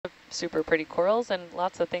super pretty corals and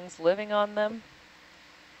lots of things living on them.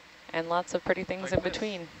 And lots of pretty things Like in this.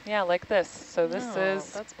 between. Yeah, like this. So this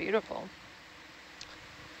is... That's beautiful.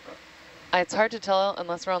 It's hard to tell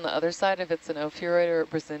unless we're on the other side if it's an ophiuroid or a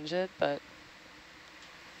brysingid, but...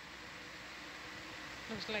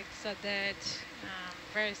 Looks like it's a dead,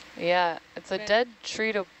 very... Yeah, it's a dead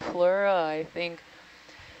tretopleura, I think.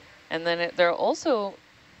 And then there are also...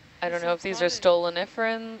 I don't know if these are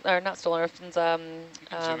stoloniferans, or not stoloniferans, You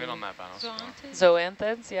can zoom in on that panel.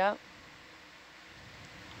 zoanthids, yeah.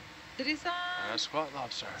 There is a Squat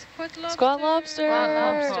lobster. squat lobster. Squat lobster.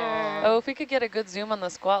 Lobster. Oh, if we could get a good zoom on the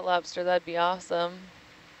squat lobster, that'd be awesome.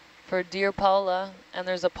 For deer Paula. And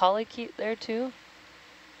there's a polychaete there too.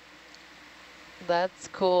 That's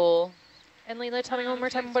cool. And Leila, tell me one more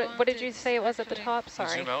time, what did you say it was at the top? You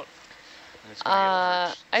Sorry. zoom out. And it's gonna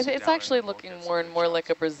get over, It's down actually and looking focus more on and the more shots. like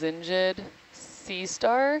a brysingid sea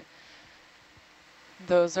star.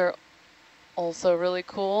 Those are also really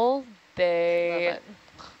cool. They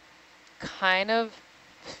kind of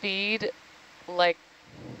feed like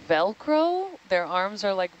Velcro. Their arms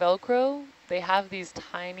are like Velcro. They have these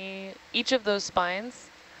tiny, each of those spines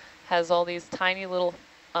has all these tiny little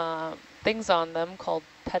things on them called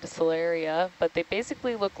pedicelaria, but they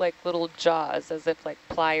basically look like little jaws, as if like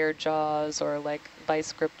plier jaws or like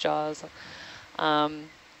vice grip jaws.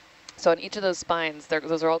 So on each of those spines,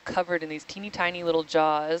 those are all covered in these teeny tiny little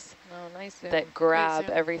jaws that grab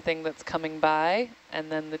everything that's coming by,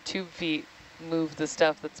 and then the tube feet move the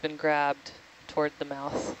stuff that's been grabbed toward the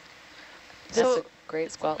mouth. So That's a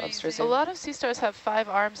great squat lobster a zoom. lot of sea stars have 5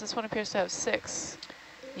 arms. This one appears to have 6.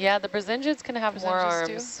 Yeah, the brysingid's can have more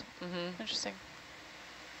Brysingid's do? arms. Interesting.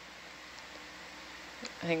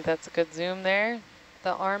 I think that's a good zoom there.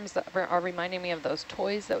 The arms that are reminding me of those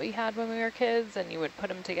toys that we had when we were kids, and you would put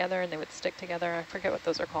them together and they would stick together. I forget what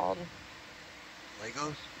those are called.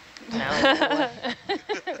 Legos? No.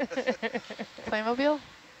 Playmobil?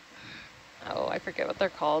 Oh, I forget what they're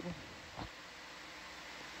called.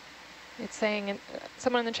 It's saying,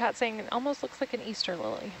 someone in the chat saying it almost looks like an Easter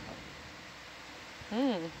lily.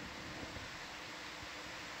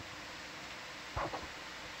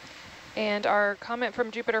 And our comment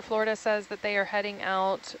from Jupiter, Florida says that they are heading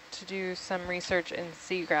out to do some research in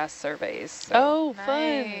seagrass surveys. So Oh,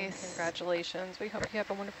 fun. congratulations. We hope you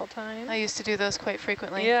have a wonderful time. I used to do those quite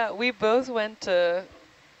frequently. Yeah, we both went to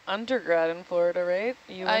undergrad in Florida, right?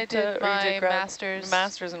 You I went did to, or you my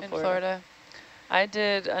master's in Florida. I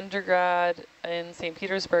did undergrad in St.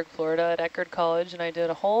 Petersburg, Florida at Eckerd College, and I did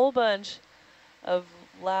a whole bunch of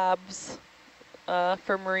labs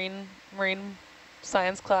for marine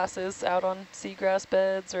science classes out on seagrass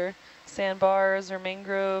beds or sandbars or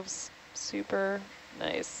mangroves. Super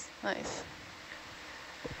nice. Nice.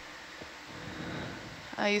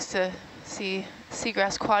 I used to see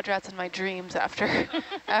seagrass quadrats in my dreams after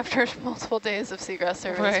after multiple days of seagrass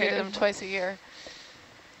surveys. Right. We did them twice a year.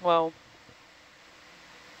 Wow.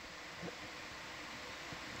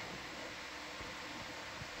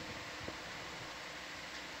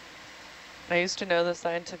 I used to know the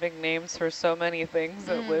scientific names for so many things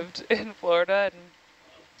that lived in Florida and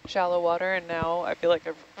shallow water, and now I feel like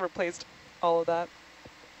I've replaced all of that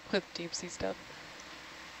with deep sea stuff.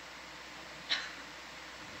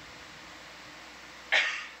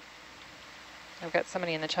 I've got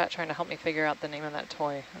somebody in the chat trying to help me figure out the name of that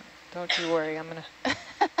toy. Don't you worry, I'm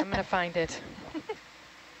gonna find it.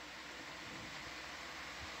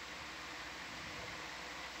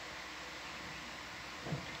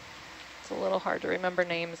 It's a little hard to remember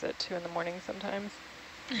names at 2 in the morning sometimes.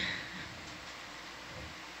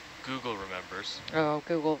 Google remembers. Oh,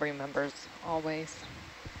 Google remembers, always.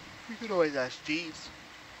 You could always ask Jeeves.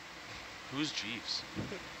 Who's Jeeves?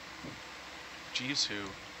 Jeeves who?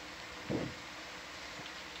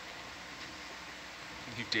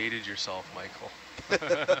 You dated yourself, Michael.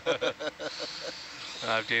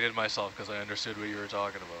 I've dated myself because I understood what you were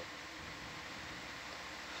talking about.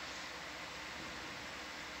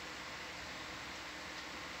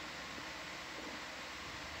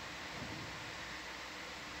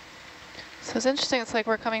 So it's interesting, it's like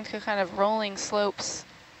we're coming to kind of rolling slopes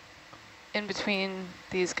in between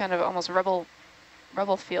these kind of almost rubble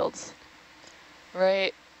fields.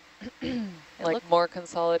 Right. Like more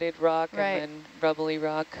consolidated rock and then rubbly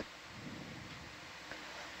rock.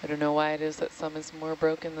 I don't know why it is that some is more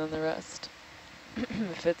broken than the rest.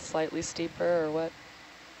 If it's slightly steeper or what.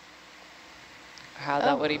 How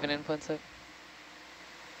that would even influence it.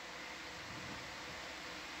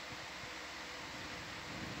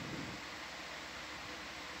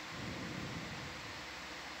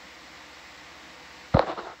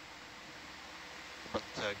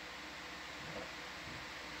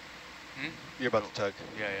 Hmm? You're about to tug.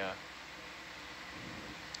 Yeah, yeah.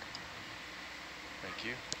 Thank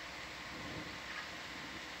you.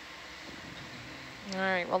 All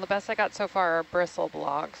right, well, the best I got so far are bristle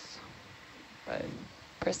blocks. But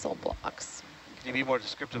Bristle blocks. Can you be more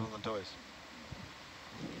descriptive on the toys?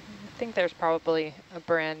 I think there's probably a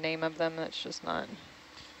brand name of them that's just not.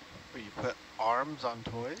 Where you put arms on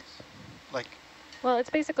toys? Like, Well, it's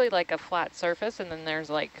basically like a flat surface, and then there's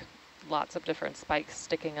like lots of different spikes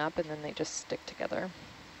sticking up, and then they just stick together.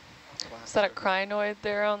 Is that a crinoid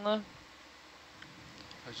there on the?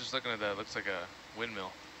 I was just looking at that. It looks like a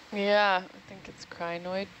windmill. Yeah, I think it's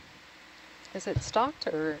crinoid. Is it stalked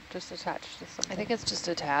or just attached to something? I think it's just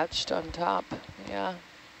attached on top. Yeah. You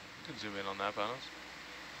can zoom in on that, Panos.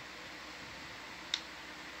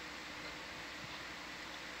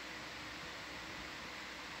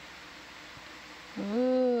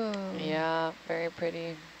 Ooh. Yeah, very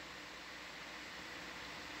pretty.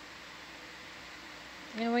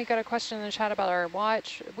 And we got a question in the chat about our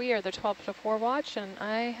watch. We are the 12 to 4 watch, and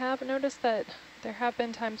I have noticed that there have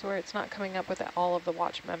been times where it's not coming up with all of the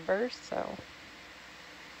watch members. So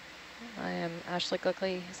I am Ashley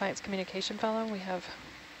Glickley, Science Communication Fellow. We have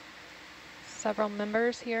several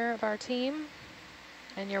members here of our team.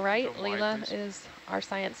 And you're right, Go wide, Leela please. is our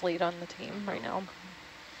science lead on the team right now.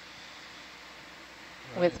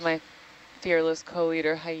 With my fearless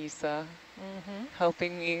co-leader, Haisa,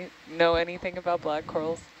 helping me know anything about black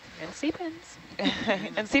corals. And sea pens.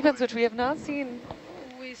 And sea pens, which we have not seen.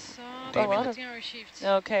 We saw A the lot of- continuous shift.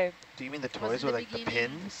 Okay. do you mean the Was toys it with the like the beginning?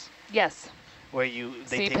 pins? Yes. Where you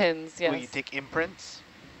Sea take pins, where you yes. take imprints?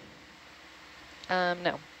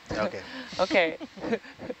 No. Okay. Okay.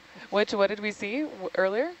 What did we see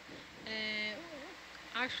earlier?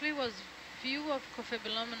 Actually, was few of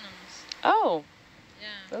Cophibelominums. Oh, Yeah,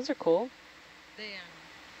 those are cool. they are.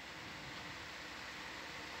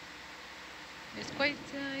 It's quite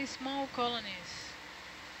small colonies.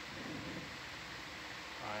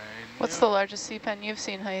 What's the largest sea pen you've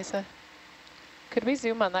seen, Haisa? Could we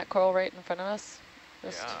zoom on that coral right in front of us?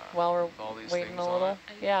 Just Yeah, while we're with all these waiting things a on little? it.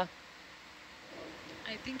 Yeah.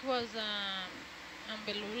 I think it was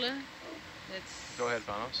Ambelula. That's Go ahead,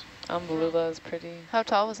 Panos. Umbellula is pretty. How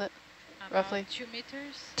tall was it? about Roughly. 2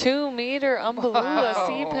 meters. 2 meter Umbellula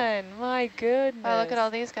sea Wow. pen. My goodness. Oh, look at all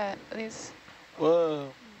these guys. These.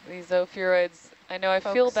 Whoa. These ophiuroids. I know I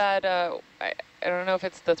feel Folks. bad. I don't know if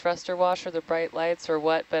it's the thruster wash or the bright lights or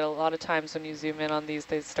what, but a lot of times when you zoom in on these,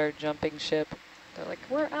 they start jumping ship. They're like,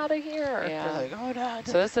 we're out of here. Yeah. They're like, oh no.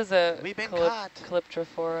 So this is a We've been caught.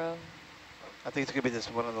 Calyptrophora. I think it's gonna be this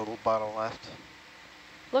one on the little bottom left.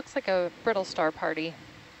 Looks like a brittle star party.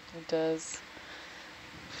 It does.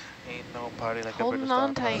 Ain't no party like Holding a British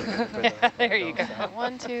on party. Yeah, there you go.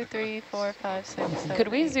 1, 2, 3, 4, 5, 6, 7, Could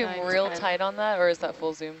we 8, zoom 9, real 10. tight on that, or is that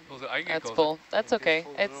full zoom? Well, I can get That's closer. full. That's okay.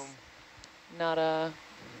 full It's zoom. not a.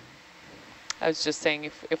 I was just saying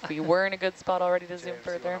if we were in a good spot already to zoom James,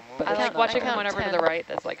 you further. wanna move? But I it's like not. watching count one over to 10. the right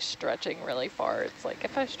that's like stretching really far. It's like,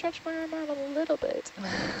 if I stretch my arm out a little bit.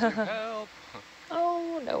 Help.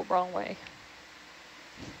 Oh, no, wrong way.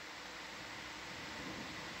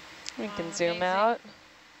 We can Wow, zoom amazing. out.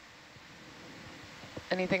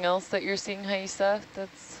 Anything else that you're seeing, Haisa,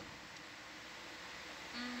 that's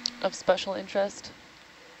of special interest?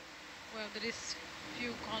 Well, there is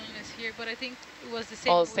few colonies here, but I think it was the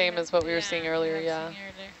same. All the same as what we were yeah, seeing we earlier, have yeah. seen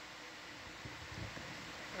earlier.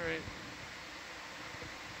 All right.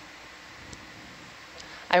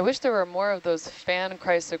 I wish there were more of those fan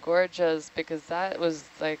chrysogorgias, because that was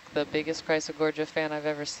like the biggest chrysogorgia fan I've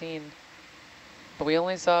ever seen. But we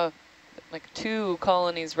only saw like 2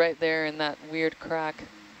 colonies right there in that weird crack.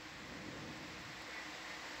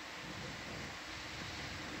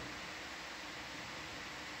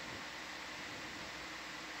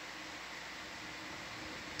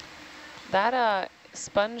 That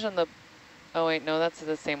sponge on the, oh wait, no, that's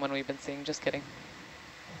the same one we've been seeing, just kidding.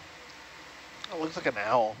 It looks like an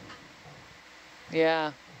owl.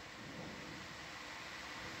 Yeah.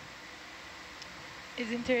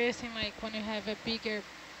 It's interesting, like when you have a bigger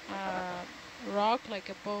rock, like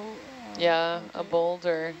a bow. Yeah, a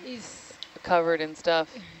boulder is covered in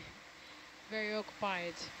stuff. very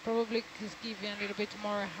occupied. Probably just give you a little bit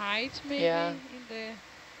more height, maybe Yeah. in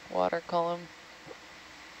the. Water column.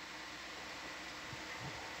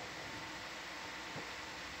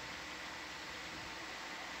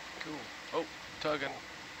 Cool. Oh, tugging.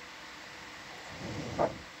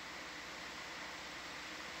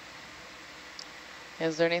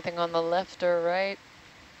 Is there anything on the left or right?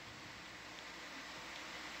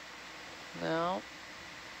 No.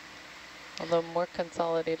 Although more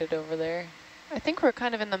consolidated over there. I think we're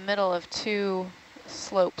kind of in the middle of 2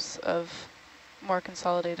 slopes of more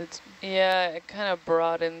consolidated. Yeah, it kind of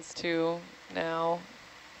broadens too now.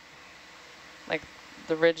 Like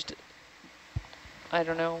the ridged, I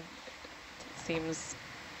don't know, it seems,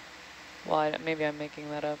 well, maybe I'm making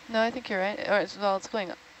that up. No, I think you're right. Or well, it's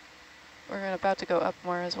going up. We're about to go up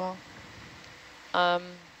more as well.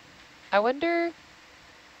 I wonder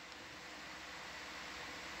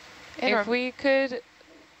if we could,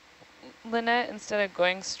 Lynette, instead of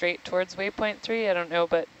going straight towards waypoint 3, I don't know,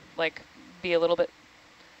 but like be a little bit,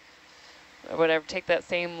 or whatever, take that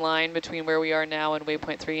same line between where we are now and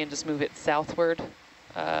waypoint 3 and just move it southward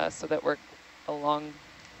so that we're along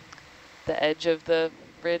the edge of the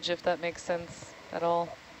ridge, if that makes sense at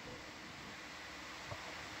all.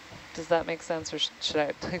 Does that make sense, or should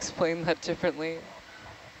I explain that differently?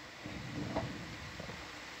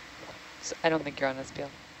 So I don't think you're on SPL.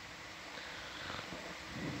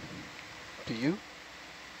 Do you?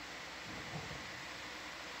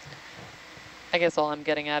 I guess all I'm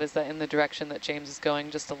getting at is that in the direction that James is going,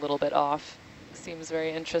 just a little bit off, seems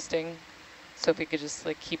very interesting. So if we could just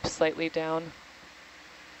like keep slightly down.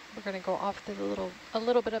 We're going to go off the a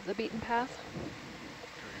little bit of the beaten path.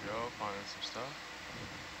 Here we go, finding some stuff.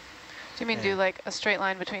 Do you mean do like a straight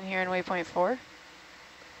line between here and waypoint 4?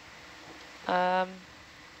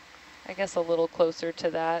 I guess a little closer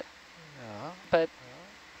to that, Yeah. but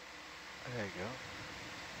There you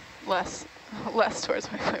go. Less towards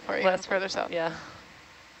waypoint 4, even further south. yeah.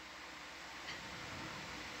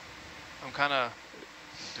 I'm kind of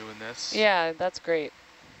doing this. Yeah, that's great.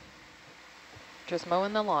 Just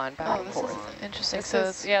mowing the lawn back Oh, and this forth. is interesting. This So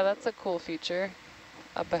is, yeah, that's a cool feature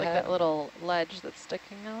up It's like ahead. that little ledge that's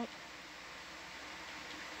sticking out.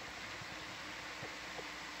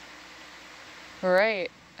 Right.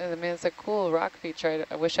 I mean, it's a cool rock feature.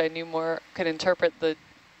 I wish I knew more, could interpret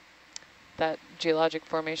that geologic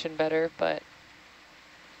formation better, but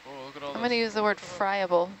Oh, look at all I'm going to use the word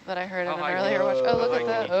friable that I heard in Oh, an hi. earlier watch. Oh, look Hi, at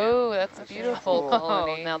that. Katie. oh, that's a That's beautiful cool.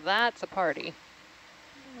 colony. Oh, now that's a party.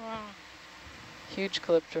 Wow. Huge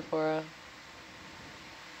Calyptrophora.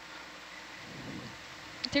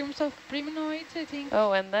 In terms of priminoids, I think.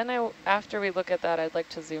 Oh, and then after we look at that, I'd like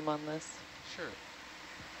to zoom on this. Sure.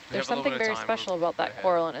 We There's have a little something bit of very time, special we'll about go that ahead.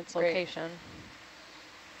 coral and its Great. location.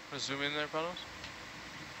 Wanna zoom in there, Panos?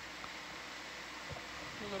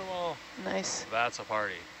 Look at them all. Nice. That's a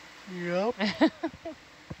party. Yep. Holy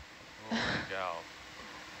cow.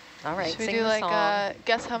 All right, Should we sing do the like song.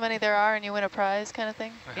 guess how many there are and you win a prize kind of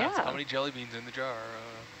thing? Yeah. How many jelly beans in the jar?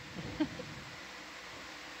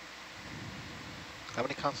 How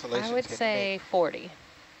many constellations I would can say 40. you make?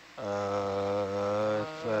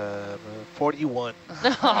 41.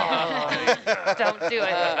 Oh, don't do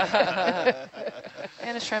it.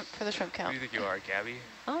 And a shrimp for the shrimp Who do count. you think you are, Gabby?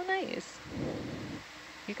 Oh, nice.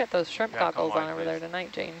 You got those shrimp Yeah, come goggles on wine, over there please.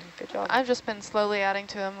 tonight, Jane. Good job. I've just been slowly adding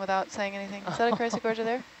to them without saying anything. Is that a chrysogorgia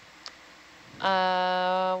there?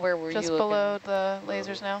 Where were Just you looking? below the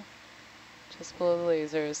lasers now? Just below the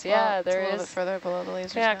lasers. Well, Yeah, it's there a little is. bit further below the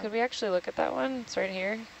lasers Yeah, now. could we actually look at that one? It's right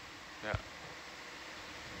here. Yeah.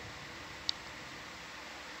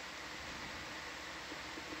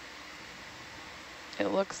 It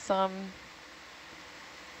looks Maybe-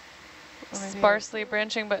 sparsely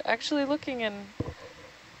branching, but actually looking in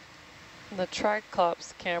the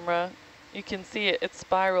Triclops camera, you can see it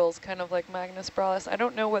spirals kind of like Magnus Bralis. I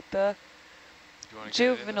don't know what the Do you wanna get it in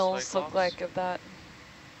the juveniles look Cyclops? like of that.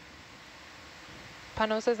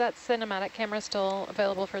 Panos, is that cinematic camera still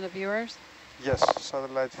available for the viewers? Yes,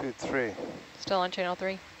 satellite feed 3. Still on channel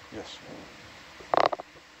 3? Yes.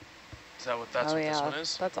 Is that what that's oh what yeah, this one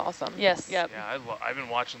is? that's awesome. Yes. Yep. Yeah, I've been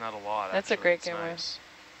watching that a lot. That's a actually. great It's camera. Nice.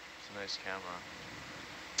 It's a nice camera.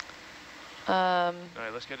 Um, All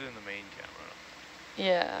right, let's get it in the main camera.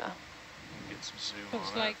 yeah. Get some zoom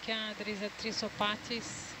Looks on like there is a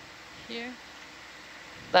Trisopatis here.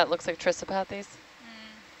 That looks like Trisopathes.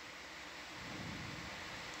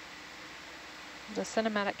 The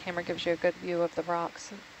cinematic camera gives you a good view of the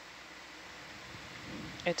rocks.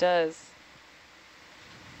 It does.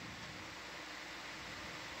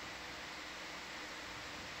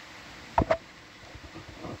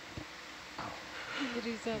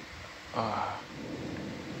 There is a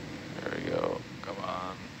There we go. Come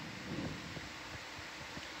on.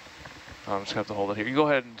 Oh, I'm just gonna have to hold it here. You go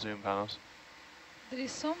ahead and zoom, Panos. there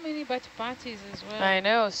is so many Batipatis as well. I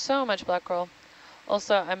know, so much black coral.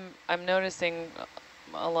 Also, I'm noticing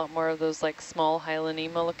a lot more of those like small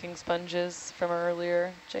Hylanema looking sponges from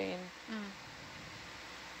earlier, Jane.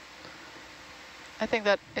 I think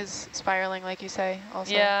that is spiraling, like you say,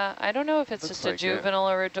 also. Yeah, I don't know if it's Looks just like a it.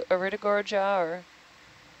 juvenile Iridogorgia or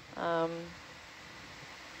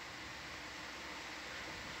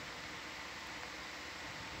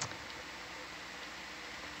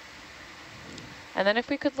And then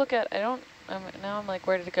if we could look at, now I'm like,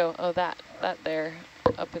 where did it go? Oh, that there,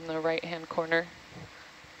 up in the right-hand corner.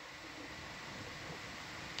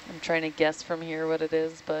 I'm trying to guess from here what it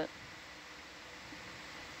is, but.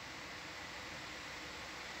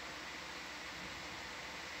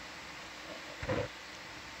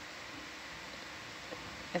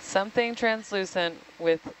 It's something translucent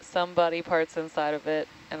with some body parts inside of it,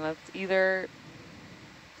 and that's either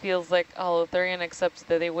feels like holothurian, except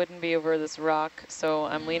that they wouldn't be over this rock, so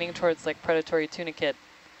I'm leaning towards like predatory tunicate.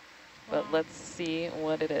 But let's see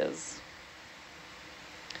what it is.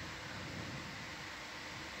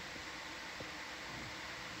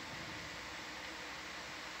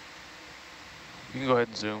 You can go ahead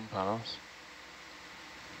and zoom, Panos.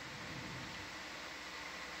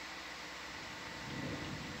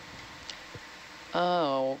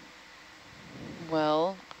 Oh,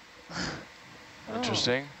 well.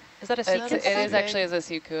 Interesting. Is that a sea It is actually as a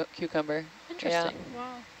sea cucumber. Interesting. Yeah.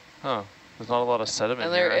 Wow. Huh. There's not a lot of sediment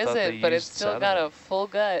And here. there I thought they isn't, but it's used still got a sediment. full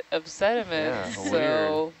gut of sediment. Yeah, so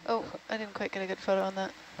weird. Oh, I didn't quite get a good photo on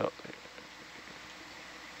that. Oh.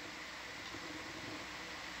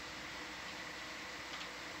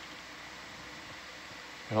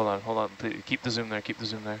 Hold on. Please, keep the zoom there. Keep the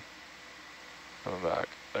zoom there. Coming back.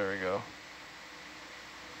 There we go.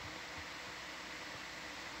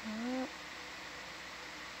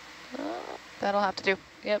 That'll have to do.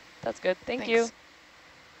 Yep, that's good. Thank Thanks. you.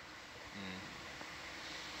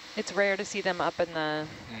 It's rare to see them up in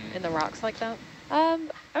the rocks like that. I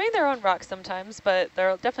mean, they're on rocks sometimes, but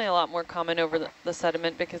they're definitely a lot more common over the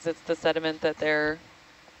sediment because it's the sediment that they're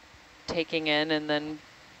taking in and then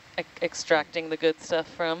extracting the good stuff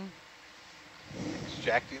from.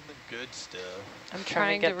 Extracting the good stuff. I'm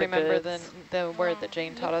Trying trying to to get the remember goods. the word that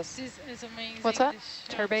Jane taught us. This is amazing. What's that?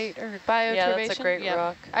 the Turbate shells. or Bioturbation. Yeah, that's a great Yeah.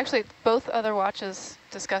 rock. Actually, both other watches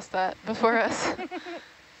discussed that before us.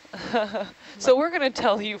 So we're going to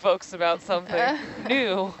tell you folks about something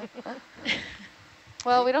new.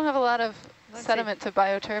 Well, we don't have a lot of Let's sediment to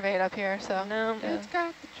bioturbate up here, so. no. Yeah. It's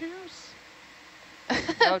got the juice. No,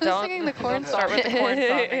 Who's don't singing the corn don't start song? with the corn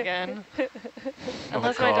song again.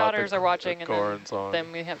 Unless my God, daughters the- are watching, the and corn song.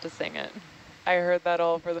 then we have to sing it. I heard that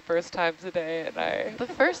all for the first time today, and The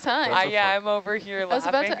first time. I'm over here I was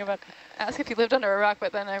about laughing to about. ask if you lived under a rock,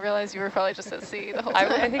 but then I realized you were probably just at sea the whole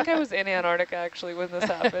time. I think I was in Antarctica actually when this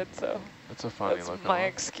happened, so That's a funny that's looking my one.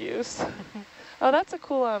 excuse. Oh, that's a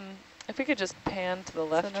cool. If we could just pan to the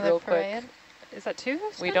left another real quick. parade. Is that two?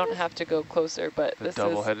 We don't have to go closer, but The this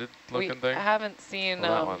double-headed is. We looking thing? haven't seen.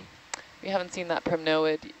 Well, that one. We haven't seen that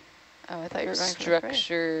primnoid Oh, I thought you were going for the parade.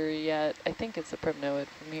 structure yet. I think it's a primnoid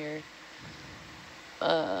from here.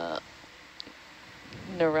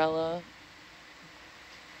 Narella.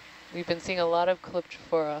 We've been seeing a lot of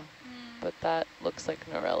Calyptrophora, but that looks like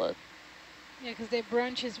Narella. Yeah, because the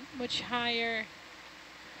branch is much higher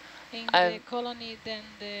in I'm- the colony than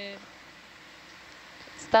the.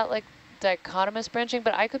 It's that like dichotomous branching,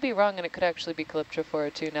 but I could be wrong, and it could actually be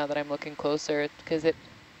Calyptrophora too. Now that I'm looking closer, because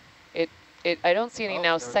I don't see any Oh,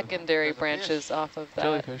 now there's a- secondary there's a branches fish. off of that.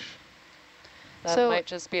 Jellyfish. That So- might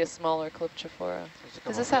just be a smaller Calyptrophora.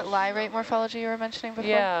 Is this that lyrate morphology you were mentioning before?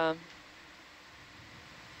 Yeah. And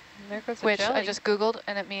there goes the Which jelly. I just Googled,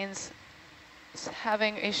 and it means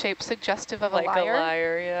having a shape suggestive of Like a lyre. a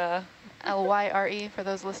lyre, yeah. L-Y-R-E for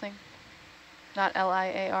those listening. Not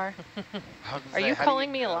L-I-A-R. Are you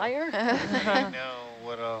calling me a liar? I know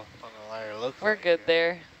what a lyre looks We're like. good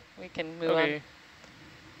there. We can move Okay. on.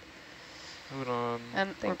 Moving on. And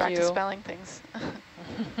we're Thank back to you. spelling things.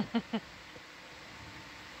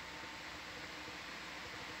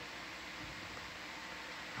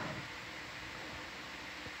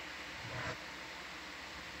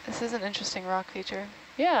 This is an interesting rock feature.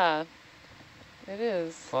 Yeah, it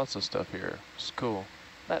is. Lots of stuff here. It's cool.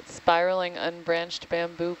 That spiraling unbranched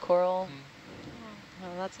bamboo coral.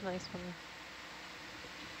 Oh, that's a nice one.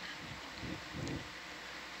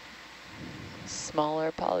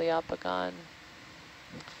 Smaller polyopogon.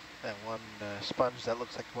 That one sponge that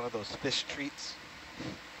looks like one of those fish treats.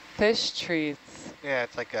 Fish treats. Yeah,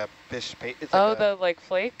 it's like a fish. It's Oh, like the like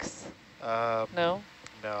flakes? No?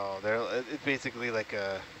 No, it's basically like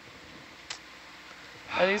a.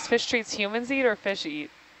 Are these fish treats humans eat or fish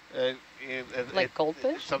eat? Like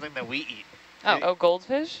goldfish? It's something that we eat. Oh,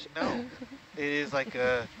 goldfish? No, it is like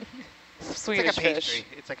a. Swedish it's like a pastry. fish.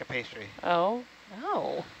 It's like a pastry. Oh.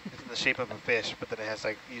 Oh, It's in the shape of a fish, but then it has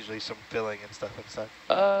like usually some filling and stuff inside.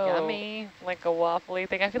 Oh. yummy. Like a waffly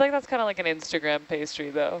thing. I feel like that's kind of like an Instagram pastry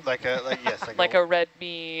though. Yes, Like a red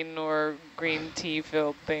bean or green tea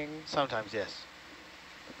filled thing. Sometimes yes.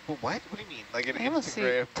 Well, what? What do you mean? Like an I almost see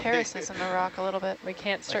Instagram terraces in the rock a little bit. We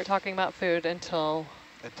can't start talking about food until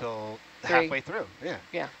until 3. halfway through. Yeah.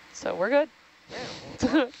 Yeah. So we're good.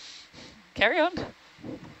 Yeah. Well, Carry on.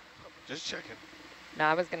 just checking. No,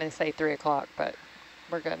 I was going to say 3 o'clock, but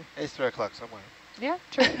we're good. It's 3 o'clock somewhere. Yeah,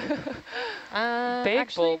 true. Big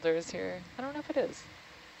actually, boulders here. I don't know if it is.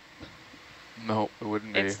 No, it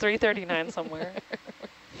wouldn't be. It's 3:39 somewhere.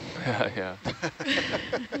 Yeah.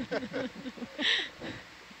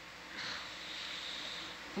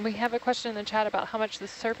 We have a question in the chat about how much the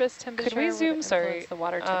surface temperature Could we would zoom? influence Sorry. the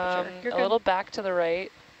water temperature. You're A good. little back to the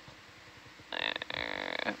right.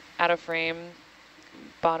 Out of frame,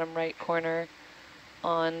 bottom right corner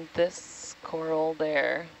on this coral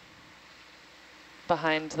there.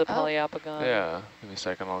 Behind the poliopogon. Yeah. Give me a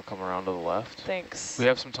second. I'll come around to the left. Thanks. We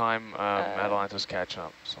have some time. Atalanta's catching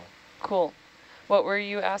up. So. Cool. What were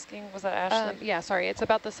you asking? Was that Ashley? Yeah, sorry. It's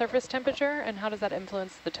about the surface temperature and how does that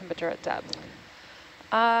influence the temperature at depth?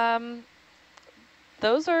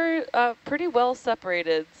 Those are pretty well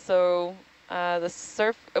separated. So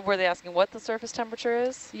were they asking what the surface temperature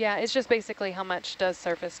is? Yeah, it's just basically how much does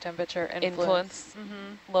surface temperature influence.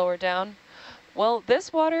 Lower down. Well,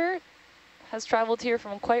 this water has traveled here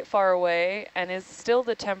from quite far away and is still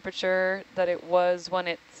the temperature that it was when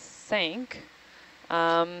it sank.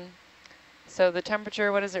 So the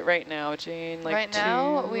temperature, what is it right now, Jane? Like right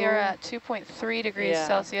now, we are at 2.3 degrees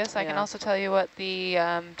Celsius. I can also tell you what the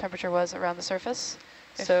temperature was around the surface.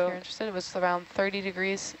 If you're interested, it was around 30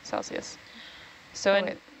 degrees Celsius. So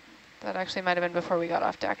that actually might have been before we got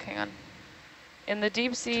off deck. Hang on. In the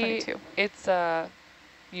deep sea, 22. it's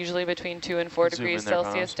usually between 2 and 4 degrees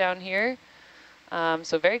Celsius down here.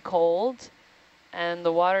 So very cold. And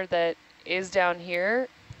the water that is down here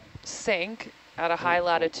sank at a high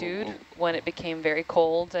latitude when it became very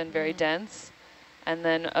cold and very dense, and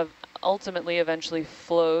then ultimately eventually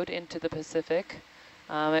flowed into the Pacific.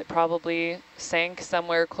 It probably sank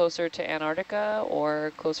somewhere closer to Antarctica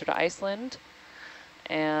or closer to Iceland,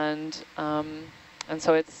 and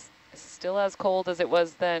so it's still as cold as it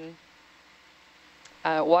was then.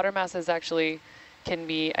 Water masses actually can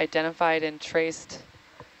be identified and traced,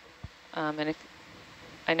 and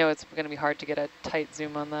I know it's going to be hard to get a tight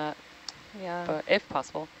zoom on that. Yeah. But if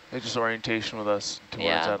possible. It's just orientation with us towards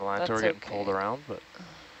Atalanta. We're getting pulled around, but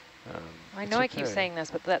I know I keep saying this,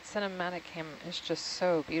 but that cinematic cam is just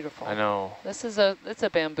so beautiful. I know. It's a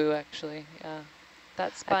bamboo actually. Yeah.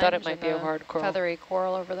 That sponge. I thought it might be a hard coral. Feathery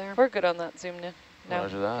coral over there. We're good on that zoom now.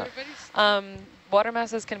 Roger that. Water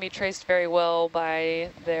masses can be traced very well by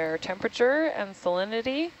their temperature and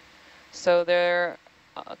salinity. So they're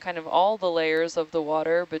kind of all the layers of the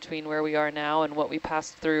water between where we are now and what we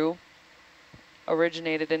passed through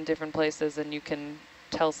originated in different places, and you can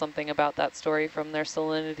tell something about that story from their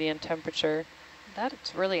salinity and temperature.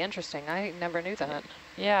 That's really interesting. I never knew that.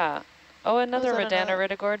 Yeah. Oh, another Radana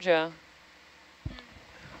Rittigorgia.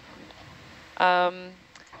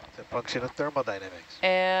 It's a function of thermodynamics.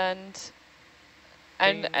 And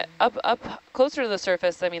up closer to the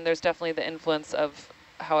surface, I mean, there's definitely the influence of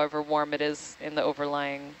however warm it is in the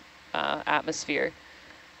overlying atmosphere.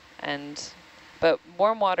 But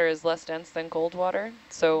warm water is less dense than cold water,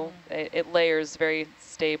 so it layers very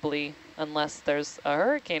stably unless there's a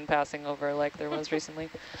hurricane passing over like there was recently.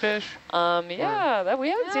 Fish. Yeah, we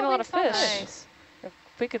haven't seen a lot of fish. Nice. If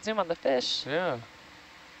we could zoom on the fish. Yeah.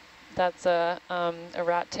 That's a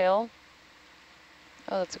rat tail.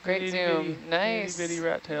 Oh, that's a great zoom. Nice. Itty bitty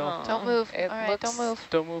rat tail. Aww. Don't move. It All right, don't move.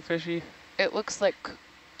 Don't move, fishy. It looks like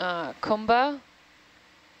Kumba.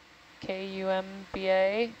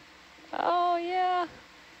 Kumba. Oh, yeah.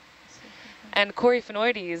 And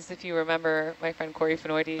Coryphaenoides, if you remember my friend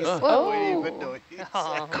Coryphaenoides.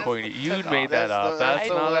 You made that up. That's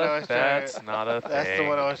not a thing. That's the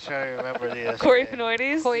one I was trying to remember.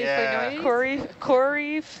 Coryphaenoides?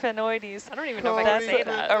 Coryphaenoides? I don't even know if I can say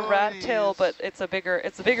that. A rat tail, but it's a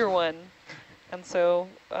bigger one. And so,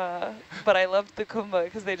 but I loved the Kumba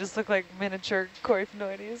because they just look like miniature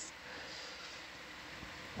Coryphaenoides.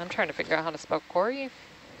 I'm trying to figure out how to spell Coryphaenoides.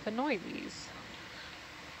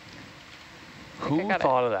 Who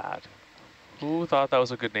thought of that? Who thought that was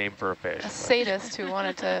a good name for a fish? A sadist who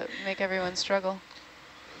wanted to make everyone struggle.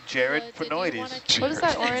 Jared Phenoides. What is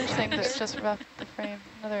that orange thing that's just above the frame?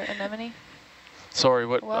 Another anemone? Sorry,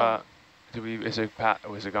 what? Whoa. Is it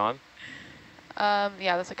gone?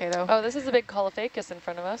 Yeah, that's okay though. Oh, this is a big Calyptrophora in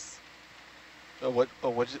front of us. What?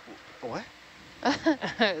 What?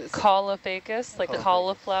 Calyptrophora, like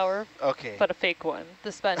cauliflower, okay, but a fake one.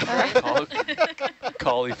 The sponge, right?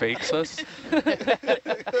 Collie fakes us.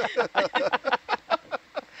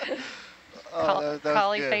 Oh, that was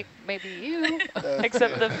Collie good. fake, maybe you. That was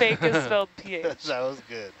Except good. the fake is spelled PH. That was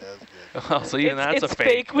good. That was good. Oh, so even that's It's a fake.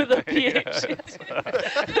 fake with a Yeah, PH. it's,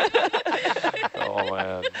 oh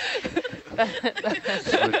man.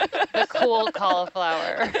 The cool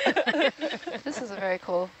cauliflower. This is a very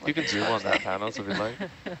cool. You can zoom on that panel if you'd like.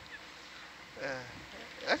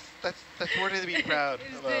 That's worthy to be proud It's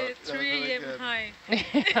about. the That was 3 really a.m. good. high.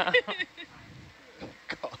 Yeah.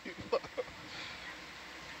 Cauliflower.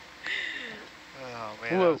 Oh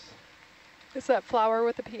man. Whoa. Is that flower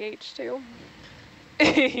with a PH too?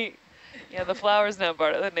 Yeah, the flower's not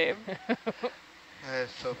part of the name, That is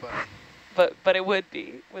so funny. but it would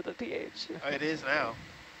be with a PH. Oh, it is now.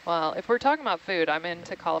 Well, if we're talking about food, I'm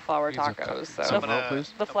into cauliflower Needs a tacos. some So help,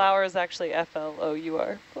 please. The flower is actually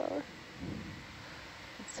FLOUR, flower.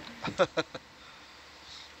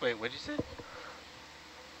 Wait, what'd you say?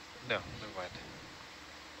 No, never mind.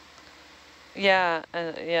 Yeah,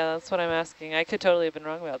 yeah, that's what I'm asking. I could totally have been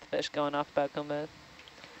wrong about the fish going off Bacombe.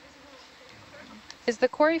 is the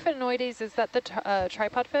Coryphaenoides, is that the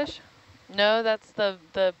tripod fish? No, that's the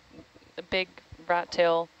big rat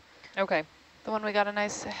tail. Okay. The one we got a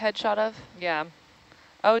nice headshot of. Yeah.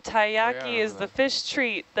 Oh, taiyaki yeah, is the fish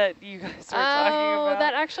treat that you guys were talking Oh, about.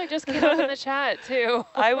 that actually just came up in the chat too.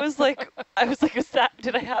 I was like, is that,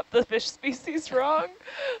 did I have the fish species wrong?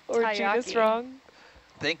 Or genus Taiyaki. wrong?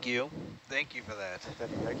 Thank you. Thank you for that.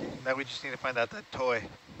 Thank you. Now we just need to find out that toy.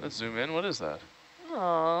 Let's zoom in. What is that?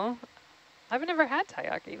 Oh, I've never had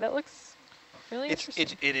taiyaki. That looks really interesting.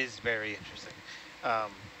 It is very interesting.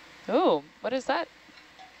 Oh, what is that?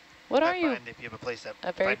 What are I you? find if you have a place that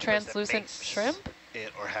A very find a place that translucent makes shrimp?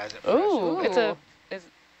 it or has it fresh. Oh, it's Ooh.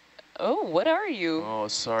 oh, what are you? Oh,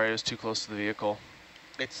 sorry, I was too close to the vehicle.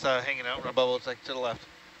 It's hanging out. Rubble. It's like to the left.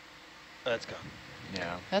 It's gone.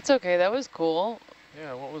 Yeah. That's okay, that was cool.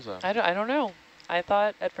 Yeah, what was that? I don't know. I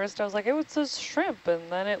thought at first I was like, it was a shrimp, and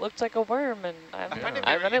then it looked like a worm, and I find Yeah. it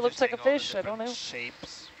very then it looks like a interesting, all the fish. I don't different know.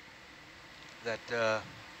 shapes that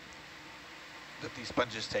that these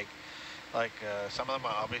sponges take. Like some of them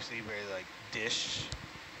are obviously very like dish,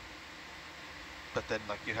 but then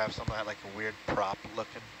like you have some that like a weird prop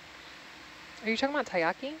looking. Are you talking about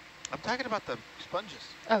taiyaki? I'm talking about the sponges.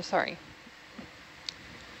 Oh, sorry.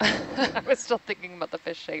 I was still thinking about the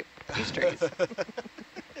fish shape peach trees. They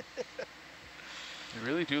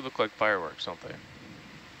really do look like fireworks, don't they?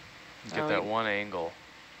 You get Oh, that one angle.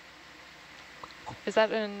 Is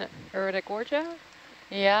that an Iridogorgia?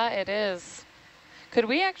 Yeah, it is. Could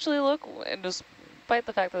we actually look, and despite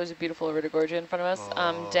the fact that there's a beautiful Iridogorgia in front of us,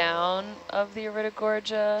 down of the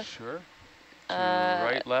Iridogorgia? Sure. To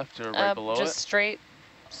right, left, or right below just it?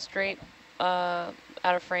 straight out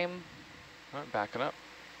of frame. All right, backing up.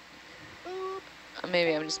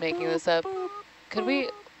 Maybe I'm just making this up. Could we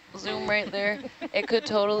zoom right there? It could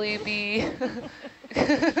totally be. I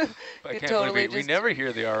can't totally believe we just never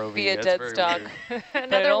hear the ROV. be a That's dead very stock. weird.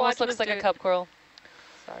 But it almost looks like a cup coral.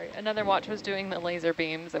 Sorry, another watch was doing the laser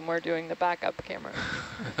beams, and we're doing the backup camera.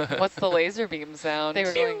 What's the laser beam sound? They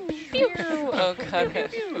were going pew. Oh god.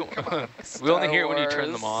 We only hear it when you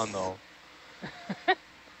turn them on, though.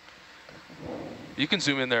 You can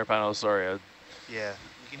zoom in there, panel. Sorry. Yeah,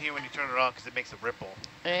 you can hear when you turn it on because it makes a ripple.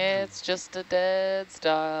 It's just a dead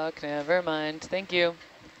stock. Never mind. Thank you.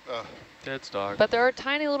 Dead stock. But there are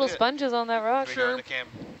tiny little Yeah. sponges on that rock. Can we go in the cam?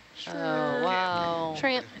 Oh wow.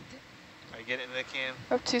 Tramp. I get it in the cam.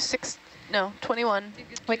 Up to 21.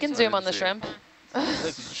 We can zoom on the shrimp.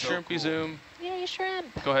 Let's So shrimpy cool. zoom. Yay,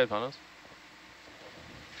 shrimp! Go ahead, Panos.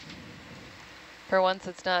 For once,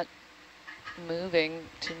 it's not moving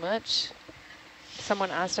too much.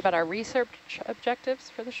 Someone asked about our research objectives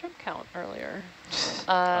for the shrimp count earlier.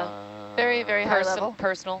 Very, very high level.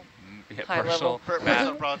 Personal. Yeah, high personal. level.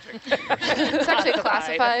 Personal project. It's actually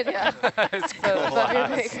classified, yeah. It's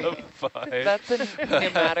classified. That's a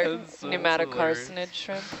That's so nematocarcinid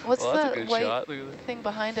shrimp. What's Well, that's a the good white shot. Look at that. thing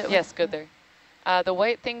behind it? Yes, good there. The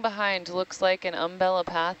white thing behind looks like an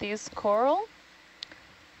umbellapathes coral.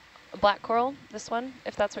 A black coral, this one,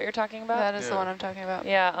 if that's what you're talking about. That is the Yeah. one I'm talking about.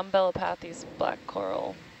 Yeah, umbellapathes black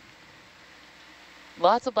coral.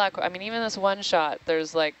 Lots of black coral. I mean, even this one shot,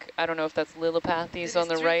 there's like, I don't know if that's lilipathes on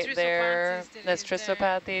the right there. That's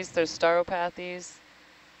tristopathes. There's staropathes.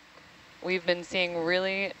 We've been seeing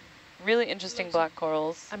really, really interesting black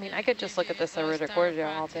corals. I mean, I could just look at this Iridogorgia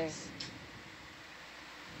all day.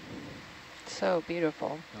 So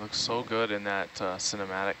beautiful. It looks so good in that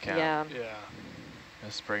cinematic cam. Yeah. Yeah.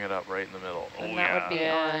 Let's bring it up right in the middle. And Oh, that yeah. would be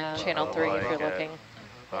Yeah. on channel I 3 if like you're it. looking.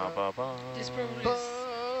 Ba, ba, ba. This probably is.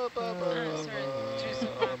 Sorry,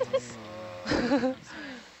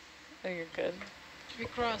 Oh, you're good. we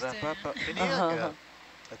crossed it. Viniaga.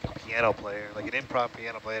 like a piano player, like an improv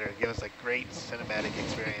piano player, to give us a great cinematic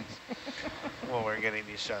experience when we're getting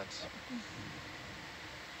these shots.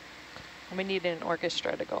 And we need an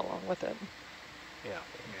orchestra to go along with it. Yeah,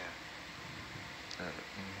 yeah.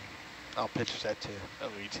 I'll pitch that to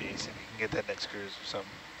LVT, see if you can get that next cruise or something.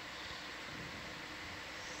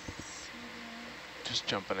 Just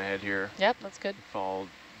jumping ahead here. Yep, that's good. Fell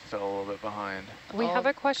a little bit behind. We have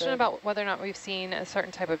a question good. about whether or not we've seen a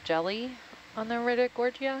certain type of jelly on the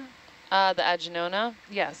Ridogorgia. The Agenona.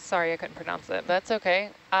 Yes, sorry, I couldn't pronounce it. That's okay.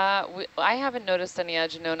 I haven't noticed any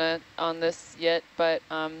Agenona on this yet, but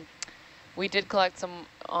we did collect some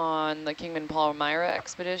on the Kingman Palmyra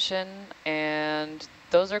expedition, and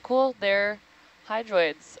those are cool. They're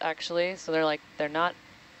hydroids, actually, so they're not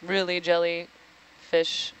really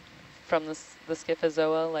jellyfish from the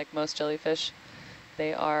Scyphozoa like most jellyfish.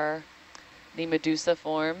 They are the Medusa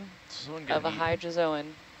form of a hydrozoan.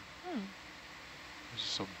 There's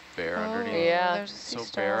so bare underneath. Yeah, there's a sea So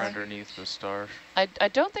star. bare underneath the stars. I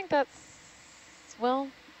don't think that's, well,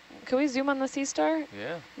 can we zoom on the sea star?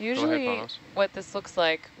 Yeah. Usually Go ahead, Panos. what this looks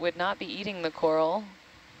like would not be eating the coral.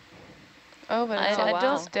 Oh, but it's,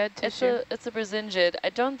 I it's dead tissue. It's a brysingid. I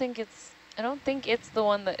don't think it's the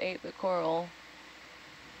one that ate the coral.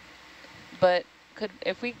 But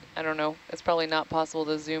I don't know, it's probably not possible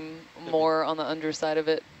to zoom more on the underside of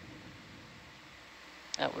it.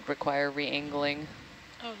 That would require re-angling.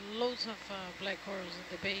 Oh, loads of black corals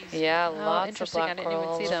at the base. Yeah, Oh, lots of interesting. I black didn't even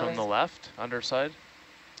corals. see that. From the left, underside.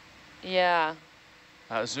 Yeah.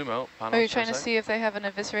 Zoom out. Panos, Are you trying to underside. see if they have an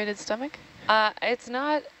eviscerated stomach? It's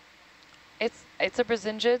not, it's a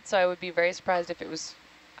brysingid, so I would be very surprised if it was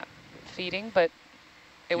feeding, but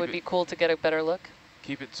it would be cool to get a better look.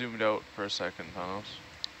 Keep it zoomed out for a second, Panos.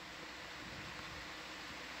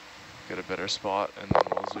 Get a better spot, and then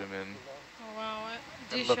we'll zoom in. Oh wow,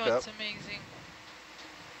 this look shot's up. amazing.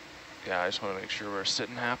 Yeah, I just want to make sure we're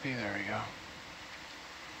sitting happy. There we go.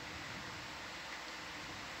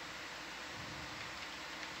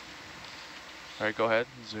 All right, go ahead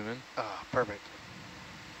and zoom in. Ah, perfect.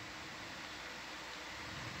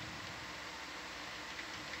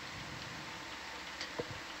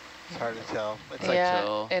 It's hard to tell. It's like, Yeah,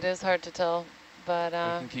 till- it is hard to tell, but We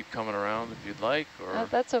can keep coming around if you'd like, or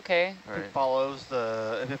that's okay. all if right. it follows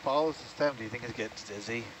the stem, do you think it gets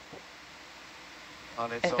dizzy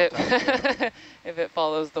on its If own it time? if it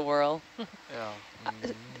follows the whirl. Yeah.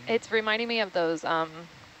 It's reminding me of those,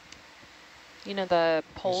 you know, the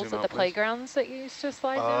poles Zoom at out, the please. playgrounds that you used to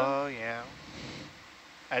slide down? Oh yeah.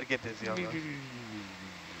 I'd get dizzy on those.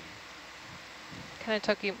 Kind of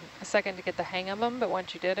took you a second to get the hang of them, but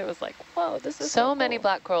once you did, it was like, whoa, this is So many cool.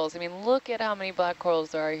 black corals. I mean, look at how many black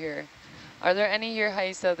corals there are here. Are there any here,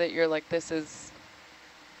 Haisa, that you're like, this is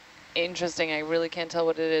interesting, I really can't tell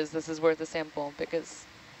what it is, this is worth a sample? Because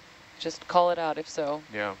just call it out if so.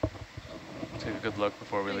 Yeah. Take a good look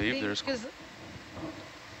before we I leave. think There's because,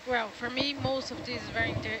 well, for me, most of these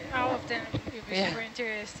very all of them will be Yeah. super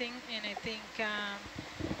interesting, and I think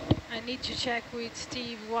I need to check with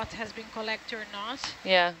Steve what has been collected or not.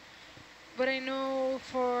 Yeah, But I know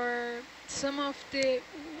for some of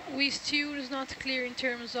we still is not clear in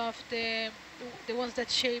terms of the ones that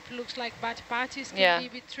shape looks like bat-patis can be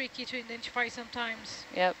a bit tricky to identify sometimes.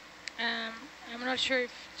 yep. I'm not sure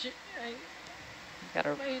if Got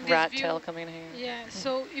a in this rat view- tail coming in here. Yeah,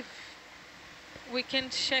 so if we can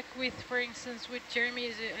check with, for instance, with Jeremy,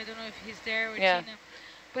 I don't know if he's there, or Yeah. Gina,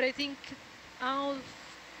 but I think all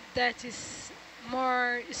that is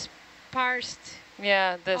more sparse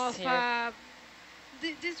Yeah, this of here.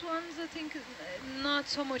 these ones, I think not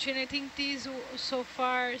so much, and I think these so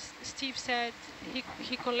far, Steve said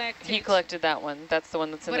he collected. He collected that one. That's the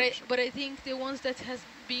one that's in But I think the ones that has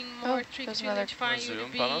been more tricky there's to another identify zoom,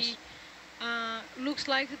 would be Panos? looks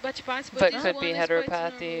like bat-patis, but But this could one be is quite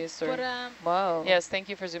heteropathes normal. or- But Whoa. Yes, thank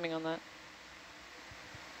you for zooming on that.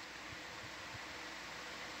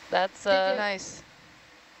 That's Nice.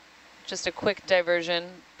 just a quick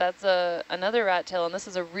diversion. That's another rat tail, and this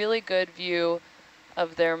is a really good view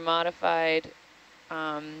of their modified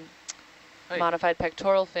modified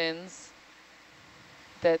pectoral fins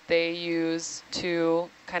that they use to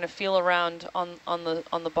kind of feel around on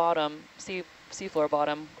the bottom, seafloor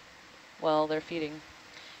bottom, while they're feeding.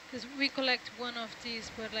 because we collect one of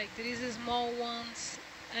these, but like there is a small ones,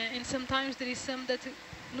 and sometimes there is some that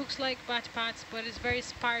looks like bat-patis, but it's very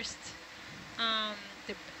sparse.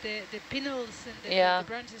 The pinnals and the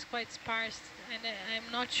branch is quite sparse, and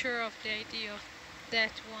I'm not sure of the idea of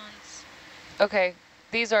that ones. Okay,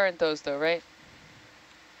 these aren't those though, right?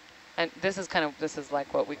 And this is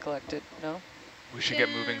like what we collected, no? We should get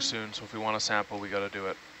moving soon, so if we want to sample, we got to do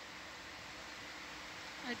it.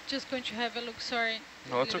 I'm just going to have a look. Sorry.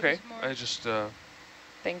 No, that's okay. I just.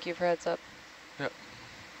 Thank you for heads up. Yeah.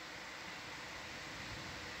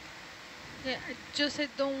 Yeah, I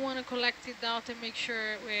don't want to collect it out and make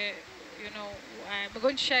sure we, I'm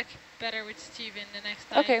going to check better with Steven the next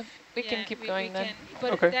time. Okay, we can keep going then.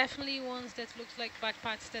 But okay. definitely ones that looks like back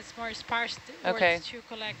parts that's more sparse okay. worth to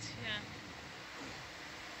collect. Yeah.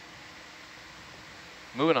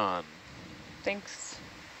 Moving on. Thanks.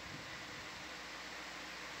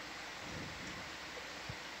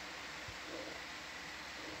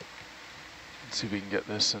 Let's see if we can get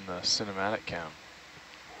this in the cinematic cam.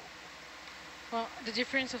 Well, the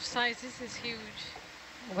difference of sizes is huge.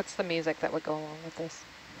 What's the music that would go along with this?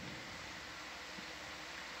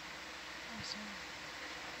 Awesome.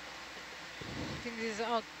 I think this is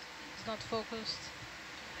out. It's not focused.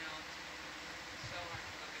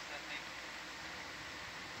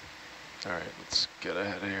 All right, let's get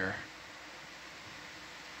ahead of here.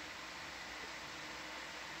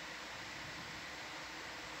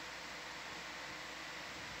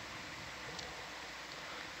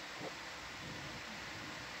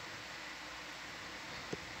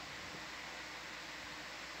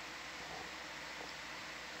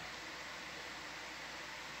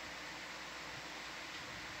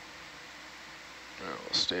 All right,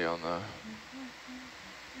 we'll stay on the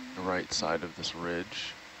right side of this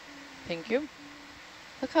ridge. Thank you.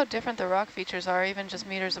 Look how different the rock features are, even just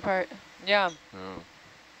meters apart. Yeah. Oh.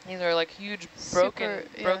 These are like huge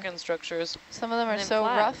broken structures. Some of them are so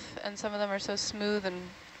flat. rough, and some of them are so smooth and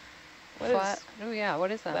flat. Oh yeah,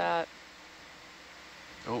 what is that?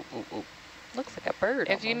 Oh. Looks like a bird.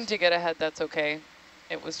 If you need to get ahead, that's okay.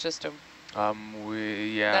 It was just a.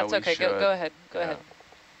 That's okay. Go ahead. Go ahead.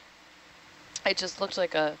 It just looked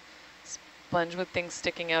like a sponge with things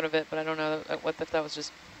sticking out of it, but I don't know if that was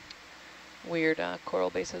just weird coral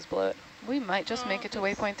bases below it. We might just make it to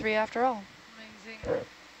waypoint 3 after all. Amazing.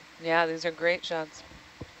 Yeah, these are great shots.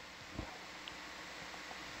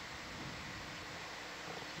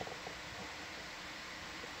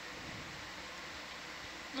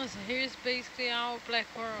 No, so here's basically our black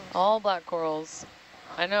corals. All black corals.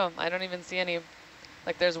 I know. I don't even see any.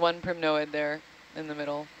 Like there's one primnoid there in the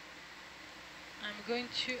middle. I'm going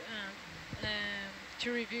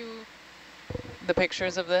to review the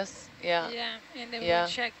pictures of this. Yeah. Yeah, and then we'll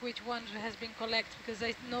check which ones has been collected, because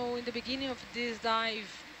I know in the beginning of this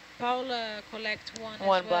dive, Paula collect one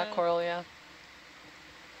black coral, yeah.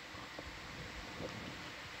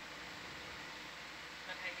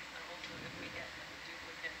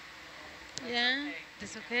 Yeah,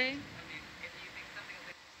 that's okay.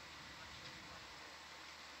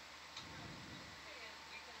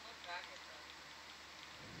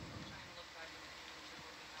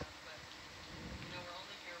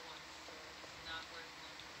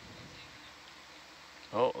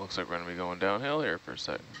 Oh, looks like we're going to be going downhill here for a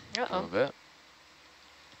second. Uh-oh. A little bit.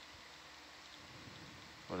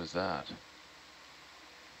 What is that?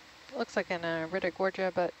 Looks like an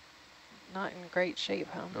Rittigorgia, but not in great shape,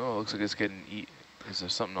 huh? Oh, it looks like it's getting eat. Is there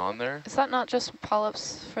something on there? Is that not just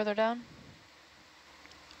polyps further down?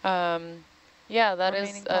 Yeah,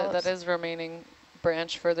 that is remaining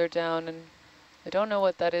branch further down, and I don't know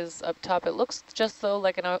what that is up top. It looks just though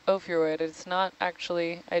like an ophiuroid. It's not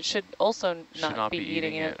actually. It should also not be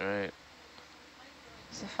eating it. Right.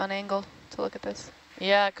 It's a fun angle to look at this.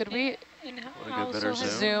 Yeah, could we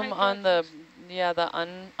zoom on the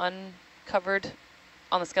uncovered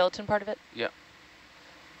on the skeleton part of it? Yeah.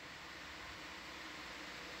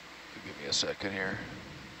 Give me a second here.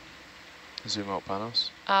 Zoom out, Panos.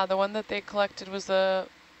 The one that they collected was the.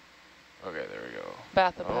 Okay, there we go.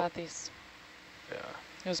 Bathopathes. Yeah.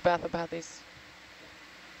 It was Bathopathes.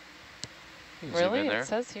 Really? It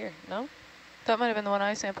says here. No? That might have been the one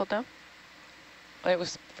I sampled, no? It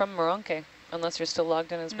was from Moronke, unless you're still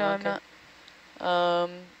logged in as Moronke. No,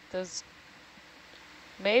 I'm not. There's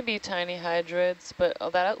maybe tiny hydrids, but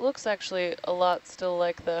that looks actually a lot still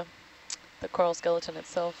like the coral skeleton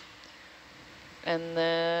itself. And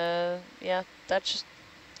yeah, that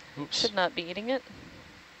should not be eating it.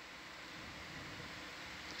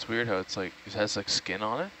 It's weird how it's like, it has like skin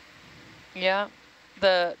on it. Yeah,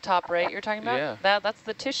 the top right you're talking about? Yeah. That's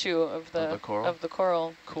the tissue of the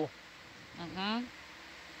coral. Cool. Mm-hmm.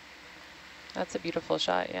 That's a beautiful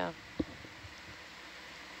shot, yeah.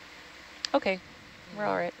 Okay, we're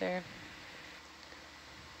all right there.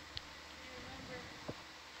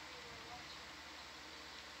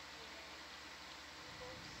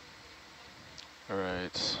 All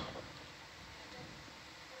right.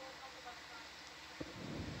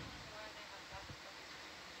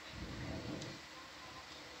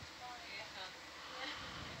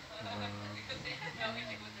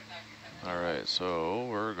 So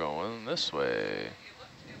we're going this way.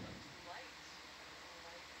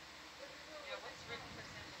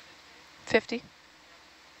 $50.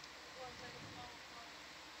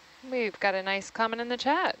 We've got a nice comment in the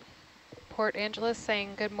chat. Port Angeles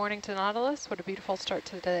saying good morning to Nautilus. What a beautiful start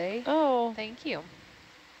to the day. Oh, Thank you.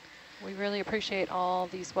 We really appreciate all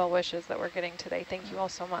these well wishes that we're getting today. Thank you all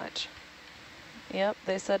so much. yep,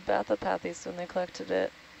 they said Bathopathes when they collected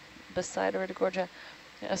it beside Iridogorgia.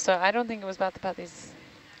 Yeah, so I don't think it was Bathopathes.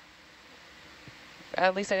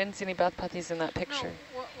 At least I didn't see any Bathopathes in that picture.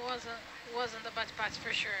 No, wasn't the Bathopathes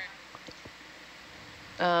for sure.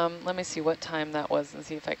 Let me see what time that was and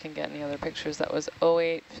see if I can get any other pictures. That was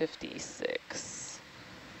 08:56.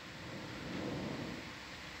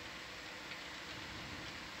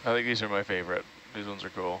 I think these are my favorite. These ones are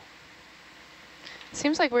cool.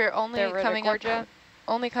 Seems like we're only They're coming up, Yeah.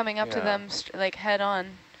 to them like head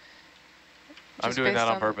on. I'm Just doing that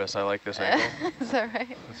based on purpose. I like this angle. Is that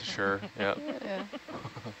right? Sure, yeah. Yeah.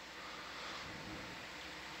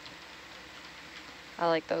 I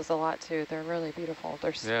like those a lot too. They're really beautiful.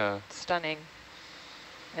 They're Yeah. stunning.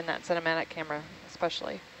 And that cinematic camera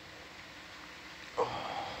especially.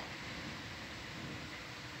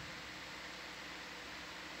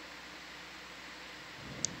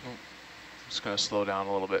 Just gonna slow down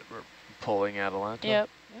a little bit. We're pulling Atalanta. Yep.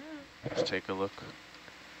 Just take a look.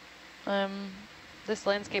 This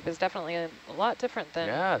landscape is definitely a lot different than...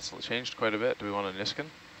 Yeah, it's changed quite a bit. Do we want a Niskin?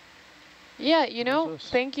 Yeah, you know, What is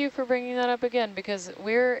this? thank you for bringing that up again, because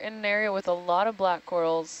we're in an area with a lot of black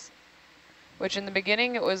corals, which in the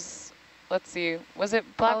beginning it was, let's see, was it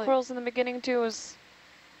black corals in the beginning too? It was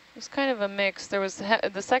kind of a mix. There was,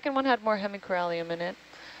 the second one had more hemicorallium in it.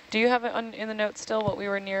 Do you have it in the notes still, what we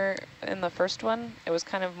were near in the first one? It was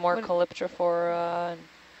kind of more Calyptrophora. And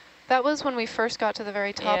That was when we first got to the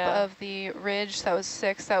very top Yeah. of the ridge. That was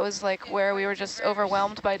 6. That was like where we were just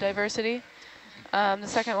overwhelmed by diversity. The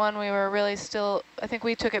second one we were really still, I think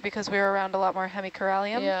we took it because we were around a lot more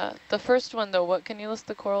hemicorallium. yeah, the first one though, what can you list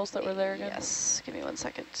the corals that were there again? Yes, give me 1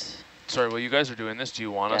 second. Sorry, while you guys are doing this, do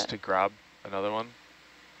you want us to grab another one?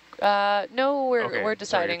 No, we're Okay,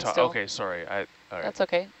 deciding sorry, still. Okay, sorry. All right. That's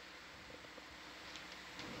okay.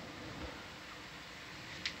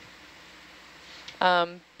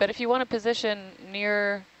 But if you want to position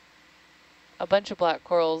near a bunch of black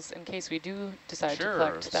corals in case we do decide to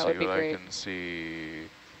collect, that would be great. I can see.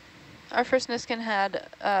 Our first Niskin had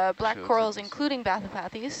black Sure, corals, that's- including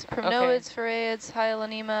Bathopathes, primnoids, pharaids,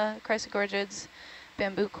 hyalonema, chrysogorgids,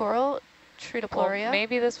 bamboo coral, Well, tretopleura.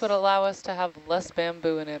 maybe this would allow us to have less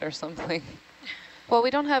bamboo in it or something. Well, we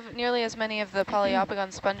don't have nearly as many of the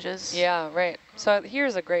Poliopogon sponges. Yeah, right. So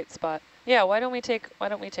here's a great spot. Yeah, why don't we take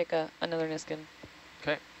another Niskin?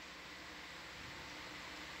 Okay.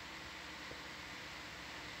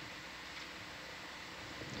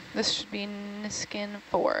 This should be Niskin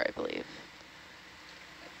 4, I believe.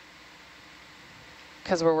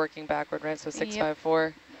 Because we're working backward, right? So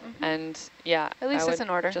 654. And yeah, At least I it's would in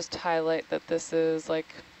order. just highlight that this is like,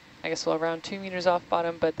 I guess, well, around 2 meters off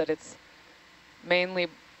bottom, but that it's mainly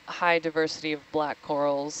high diversity of black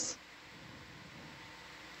corals,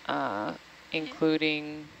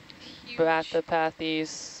 including Huge.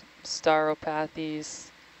 Bathopathes, Stauropathes,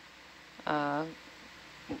 I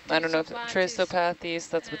don't know if Trisopathes,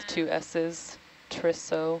 that's with 2 S's,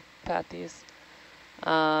 Trisopathes.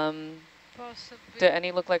 Possibly. Do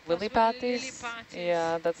any look like Possibly Lillipathes? Lillipathes.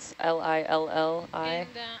 Yeah, that's Lilli. And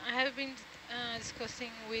I have been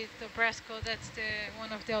discussing with Brasco, that's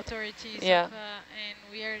one of the authorities. Yeah. And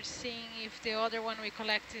we are seeing if the other one we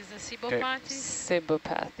collect is a Cibopathes.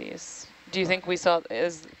 Cibopathes. Do you think we saw,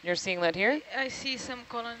 you're seeing that here? I see some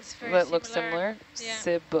columns very That looks similar? Yeah.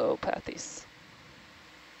 Cibopathes.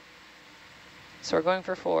 So we're going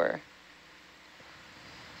for 4.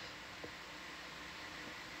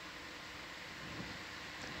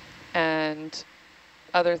 And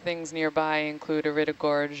other things nearby include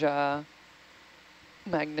Iridogorgia,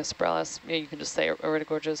 Magnisporalis. Yeah, you can just say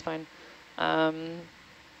Iridogorgia is fine. I'll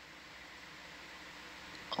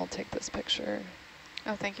take this picture.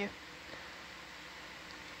 Oh, thank you.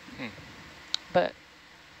 But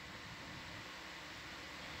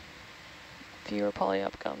fewer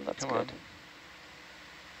Poliopogon, that's Come on. good.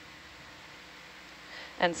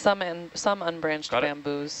 And some unbranched Got it.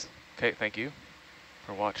 bamboos. Okay, thank you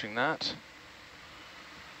for watching that.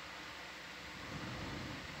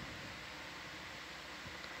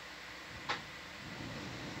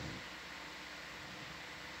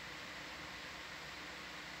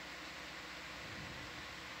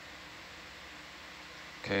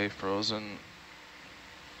 Okay, frozen.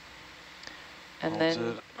 This And then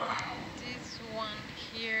one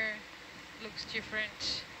here looks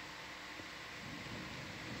different.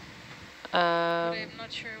 Um, But I'm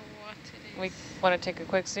not sure what it is. we want to take a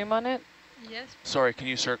quick zoom on it. Yes. Sorry, can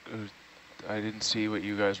you I didn't see what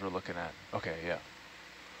you guys were looking at. Okay, yeah.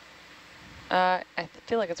 I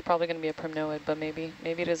feel like it's probably going to be a primnoid, but maybe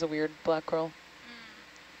it is a weird black coral.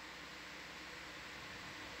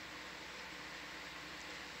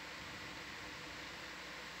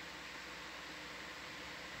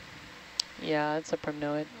 Yeah, it's a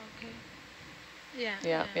primnoid. Okay.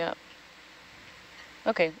 Yeah. Yeah.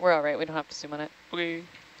 Okay, we're all right. We don't have to zoom on it. Okay,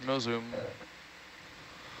 no zoom.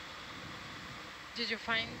 Did you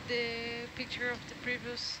find the picture of the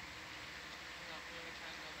previous?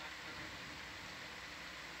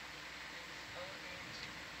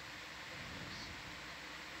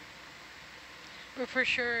 But for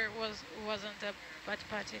sure it wasn't a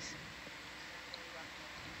Batpatis.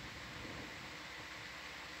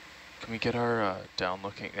 Can we get our down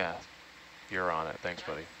looking? Yeah, you're on it. Thanks,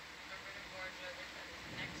 buddy.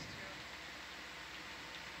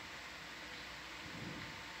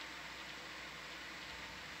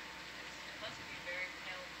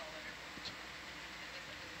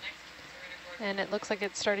 And it looks like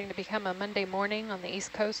it's starting to become a Monday morning on the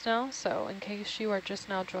East Coast now. So in case you are just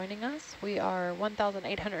now joining us, we are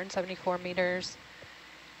 1,874 meters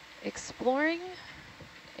exploring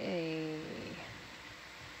an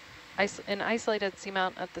isolated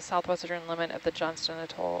seamount at the southwestern limit of the Johnston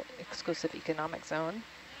Atoll Exclusive Economic Zone.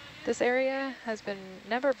 This area has been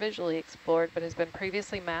never visually explored, but has been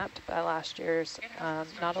previously mapped by last year's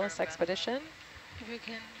Nautilus expedition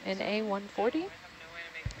in A140.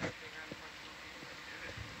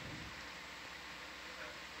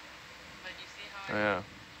 Yeah.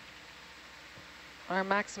 Our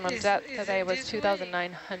maximum depth today was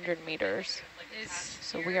 2,900 meters.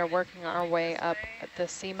 So we are working our way up at the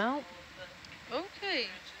seamount. Okay.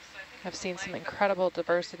 I've seen some incredible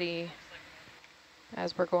diversity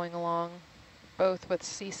as we're going along, both with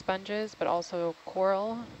sea sponges, but also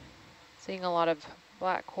coral. Seeing a lot of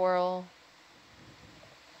black coral.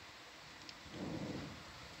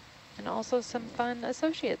 And also some fun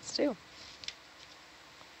associates too.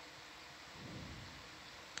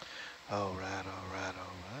 All right.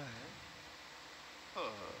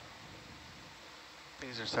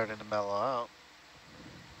 Things are starting to mellow out.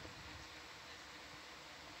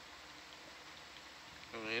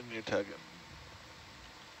 And you're tugging.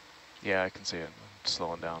 Yeah, I can see it. It's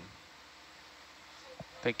slowing down.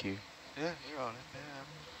 Thank you. Yeah, you're on it. Yeah,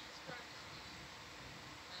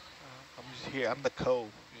 I'm just here. I'm the co.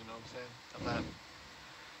 You know what I'm saying? I'm not. I'm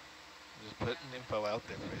just putting info out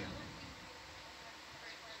there for you.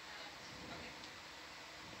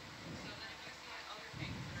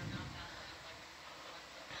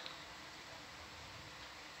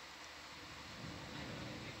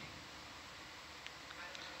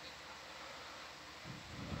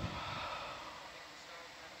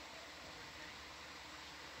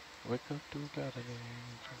 Wake up to God.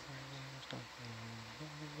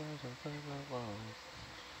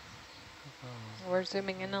 We're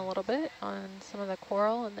zooming in a little bit on some of the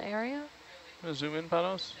coral in the area. Wanna zoom in,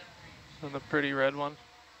 Panos? On the pretty red one,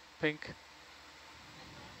 pink.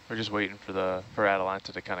 We're just waiting for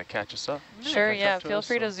Atalanta to kind of catch us up. Sure, yeah. Feel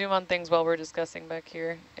free to zoom on things while we're discussing back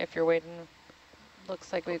here if you're waiting.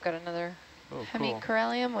 Looks like we've got another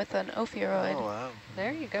hemicorallium with an ophiuroid. Oh, wow.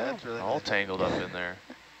 There you go. That's really all nice. tangled up in there.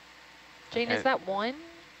 Jane, is that one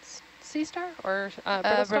sea star or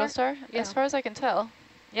brittle star? Yeah. As far as I can tell.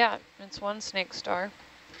 Yeah, it's one snake star.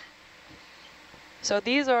 So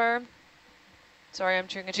these are, sorry, I'm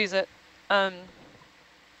chewing a cheese-it.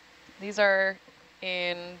 These are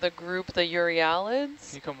in the group, the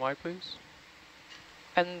euryalids. Can you come wide, please?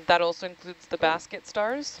 And that also includes the basket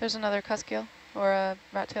stars. There's another cuskeel or a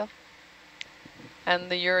rat tail. And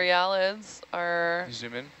the euryalids are You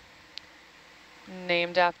zoom in.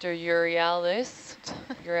 named after Euryalus.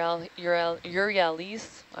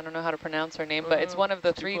 Euryalus. I don't know how to pronounce her name, but it's one of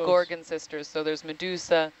the three close. Gorgon sisters. So there's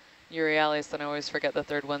Medusa, Euryalus, and I always forget the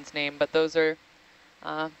third one's name. But those are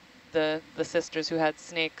the sisters who had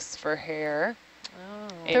snakes for hair. Oh.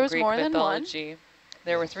 In There was Greek more than one? mythology.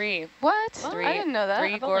 There were three. What? Three, I didn't know that.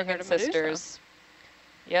 Three I've only heard Gorgon of Medusa. sisters.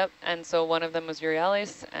 Yep, and so one of them was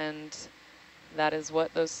Euryalus, and that is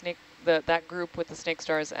what those that group with the snake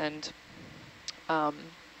stars and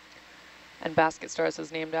basket stars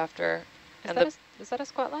is named after. Is that a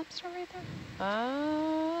squat lobster right there?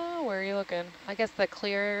 Where are you looking? I guess the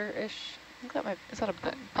clear-ish. I think that might, is that a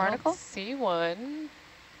I barnacle? don't see one.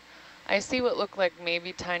 I see what look like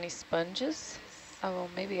maybe tiny sponges. Oh,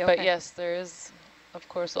 maybe, okay. But yes, there is, of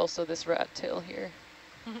course, also this rat tail here.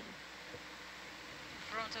 In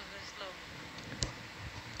front of the slope.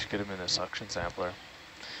 get them in a suction sampler.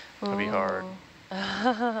 That'd be hard.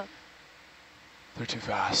 They're too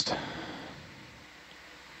fast.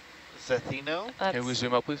 Zethino Can we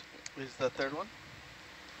zoom up, please? is the third one.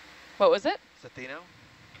 What was it? Zethino.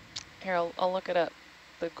 Here, I'll look it up.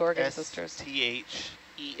 The Gorgon sisters.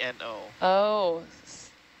 S-T-H-E-N-O. Oh,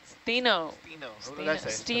 Stheno. Stheno. What did I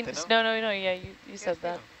say? Zethino? No, yeah, you said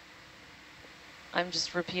that. Stheno. I'm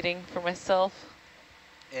just repeating for myself.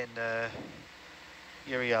 And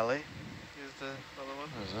Uriale is the other one.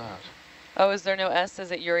 What is that? Oh, is there no S?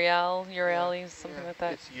 Is it Uriel? Uriale? Something like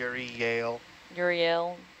that? It's Uriale.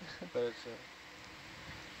 Uriel. But it's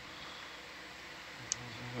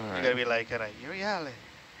All you right. gotta be like kind of Uriale.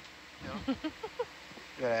 You know? You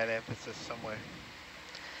gotta add emphasis somewhere.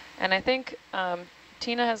 And I think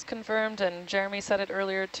Tina has confirmed, and Jeremy said it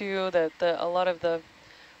earlier too, that a lot of the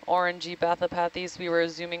orangey Bathypathes we were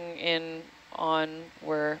zooming in on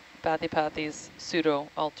were Bathypathes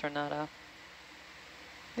pseudo-alternata.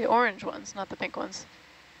 The orange ones, not the pink ones.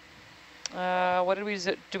 What did we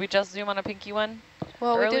do? We just zoom on a pinky one?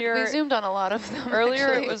 Well, earlier, we zoomed on a lot of them. Earlier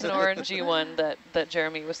actually. it was an orangey one that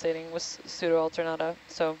Jeremy was stating was pseudo-alternata.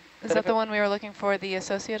 So is that the one we were looking for the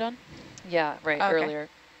associate on? Yeah, right, okay. earlier.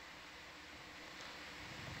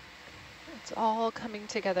 It's all coming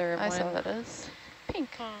together. I saw that as pink.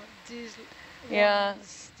 These Yeah.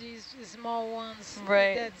 ones, these small ones.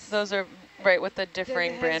 Right, those are right with the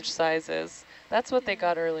differing branch sizes. That's what they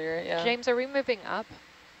got earlier, yeah. James, are we moving up?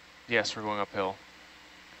 Yes, we're going uphill.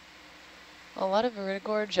 A lot of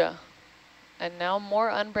Iridogorgia. And now more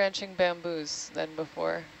unbranching bamboos than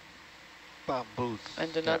before. Bamboos.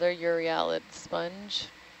 And another Urialid sponge.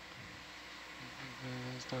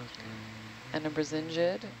 And a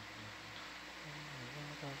brysingid.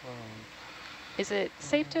 Is it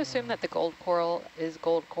safe to assume that the gold coral is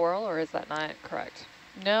gold coral, or is that not correct?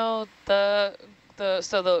 No, the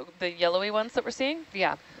yellowy ones that we're seeing?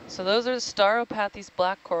 Yeah. So those are Staropathes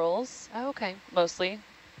black corals, Oh, okay. mostly.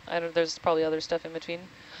 There's probably other stuff in between.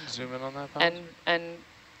 Zoom in on that. And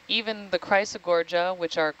even the Chrysogorgia,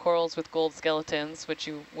 which are corals with gold skeletons, which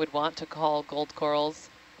you would want to call gold corals,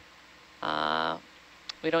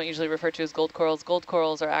 we don't usually refer to as gold corals. Gold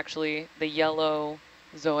corals are actually the yellow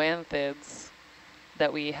zoanthids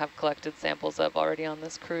that we have collected samples of already on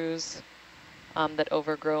this cruise that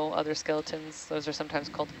overgrow other skeletons. Those are sometimes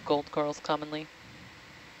called gold corals commonly.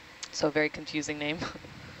 So a very confusing name.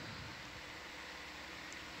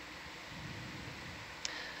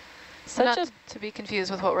 Not to be confused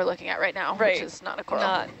with what we're looking at right now, right. which is not a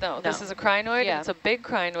coral. No, this is a crinoid. Yeah. It's a big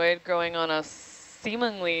crinoid growing on a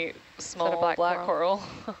seemingly small black coral.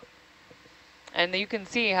 And you can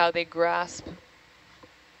see how they grasp,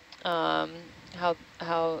 how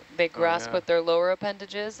they grasp with their lower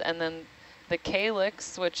appendages, and then the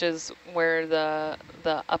calyx, which is where the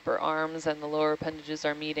upper arms and the lower appendages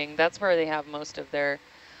are meeting. That's where they have most of their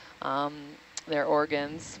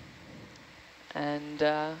organs. And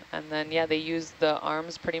then, yeah, they use the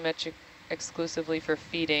arms pretty much exclusively for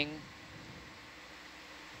feeding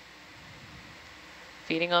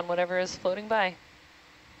on whatever is floating by.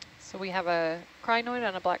 So we have a crinoid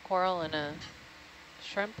on a black coral and a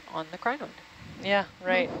shrimp on the crinoid. Yeah,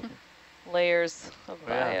 right. Layers of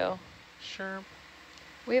bio. Yeah. Shrimp.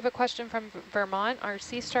 We have a question from Vermont. Are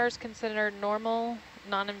sea stars considered normal,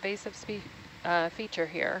 non-invasive feature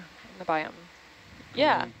here in the biome?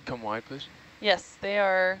 Yeah. Come wide, please. Yes, they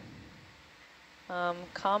are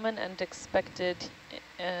common and expected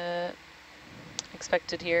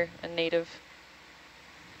here and native.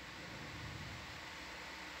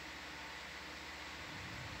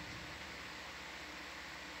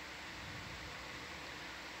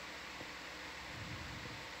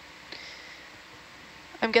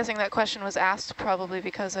 I'm guessing that question was asked probably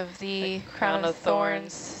because of the crown of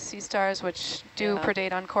thorns sea stars, which do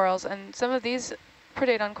predate on corals. And some of these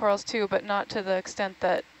predate on corals too, but not to the extent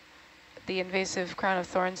that the invasive crown of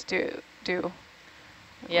thorns do.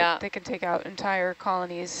 Yeah. They can take out entire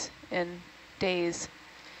colonies in days.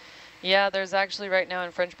 Yeah, there's actually right now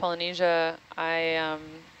in French Polynesia, I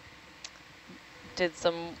did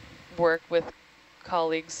some work with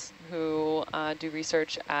colleagues who do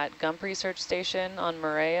research at Gump Research Station on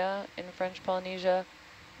Moorea in French Polynesia,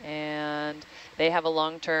 and they have a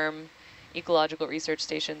long-term ecological research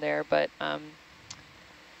station there, but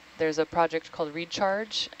there's a project called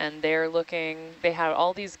Recharge, and they had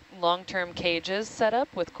all these long-term cages set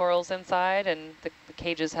up with corals inside, and the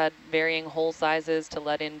cages had varying hole sizes to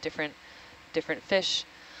let in different fish,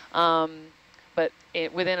 but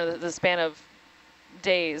within the span of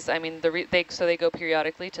days, I mean, they go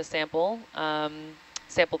periodically to sample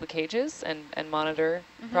the cages and monitor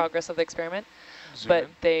progress of the experiment. but in.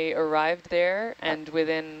 they arrived there, and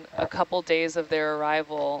within a couple days of their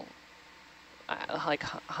arrival, like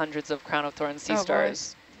hundreds of crown of thorns sea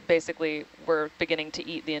stars basically were beginning to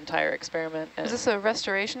eat the entire experiment. Is this a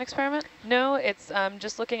restoration experiment? No, it's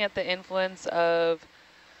just looking at the influence of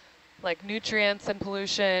like nutrients and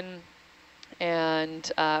pollution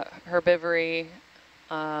and herbivory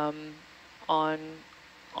on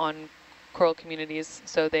coral communities.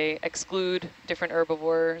 So they exclude different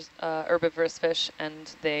herbivorous fish,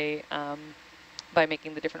 and they by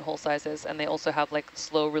making the different hole sizes, and they also have like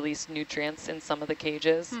slow release nutrients in some of the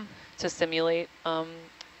cages to simulate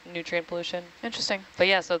nutrient pollution. Interesting. But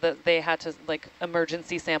yeah, so that they had to like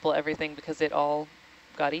emergency sample everything because it all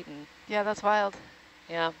got eaten. Yeah, that's wild.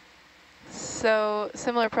 Yeah. So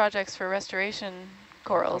similar projects for restoration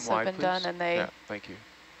corals have been done, and they thank you.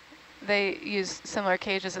 They use similar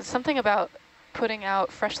cages. It's something about putting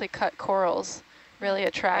out freshly cut corals really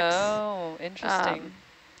attracts. Oh, interesting.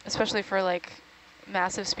 Especially for like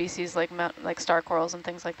massive species like star corals and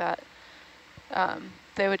things like that.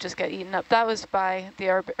 They would just get eaten up. That was by the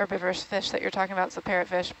herbivorous fish that you're talking about. It's the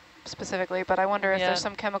parrotfish specifically, but I wonder if there's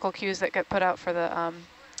some chemical cues that get put out for the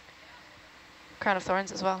crown of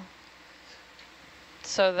thorns as well.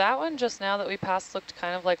 So that one just now that we passed looked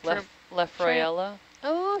kind of like Lefroyella.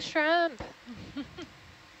 Oh, shrimp.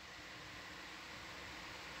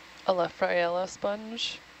 A Lefroyella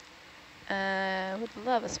sponge. Would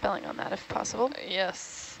love a spelling on that if possible.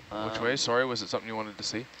 Yes. Which way? Sorry, was it something you wanted to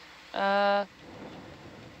see?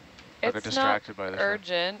 It's got distracted by this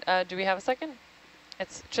urgent. Do we have a second?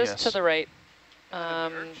 It's just to the right.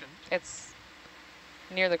 It's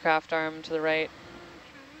near the craft arm to the right.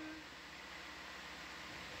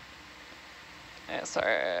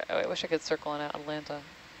 Sorry, I wish I could circle in Atlanta.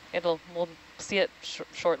 We'll see it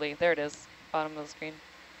shortly. There it is, bottom of the screen.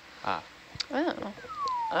 Ah. Oh.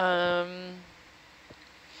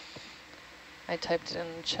 I typed it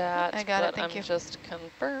in the chat. I got it, thank I'm you. just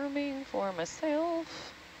confirming for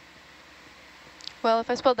myself. Well, if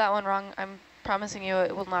I spelled that one wrong, I'm promising you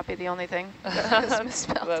it will not be the only thing that is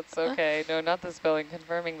misspelled. That's okay. No, not the spelling,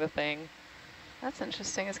 confirming the thing. That's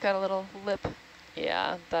interesting. It's got a little lip.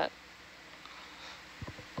 Yeah, that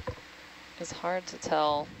is hard to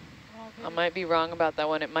tell. I might be wrong about that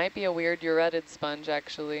one. It might be a weird uretid sponge,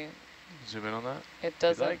 actually. Zoom in on that? It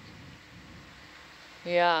doesn't. Like.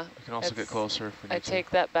 Yeah. We can also get closer if we need I to. take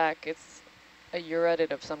that back. It's a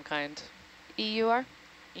uretid of some kind. EUR?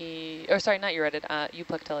 Sorry, not uretid,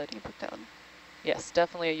 euplectellid. Euplectellid. Yes,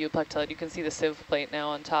 definitely a euplectellid. You can see the sieve plate now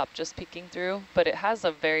on top just peeking through, but it has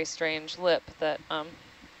a very strange lip that,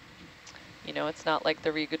 you know, it's not like the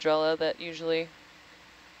Rigodrella that usually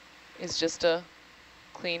is just a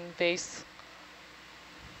clean vase.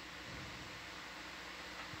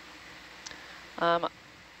 I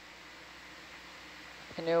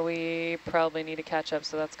know we probably need to catch up,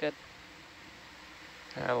 so that's good.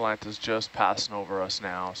 Atlanta's just passing over us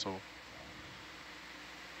now, so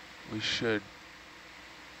we should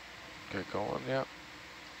get going, yeah.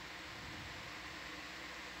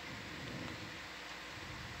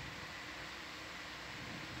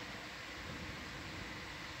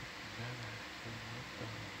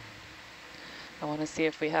 I want to see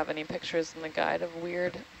if we have any pictures in the guide of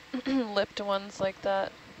weird lipped ones like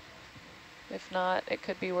that. If not, it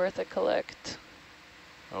could be worth a collect.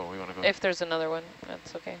 Oh, we want to go. If there's another one,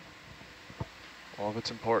 that's okay. Well, if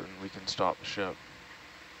it's important, we can stop the ship.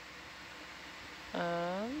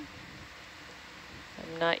 I'm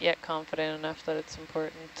not yet confident enough that it's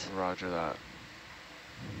important. Roger that.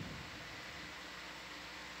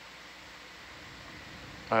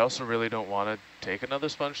 I also really don't want to take another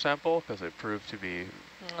sponge sample because it proved to be...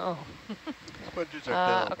 Oh. Sponges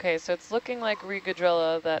are dumb. Okay, so it's looking like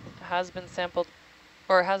Rigodrella that has been sampled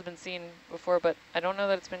or has been seen before, but I don't know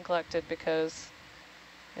that it's been collected because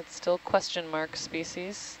it's still question mark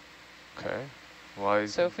species. Okay. Well, I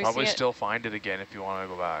So if we probably see it- still find it again if you want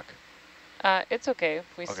to go back. It's okay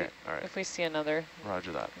if we see all right. if we see another,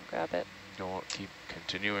 Roger that. grab it. Don't keep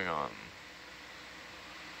continuing on.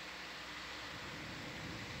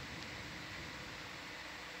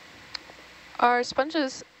 Are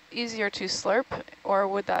sponges easier to slurp, or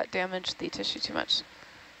would that damage the tissue too much?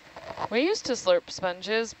 We used to slurp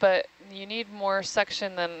sponges, but you need more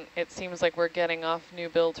suction than it seems like we're getting off new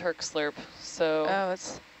build Herc slurp. So Oh,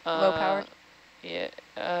 it's low powered? Yeah,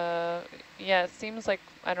 yeah, it seems like,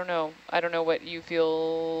 I don't know what you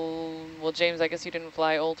feel. Well, James, I guess you didn't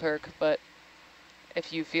fly old Herc, but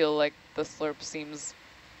if you feel like the slurp seems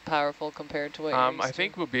powerful compared to what you're used I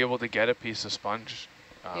think we'll be able to get a piece of sponge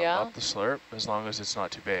Yeah? up the slurp as long as it's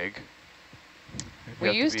not too big.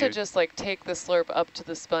 We used to just like take the slurp up to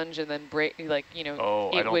the sponge and then break, like, you know.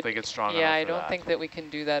 Oh, I don't think it's strong enough. Yeah, I for don't that. think that we can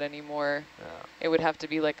do that anymore. Yeah. It would have to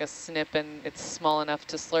be like a snip and it's small enough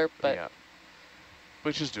to slurp, but yeah.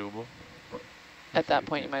 Which is doable. at that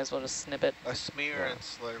point you might as well just snip it. A smear and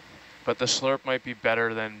slurp. But the slurp might be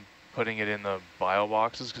better than putting it in the bio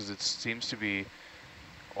boxes because it seems to be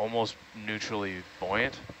almost neutrally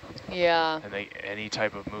buoyant. Yeah. And any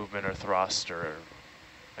type of movement or thrust or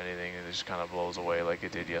anything, it just kind of blows away like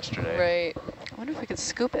it did yesterday. Right. I wonder if we could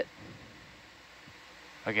scoop it.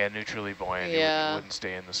 Again, neutrally buoyant, Yeah. it wouldn't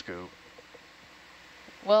stay in the scoop.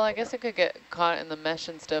 Well, I guess it could get caught in the mesh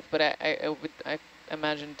and stuff, but I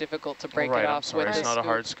imagine difficult to break right, it I'm off sorry, with it's a not a scoop.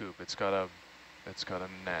 hard scoop. It's got a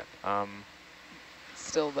net.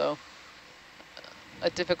 Still though, a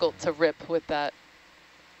difficult to rip with that.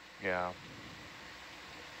 Yeah.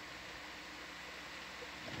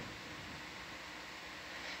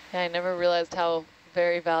 Yeah, I never realized how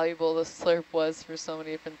very valuable the slurp was for so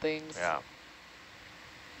many different things. Yeah.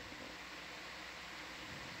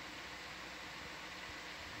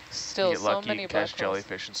 Still, you get so lucky, many you can catch buckles.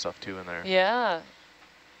 jellyfish and stuff too in there. Yeah.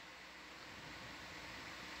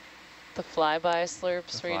 The flyby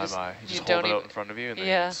slurps The where flyby. You just don't hold it even, out in front of you and then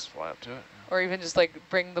yeah. you just fly up to it. Or even just like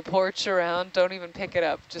bring the porch around, don't even pick it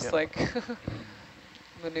up, just like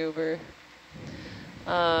maneuver.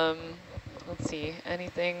 Let's see,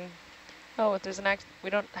 anything. Oh, there's we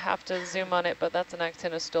don't have to zoom on it, but that's an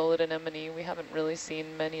actinostolid anemone. We haven't really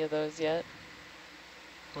seen many of those yet.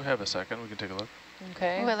 We have a second, we can take a look.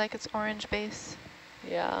 Okay. Oh, I like its orange base.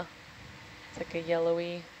 Yeah, it's like a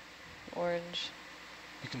yellowy orange.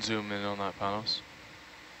 You can zoom in on that, Panos.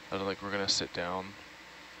 I don't think we're gonna sit down.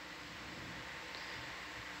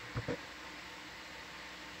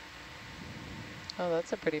 Oh,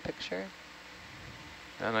 that's a pretty picture.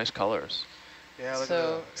 Yeah, nice colors. Yeah, look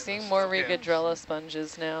So at the, seeing the more still cam. Regadrella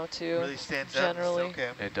sponges now too. Really stands generally. out in the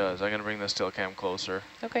still cam. It does. I'm gonna bring the still cam closer.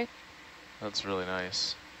 Okay. That's really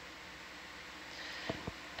nice.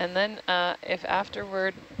 And then if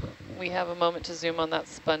afterward we have a moment to zoom on that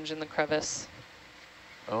sponge in the crevice.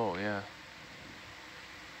 Oh, yeah.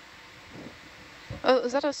 Oh,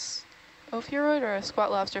 is that a ophiuroid or a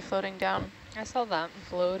squat lobster floating down? I saw that.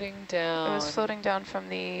 Floating down. It was floating down from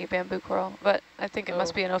the bamboo coral, but I think it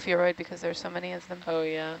must be an ophiuroid because there's so many of them. Oh,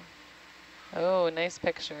 yeah. Oh, nice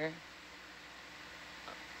picture.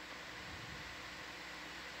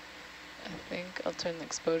 I think I'll turn the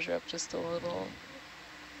exposure up just a little.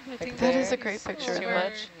 I think that there. is a great picture. Too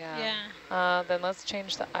much? Yeah. Then let's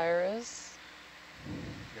change the iris.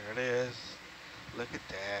 There it is. Look at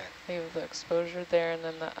that. Leave the exposure there, and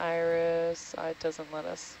then the iris. It doesn't let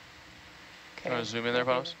us. Okay. You want to zoom in there,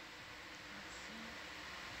 Panos?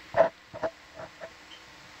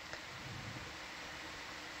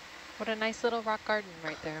 What a nice little rock garden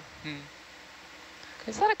right there.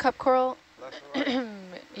 Is that a cup coral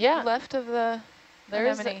Yeah. left of the There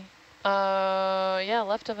is anemone? yeah,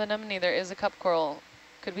 left of anemone, there is a cup coral.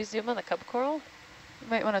 Could we zoom on the cup coral? You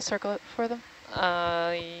might want to circle it for them.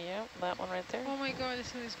 Yeah, that one right there. Oh my god,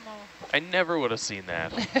 it's so small. I never would have seen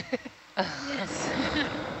that. Yes.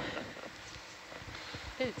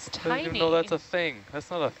 It's I didn't tiny. even know that's a thing.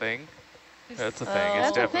 That's not a thing. That's a thing.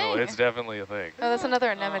 That's a thing. It's definitely a thing. Oh, that's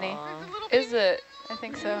another anemone. Is it? I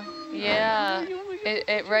think so. Yeah.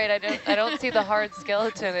 Right. I don't see the hard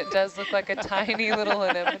skeleton. It does look like a tiny little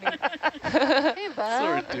anemone. Hey, So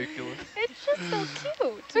bud. ridiculous. It's just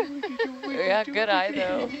so cute. Yeah, good eye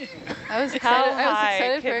though. I was excited. How I was high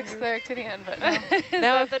excited can- for Xleractinian, but no.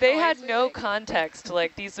 Now, if they had no context,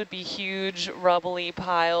 like these would be huge rubbly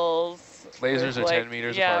piles. Lasers with, are like, 10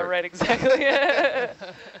 meters yeah, apart. right, exactly.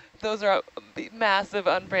 Those are massive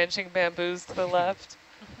unbranching bamboos to the left.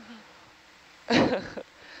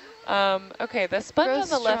 Okay, the sponge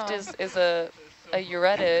Grows on the left strong. is a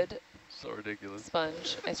uretid So ridiculous.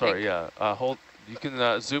 sponge, I Sorry, think. yeah. Hold. You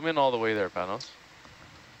can zoom in all the way there, Panos.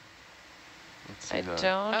 Let's see I that.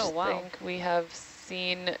 don't Oh, wow. think we have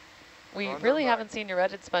seen, we On the really right. haven't seen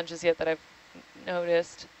uretid sponges yet that I've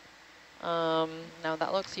noticed. No,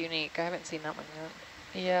 that looks unique. I haven't seen that one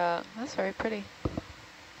yet. Yeah, That's very pretty.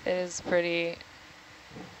 it is pretty.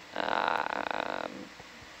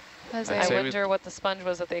 That's I'd I say we- wonder what the sponge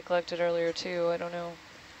was that they collected earlier too. I don't know.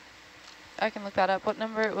 I can look that up. What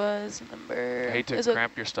number it was? Number. I hate to is it-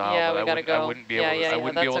 cramp your style, Yeah, but we I gotta wouldn't, go. I wouldn't be Yeah, able to, yeah, I yeah,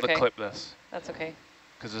 wouldn't be able that's to okay. clip this That's okay.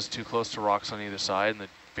 because it's too close to rocks on either side and the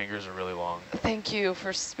fingers are really long. Thank you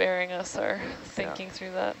for sparing us our thinking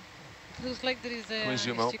through that. It looks like there is Can a we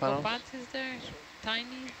zoom out, Panos? Stichopathis there. Tiny.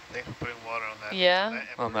 Thanks for putting water on that. Yeah.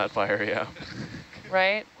 On that fire, yeah.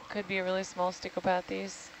 Right? Could be a really small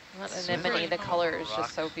Stichopathes. That This anemone, is the like color a is rock.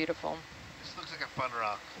 just so beautiful. This looks like like a fun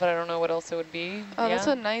rock. but I don't know what else it would be. Oh, yeah. that's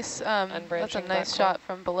a nice Unbranching shot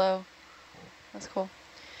from below. That's cool.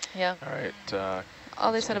 Yeah. All right.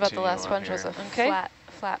 All they let's said about the continue last on sponge was here. a Okay.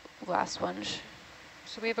 flat glass sponge.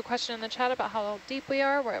 So we have a question in the chat about how deep we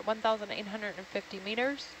are. We're at 1,850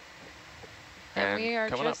 meters. And we are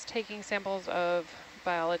coming just taking samples of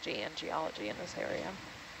biology and geology in this area.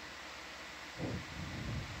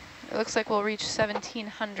 It looks like we'll reach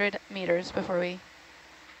 1,700 meters before we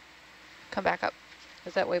come back up.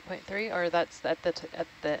 Is that waypoint 3, or that's at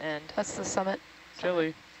the end? That's the summit.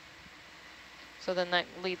 Chilly. So then that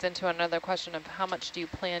leads into another question of how much do you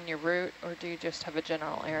plan your route, or do you just have a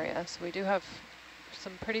general area? So we do have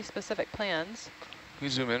some pretty specific plans. Can you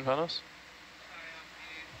zoom in, Panos?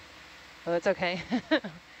 Oh, it's okay.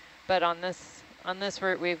 But on this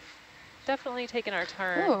route, we've definitely taken our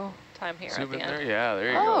Ooh. time here Zoom at the in end. there. Yeah,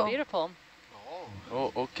 there you Oh. go. Beautiful.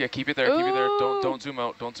 Oh. Oh, okay. Keep it there. Keep it there. Ooh. Don't zoom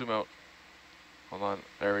out. Don't zoom out. Hold on.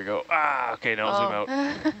 There we go. Ah, okay. Now zoom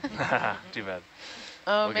out. Too bad.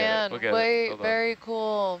 Oh We'll get it, man, we'll get it. wait, Hold on. very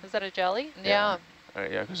cool. Is that a jelly? Yeah. All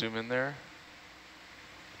right. Yeah. Zoom in there.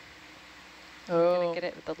 I'm Oh, gonna get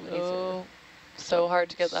it with the laser. oh, so hard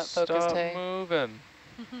to get that focused, Stop hey? moving.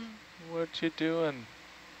 What you doing?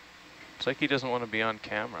 It's like he doesn't want to be on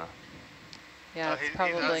camera. Yeah, he- it's he's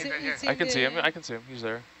probably. right here. I can see him. I can see him. He's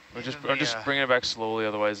there. I'm just bringing it back slowly.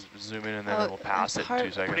 Otherwise, zoom in and then we'll pass it in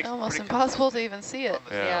 2 seconds. Almost impossible to even see it. On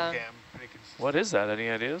the Yeah. cam, pretty consistent. What is that? Any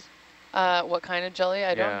ideas? What kind of jelly?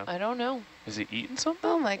 I Yeah. don't know. Is he eating something?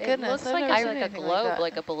 Oh my It goodness. looks I've like never it's seen like a anything globe, like that.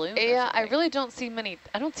 like a balloon. or Yeah, I something. really don't see many.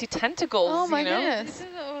 I don't see tentacles. Oh my you know? goodness.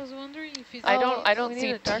 I was wondering if it's... I we don't need see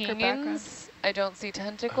a darker background. pinions. I don't see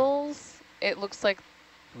tentacles. It looks like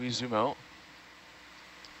Can we zoom out?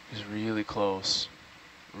 He's really close.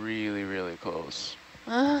 Really, really close.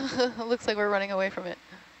 It looks like we're running away from it.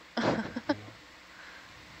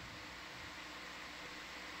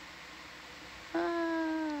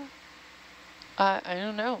 I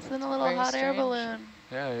don't know. It's in a little Very hot air strange. balloon.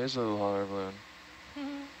 Yeah, it is a little hot air balloon.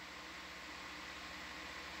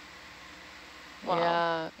 Wow.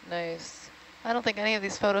 Yeah, nice. I don't think any of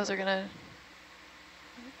these photos are gonna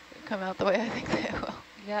come out the way I think they will.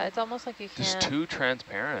 Yeah, it's almost like you Just can't. too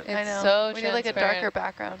transparent. It's I know. so we need like a transparent. darker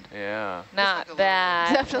background. Yeah. Not like a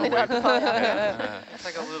that. Definitely not the fire. Yeah. It's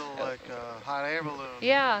like a little hot air balloon.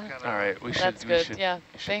 Yeah. Kinda. All right, we should. That's we good. should, Yeah.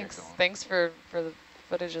 we should Thanks. get going. Thanks for the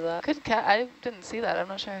footage of that. Good cat. I didn't see that. I'm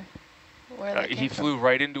not sure where that He came flew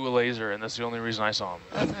right into a laser, and that's the only reason I saw him.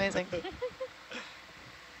 from. That's amazing.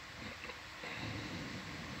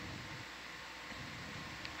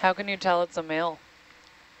 How can you tell it's a male?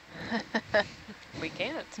 We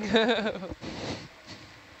can't. I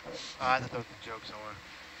thought that was a joke somewhere.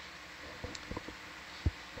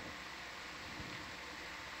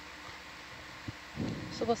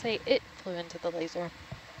 So we'll say it flew into the laser.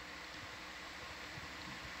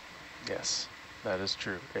 Yes, that is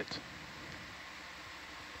true. It.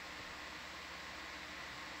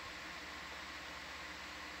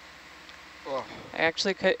 Oh.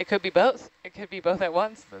 Actually, it could be both. It could be both at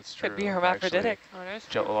once. That's true. Could be hermaphroditic.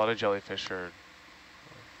 A lot of jellyfish are.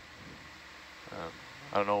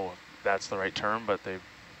 I don't know if that's the right term, but they.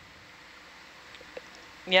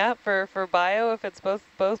 Yeah, for bio, if it's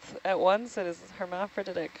both at once, it is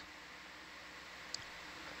hermaphroditic.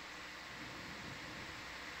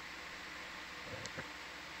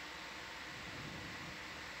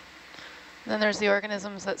 Then there's the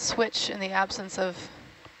organisms that switch in the absence of,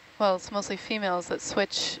 well, it's mostly females that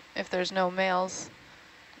switch if there's no males.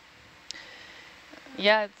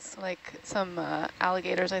 Yeah, it's Like some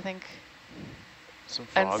alligators, I think. Some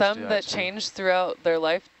and frogs some do that too. change throughout their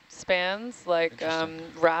lifespans, like Interesting.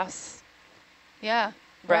 wrasse. Yeah.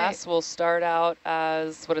 Wrasse will start out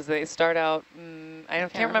as, what is it? They start out, I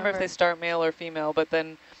can't remember if they start male or female, but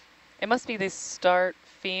then it must be they start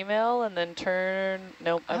female and then turn,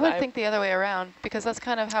 no. I would think the other way around because that's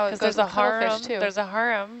kind of how it goes there's a with cuttlefish harem, too. there's a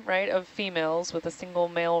harem, right, of females with a single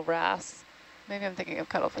male wrasse. Maybe I'm thinking of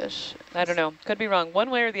cuttlefish. I don't know. Could be wrong.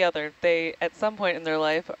 One way or the other, they, at some point in their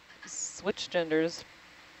life, switch genders,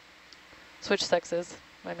 switch sexes,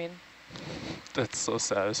 I mean. That's so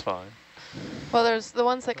satisfying. Well, there's the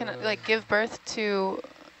ones that can like give birth to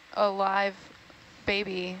a live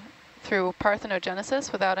baby through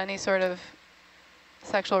parthenogenesis without any sort of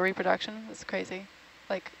sexual reproduction. It's crazy.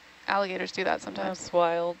 Like alligators do that sometimes. That's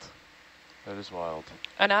wild. That is wild.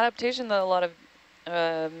 An adaptation that a lot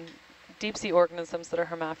of deep sea organisms that are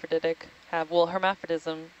hermaphroditic have, well,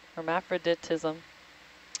 hermaphroditism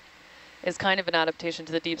is kind of an adaptation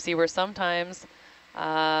to the deep sea where sometimes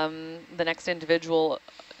the next individual,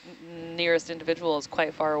 nearest individual is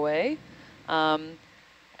quite far away. And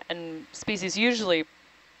and species usually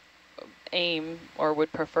aim or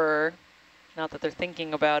would prefer, not that they're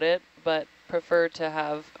thinking about it, but prefer to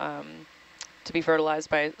have to be fertilized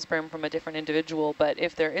by sperm from a different individual. But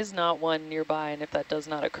if there is not one nearby, and if that does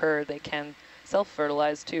not occur, they can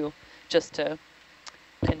self-fertilize too, just to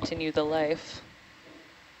continue the life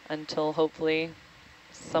until hopefully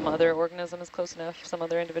some other organism is close enough, some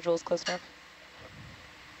other individual is close enough.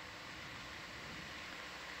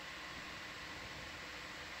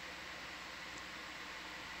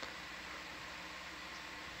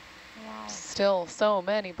 Wow. Still so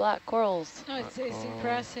many black corals. Oh, it's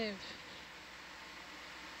impressive.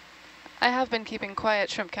 I have been keeping quiet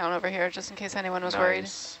shrimp count over here, just in case anyone was worried.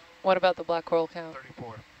 What about the black coral count?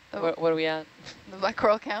 34. Oh, What are we at? the black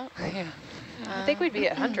coral count? Yeah. I think we'd be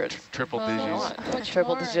at 100. Triple digits. Much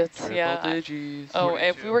Triple more. digits, Triple yeah. digits. Oh,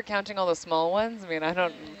 if we 42. were counting all the small ones, I mean, I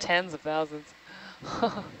don't, tens of thousands.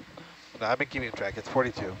 No, I've been keeping track. It's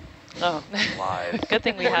 42. Oh, Live. good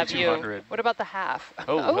thing we have you. 4,200. What about the half?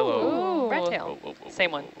 Oh, hello. Ooh. Red Whoa, tail. whoa, whoa,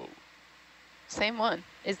 Same whoa, one. whoa, Same one.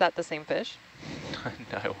 Is that the same fish? whoa.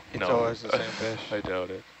 No, It's no. always the same fish. I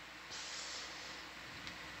doubt it.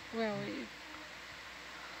 Well,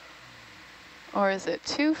 Or is it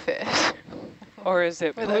two fish? Or is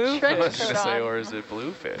it With a blue? trench I was going to coat say, on. or is it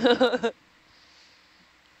bluefish? Nah,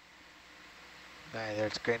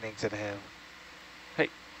 there's grenades in him.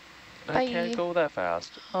 I can't Bye. go that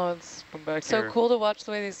fast. Oh, it's Come back so here. cool to watch the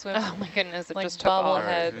way they swim. Oh my goodness, it Like just took off. All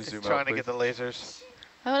right, bobbleheads. who's zoom Trying out, to get please? the lasers.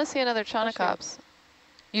 I want to see another chaunacops.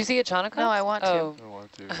 You see a chaunacops? No, I want to. Oh. I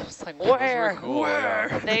want to. I was like, Those were where? cool,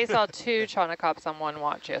 yeah. They saw 2 chaunacops on one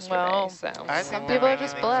watch yesterday, Well, so. I Some think people that are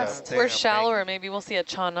just means blessed. they're We're gonna shallower. Maybe we'll see a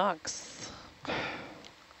chaunox.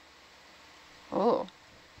 Oh,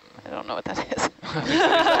 I don't know what that is.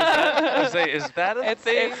 I was say, is that a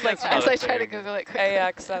thing? It's like That's not As a I try to thing. Google it quickly.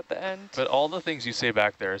 AX at the end. But all the things you say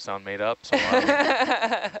back there sound made up. So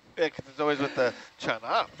Yeah, because it's always with the chun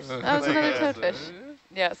up. That was another toadfish.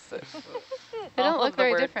 Yes. They don't All look of the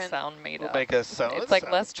very words different. sound made Will up. make us sound. It's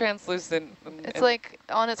like less translucent. It's and- like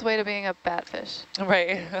on its way to being a batfish.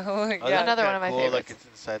 Right. Oh, yeah. that's Another one kinda of my cool, favorites. Like it's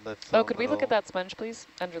inside. Let's Oh, could we look at that sponge, please,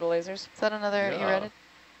 under the lasers? Is that another Yeah. eretid?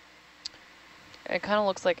 It kind of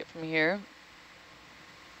looks like it from here.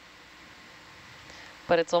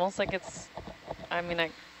 But it's almost like it's, I mean,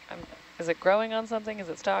 is it growing on something? Is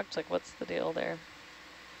it stocked? Like, what's the deal there?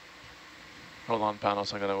 hold on,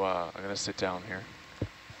 Panos. I'm gonna sit down here.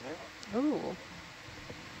 Ooh.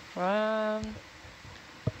 Like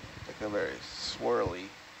a very swirly.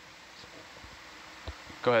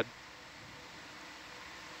 Go ahead.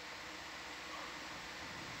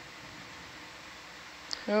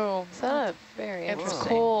 Oh, Is that a Very it's interesting.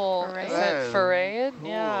 cool. Farreid? Is That it is farreid? cool.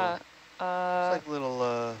 Yeah. It's like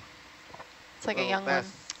little. It's like a little young one.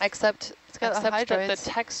 nest. Except got except that the hydroids.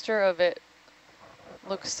 texture of it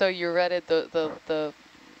looks so uretted. The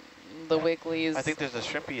wigglies. I think there's a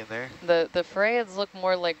shrimpy in there. The farreids look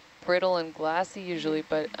more like brittle and glassy usually,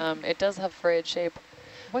 but it does have farreid shape.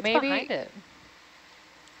 What's maybe- behind it?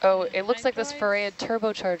 Oh, it looks like this Hydroids? farreid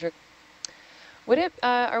turbocharger. Would it?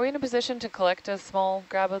 Are we in a position to collect a small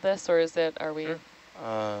grab of this, or is it? Are we? Sure.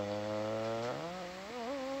 Uh,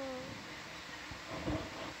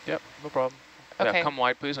 Yep, no problem. Okay. Yeah, come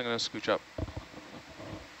wide, please. I'm gonna scooch up.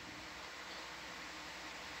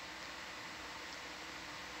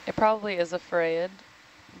 It probably is a farreid,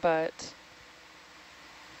 but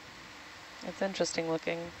it's interesting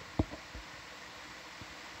looking.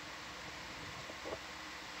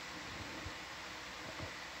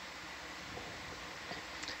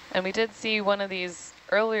 And we did see one of these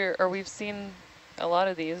earlier, or we've seen a lot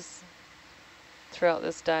of these throughout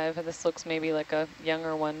this dive. This looks maybe like a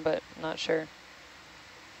younger one, but not sure.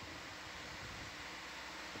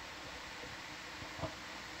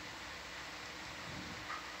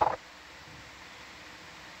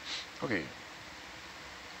 Okay.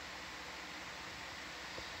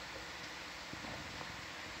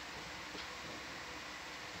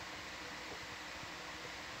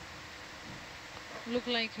 Look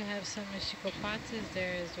like you have some mysticopatis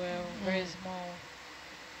there as well, very small.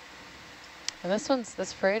 And this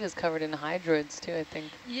farreid is covered in hydroids too, I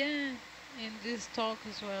think. Yeah, and this stalk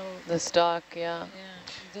as well. The stalk, yeah. Yeah,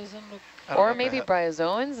 it doesn't look. I don't Or know if maybe I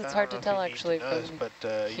bryozoans. I It's don't hard know to if tell you need actually to know from this, but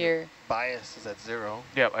your here. bias is at 0.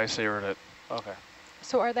 Yep, I savored it. Okay.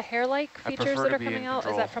 So are the hair-like I features prefer that to are be coming in out, is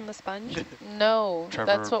control. that from the sponge? No, Trevor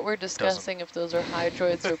that's what we're doesn't. discussing, if those are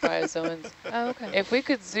hydroids or bryozoans. Oh, okay. If we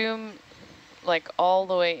could zoom like all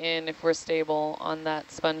the way in, if we're stable on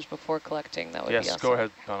that sponge before collecting, that would be Yes, awesome. go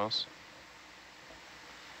ahead, Panos.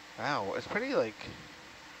 Wow, it's pretty like.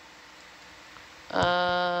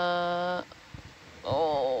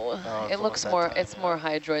 Oh, It looks more, it's more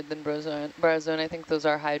hydroid than bryozoan. I think those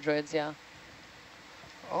are hydroids, yeah.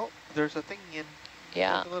 Oh, there's a thing in.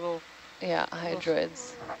 Yeah. Like a little. Yeah, hydroids.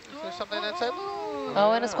 Is there something inside?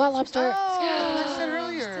 Oh, and a squat lobster. I said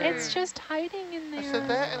earlier. It's just hiding in there. I said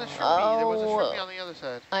that and a shrimpy. There was a Oh. shrimpy on the other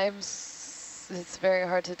side. It's very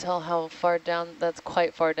hard to tell how far down. That's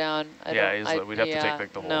quite far down. We'd have to take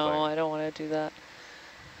like the whole thing. No, I don't want to do that.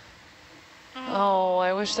 Oh,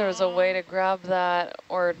 I wish there was a way to grab that,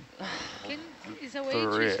 or... Is a way to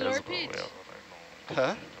slurp it?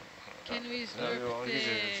 Huh? Can we slurp the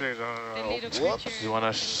little Whoops. creature? You want to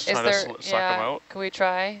Is try there, to suck them out? Can we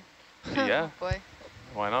try? Yeah. Oh boy.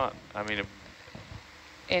 Why not? I mean,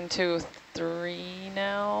 Into 3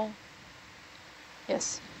 now.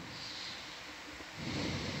 Yes.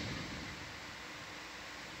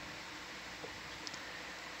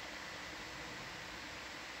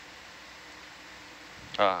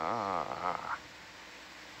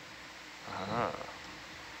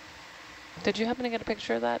 Did you happen to get a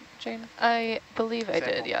picture of that, Jane? I believe I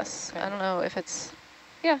Sample. did, yes. Okay. I don't know if it's...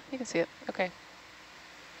 Yeah, you can see it. Okay.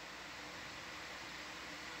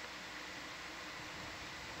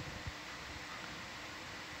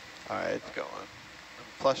 All right, it's going. I'm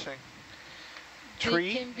flushing. They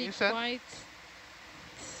Tree, can be you said? quite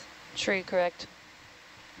Tree, correct.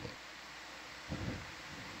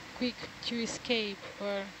 quick to escape,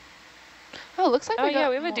 or Oh, looks like Oh we got yeah,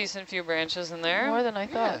 we have a more, decent few branches in there. more than I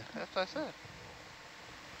thought. Yeah, that's what I said.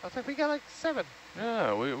 I was like, we got like 7.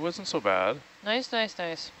 yeah, it wasn't so bad. Nice, nice,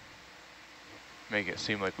 nice. Make it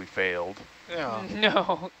seem like we failed. Yeah.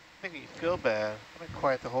 No. Make me feel bad. I'm gonna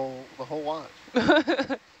quiet the whole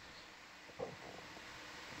watch.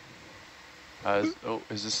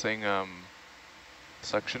 Is this thing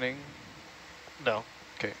suctioning? No.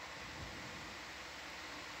 Okay.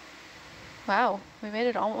 Wow, we made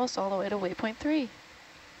it almost all the way to waypoint 3.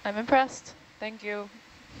 I'm impressed. Thank you,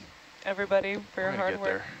 everybody, for your We're gonna hard get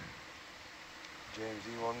work. there. James,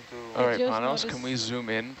 you want to... All right, just Panos, can noticed- we zoom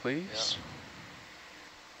in, please?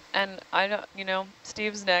 And I know,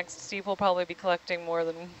 Steve's next. Steve will probably be collecting more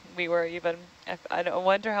than we were even. I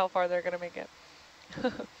wonder how far they're going to make it.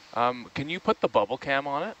 Can you put the bubble cam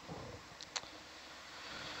on it?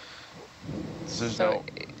 There's no...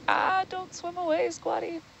 Don't swim away,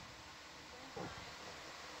 Squatty.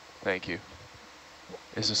 Thank you.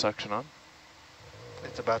 Is the suction on?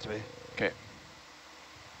 It's about to be. Okay.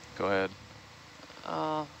 Go ahead.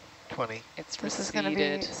 20. It's This is going to be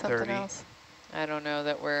receded. something 30. else. I don't know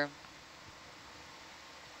that we're...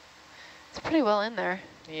 It's pretty well in there.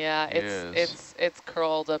 Yeah, It is. it's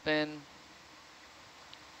curled up in.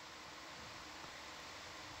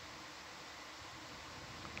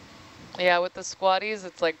 Yeah, with the squatties,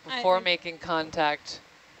 it's like before making contact,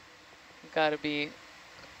 you gotta be.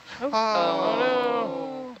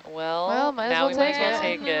 Oh, Well, might as now well we might take as well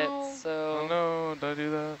it. take it. Oh So no, don't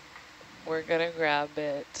do that. we're gonna grab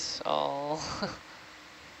it all.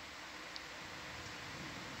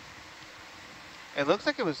 It looks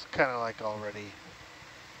like it was kind of like already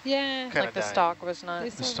yeah. kind Like of the dying. stock was not.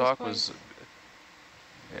 This The one stock quite- was...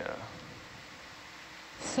 Yeah.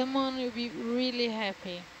 Someone will be really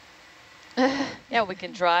happy. Yeah, we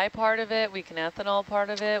can dry part of it. We can ethanol part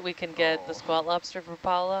of it. We can get the Oh. squat lobster for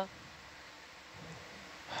Paula.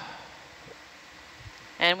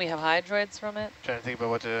 And we have hydroids from it. Trying to think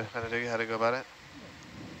about how to go about it.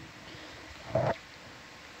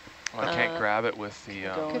 Well, I can't grab it with the...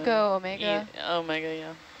 Could go Omega. Omega,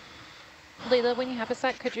 yeah. Leila, when you have a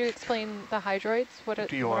sec, could you explain the hydroids? What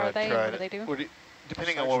Do you are want to they? try What do they do?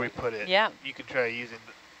 Depending on where we put it, Yeah. you can try using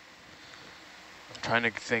I'm trying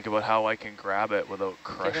to think about how I can grab it without Give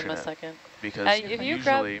crushing him a it. second. Because if you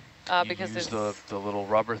grab- usually because you use it's the little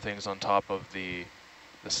rubber things on top of the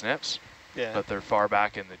snips, Yeah. but they're far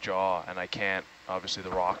back in the jaw, and I can't, obviously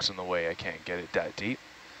the rock's in the way, I can't get it that deep.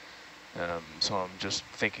 So I'm just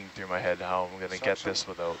thinking through my head how I'm going to get this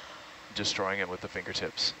without destroying it with the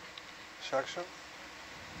fingertips. Suction?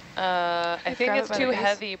 I think grab it it's by the too base?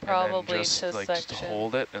 heavy probably and then just, to like, section. just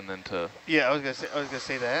hold it and then to... Yeah, I was gonna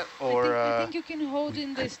say that, or I think you can hold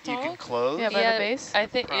in the you can stalk. close. Yeah, by the base? I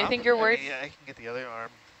think prop, you're and worried. then, yeah, I can get the other arm,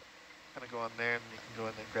 kind of go on there, and you can go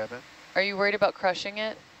in there and grab it. Are you worried about crushing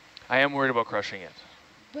it? I am worried about crushing it.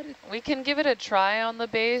 But it, We can give it a try on the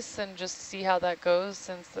base and just see how that goes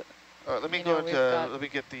since the All right, let me You go know, we've into. got- Let me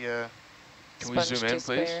get the. Can we sponge zoom to in, please?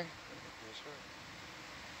 spare. Yes, sir.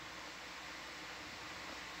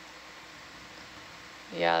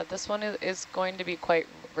 Yeah, this one is going to be quite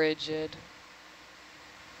rigid,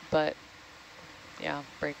 but yeah,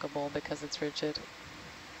 breakable because it's rigid.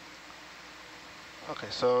 Okay,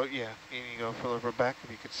 so yeah, you need to go a little bit back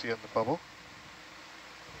if you can see on the bubble.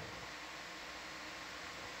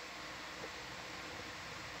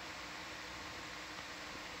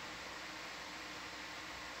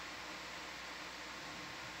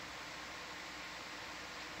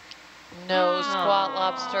 No squat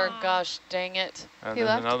lobster. Gosh, dang it. And He there's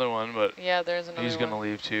left? another one, but Yeah, there's another he's going to one.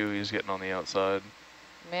 leave too. He's getting on the outside.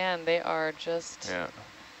 Man, they are just... Yeah.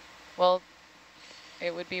 Well,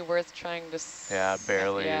 it would be worth trying to... Yeah,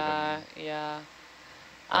 barely Yeah, even. yeah.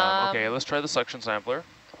 Okay, let's try the suction sampler.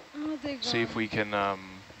 Oh, they See if we can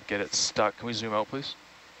get it stuck. Can we zoom out, please?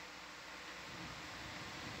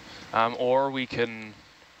 Or we can...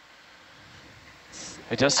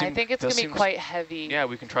 It does seem... I think it's going to be quite heavy. Yeah,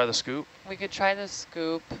 we can try the scoop. We could try the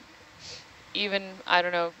scoop. Even, I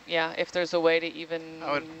don't know, yeah, if there's a way to even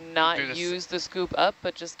not use the scoop up,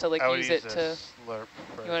 but just to like use it to... Slurp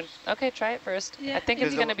first. You want, okay, try it first. Yeah, I think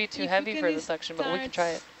it's going to be too heavy for the start suction, but we can try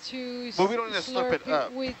it. Well, we don't need to slurp it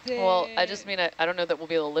up. With the Well, I just mean, I don't know that we'll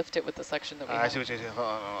be able to lift it with the suction that we have. I see what you're saying. Hold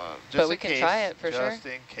on. Just But we in can case, try it for sure. Just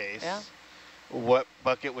in case. Yeah. What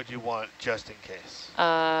bucket would you want just in case?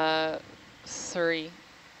 3.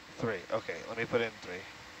 3. Okay, let me put in 3.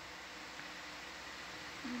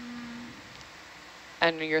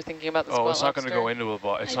 And you're thinking about the squat Oh, it's not going to lobster? go into a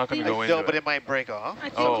ball. It's not going to think- go into No, but it. it might break off. I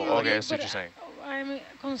think Oh, it okay, would, I see what but you're saying. I'm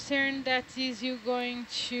concerned that is you going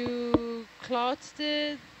to clot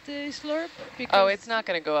the slurp? Because Oh, it's not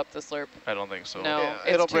going to go up the slurp. I don't think so. No. Yeah,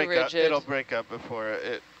 it's it'll too break up. rigid. It'll break up before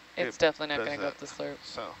it. It's definitely not does going to go that. up the slurp.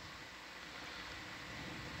 So.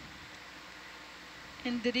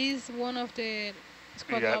 And there is one of the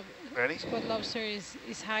squat, got- ready? squat lobster is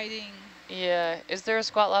hiding. Yeah. Is there a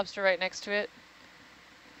squat lobster right next to it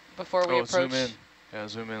before we Oh, approach? zoom in. Yeah,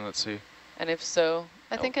 zoom in. Let's see. And if so,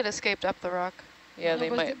 I think it escaped up the rock. yeah, No, they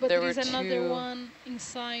but might. but there there were is another two one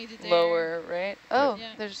inside there. lower, right? Oh, Yeah.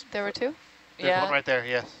 there were 2? There's Yeah. one right there.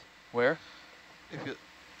 Yes. Where? If you,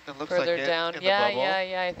 it looks Further like it down. in Yeah, the bubble.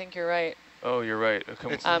 yeah. I think you're right. Oh, you're right.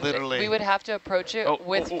 It's literally. We would have to approach it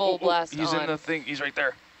with full blast He's on. in the thing. He's right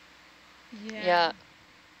there. Yeah.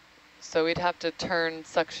 So we'd have to turn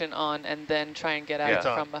suction on and then try and get out It's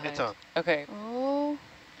on. from behind. It's on. Okay. Oh.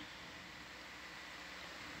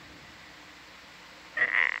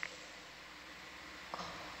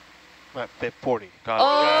 At 40. Got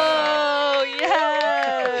Oh,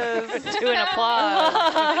 yes! Do an applause.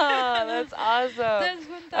 That's awesome. That's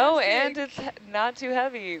fantastic. Oh, and it's not too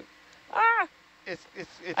heavy. Ah! It's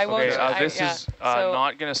I won't Okay, try- this yeah, is so-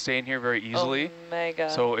 not going to stay in here very easily. Omega.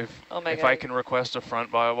 So if Omega. I can request a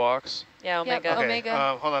front bio box, Yeah, Yep. Omega. Okay.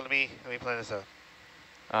 Omega. Hold on. Let me plan this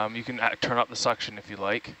out. you can turn up the suction if you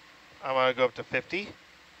like. I'm gonna go up to 50.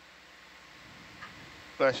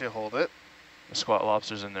 But I should hold it. The squat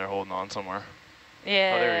lobster's in there holding on somewhere.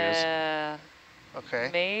 Yeah. there he is. Okay.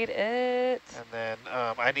 Made it. And then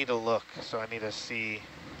I need to look, so I need to see.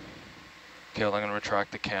 Okay, well, I'm going to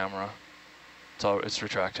retract the camera. It's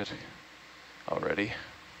retracted already.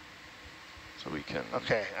 So we can...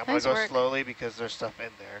 Okay, I'm Nice gonna go work. slowly because there's stuff in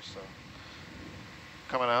there. So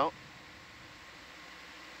coming out.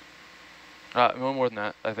 No more than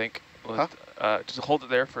that, I think. Just hold it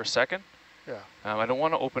there for a second. Yeah. I don't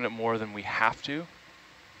want to open it more than we have to.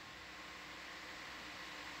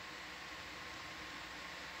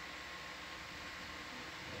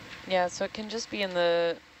 Yeah, so it can just be in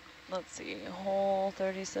the, let's see, whole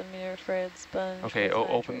 30 centimeter Fred sponge. Okay, with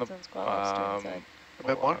open the... nitrates and squat lobster inside. A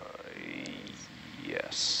bit more.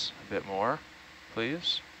 Yes, a bit more,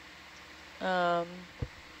 please. I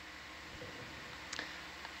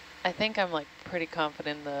think I'm like pretty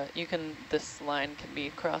confident this line can be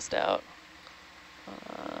crossed out.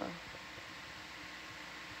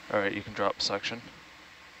 All right, you can drop suction.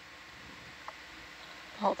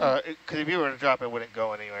 Hold on. Because if you were to drop it, it wouldn't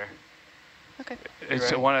go anywhere. Okay.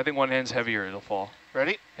 It's ready? I think one end's heavier, it'll fall.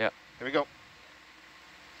 Ready? Yeah. Here we go.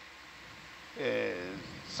 Is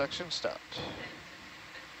suction stopped?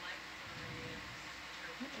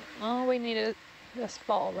 Oh, we need to just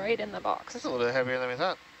fall right in the box. It's a little bit heavier than we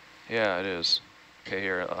thought. Yeah, it is. Okay,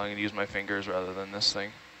 here, I'm going to use my fingers rather than this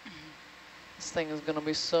thing. This thing is gonna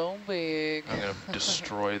be so big. I'm going to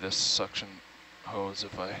destroy this suction hose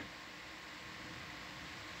if I...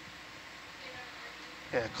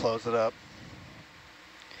 Yeah, close it up.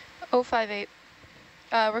 058.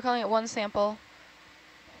 We're calling it 1 sample.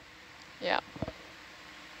 Yeah.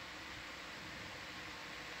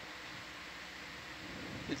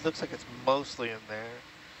 It looks like it's mostly in there.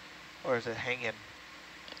 Or is it hanging?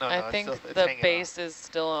 No, I it's think still, it's the hanging base is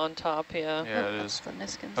still on top, yeah. Yeah, it That's is. the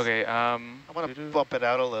Niskins. Okay, I'm going to bump it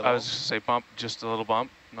out a little. I was just going to say bump, just a little bump,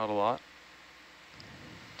 not a lot.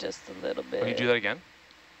 Just a little bit. Can you do that again?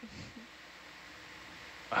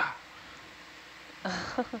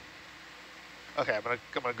 Okay, I'm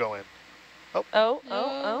gonna go in. Oh.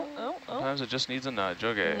 Sometimes it just needs a nudge,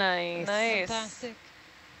 okay. Nice. Nice. Fantastic.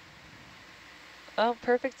 Oh,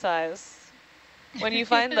 perfect size. When you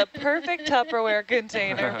find the perfect Tupperware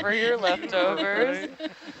container for your leftovers,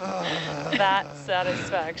 that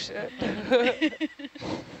satisfaction.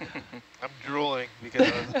 I'm drooling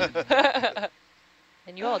because of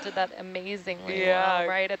And you all did that amazingly Yeah, well,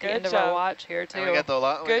 right at the good end of job. our watch here, too. And we got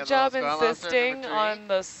the Good job squat lobster, insisting number 3. on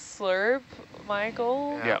the slurp,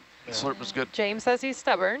 Michael. Yeah, slurp was good. James says he's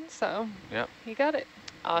stubborn, so Yep. he got it.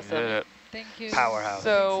 Awesome. Did it. Thank you. Powerhouse.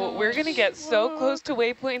 So Thanks so we're much. gonna get so close to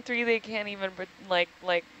waypoint 3 they can't even like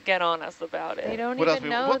get on us about They it. don't What else? even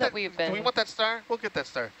We know want that we've Do we been want that star? We'll get that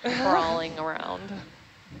star. crawling around.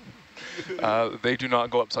 They do not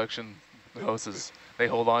go up suction hoses. They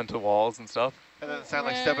hold on to walls and stuff. That doesn't sound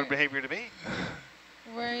like stubborn behavior to me.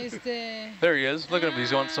 Where is the... There he is. Look at him.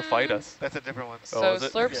 He wants to fight us. That's a different one. So is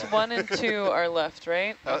it? slurps Yeah. 1 and 2 are left,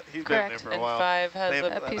 right? He's been there Correct. for a And while. 5 has They a,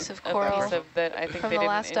 have A piece of a coral. piece of that I think From they the didn't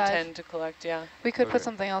last dive. intend to collect, yeah. We could put Okay.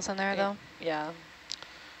 something else in there, though. Yeah.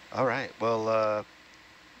 All right. Well,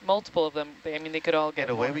 Multiple of them. I mean, they could all get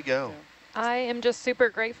and away more, we go. I am just super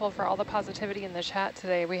grateful for all the positivity in the chat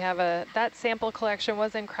today. We have that sample collection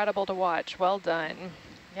was incredible to watch. Well done.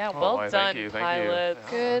 Yeah, Oh, well why, done, thank you, thank you. pilots.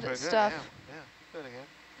 Good very stuff. Yeah, good again.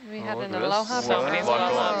 We Oh, had look an at this. aloha. So many a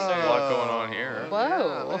spot lot lobsters. a lot going on here. Whoa.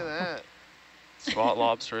 Yeah, look at that. Spot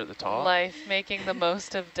lobster at the top. Life making the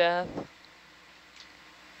most of death.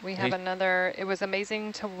 We have another. It was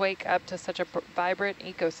amazing to wake up to such a vibrant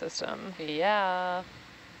ecosystem. Yeah.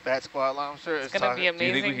 That squat lobster It's is going to be Do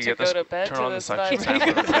you think we amazing could to get go this? to bed Turn to on the this suction vibe.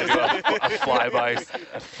 sample and do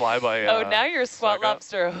a flyby. Oh, now you're spot suck up.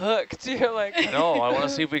 lobster hooked. You're like... No, I want to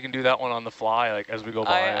see if we can do that one on the fly, like as we go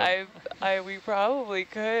by. we probably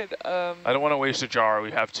could. I don't want to waste a jar. We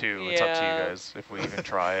have 2. It's up to Yeah. you guys if we even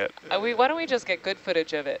try it. Why don't we just get good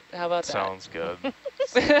footage of it? How about Sounds good.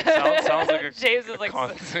 that? sounds like a James is like,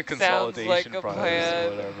 constant sounds consolidation like a process plan.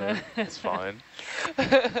 or whatever. It's fine.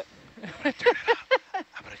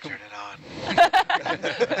 I'm gonna turn it on.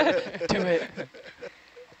 Do it.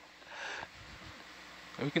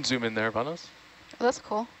 We can zoom in there, Vanas. Oh, that's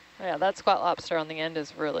cool. Yeah, that squat lobster on the end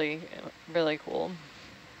is really, really cool.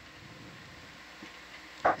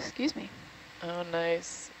 Excuse me. Oh,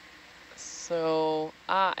 nice. So,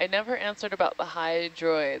 I never answered about the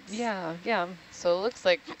hydroids. Yeah, yeah. So it looks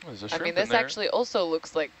like, There's a I shrimp mean, in this there. actually also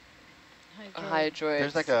looks like a hydroid.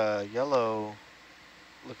 There's like a yellow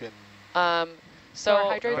looking. So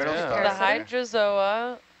our hydroids are the parasitic.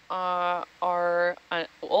 hydrozoa are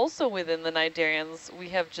also within the cnidarians. We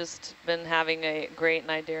have just been having a great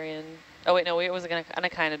cnidarian. Oh wait, no, it was an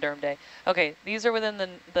echinoderm day. Okay, these are within the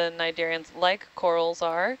cnidarians, like corals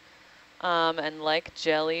are, and like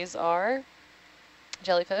jellies are,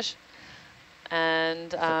 jellyfish,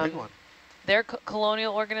 and It's a big one. they're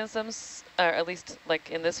colonial organisms, or at least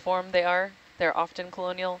like in this form they are. They're often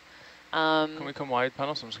colonial. Can we come wide,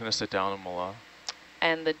 Panos? I'm just going to sit down and we'll...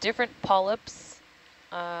 And the different polyps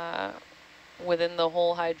within the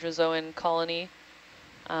whole hydrozoan colony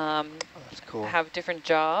That's cool. have different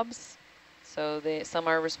jobs. So some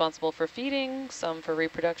are responsible for feeding, some for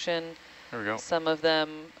reproduction. Here we go. Some of them,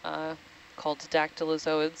 called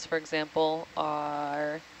dactylozoids, for example,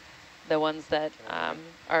 are the ones that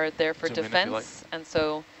are there for Zoom in if you like. defense. And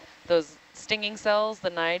so those stinging cells, the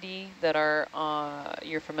cnidae that are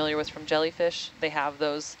you're familiar with from jellyfish, they have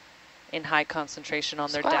those in high concentration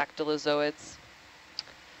on their Squat. dactylozoids.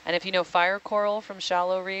 And if you know fire coral from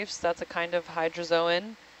shallow reefs, that's a kind of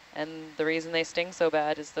hydrozoan. And the reason they sting so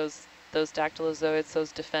bad is those dactylozoids,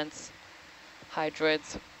 those defense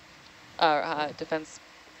hydroids, defense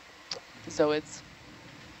zoids.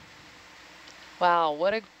 Wow,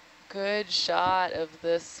 what a good shot of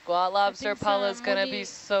this squat lobster. think Paula's gonna Mooney- be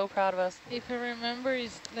so proud of us. If I remember,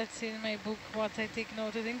 is let's see in my book what I take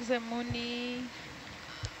note. I think it's a Mooney.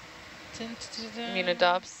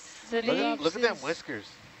 Immunodopsity Look at them whiskers.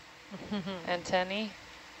 antennae.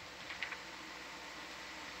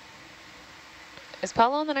 Is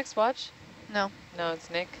Paula on the next watch? No. No, it's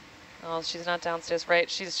Nick. Oh, she's not downstairs. Right,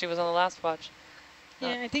 she was on the last watch.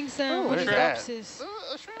 Yeah, I think it's where's that? Monidopsis.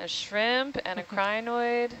 A shrimp and a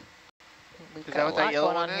crinoid. We've Is got that a what that lot yellow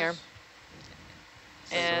going one on here. is?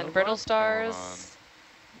 And So brittle what's going stars.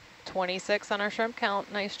 26 on our shrimp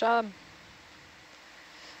count. Nice job.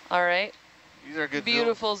 All right, These are good.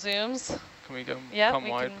 beautiful zooms. Can we come, Yeah, come we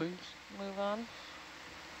wide, can- please? Move on.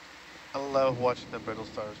 Zooms. I love watching the brittle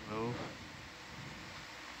stars move.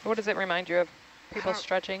 What does it remind you of? People How-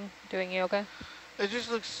 stretching, doing yoga? It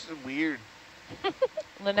just looks weird.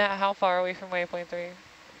 Lynette, how far are we from waypoint 3?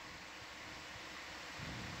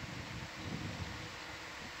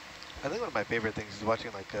 I think one of my favorite things is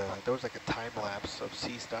watching like there was like a time lapse of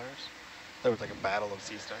sea stars. There was like a battle of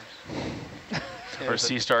sea stars. Or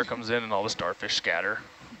sea star comes in and all the starfish scatter.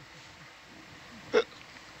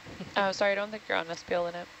 Oh, sorry, I don't think you're on a SPL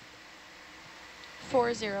in it.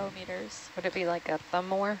 40 meters. Would it be like a thumb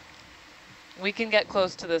more? We can get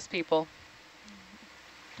close to this, people.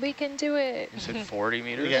 We can do it. You said 40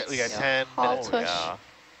 meters? We got 10 All minutes. push. Yeah.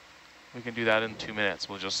 We can do that in 2 minutes.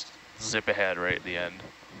 We'll just zip ahead right at the end.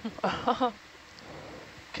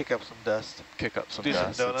 Kick up some dust. Kick up some Do some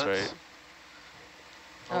dust, that's donuts. right.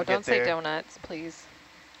 When Oh, we don't get say there. donuts, please.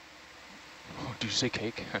 Oh, did you say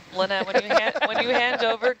cake? Lynette, when you hand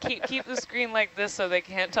over, keep the screen like this so they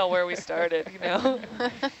can't tell where we started, you know?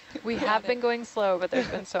 We have been going slow, but there's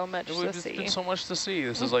been so much to There's see. been so much to see.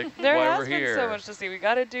 This is like There why has we're been here. so much to see. We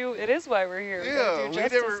got to do, it is why we're here. We gotta do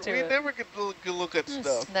justice to we it. never get to look at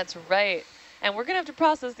stuff. That's right. And we're going to have to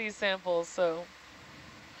process these samples, so.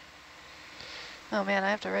 Oh man, I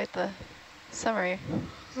have to write the summary.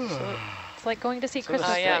 It's like going to see Christmas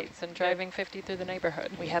lights and driving 50 through the neighborhood.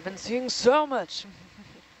 We have been seeing so much.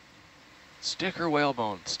 Stick or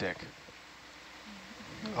whalebone? Stick.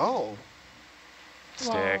 Oh.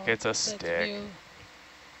 Stick. Wow, It's a that stick. view.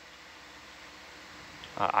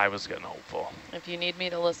 I was getting hopeful. If you need me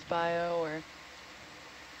to list bio or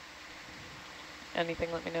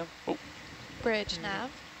anything, let me know. Bridge nav.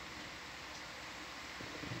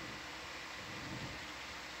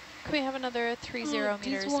 Can we have another 30 Oh,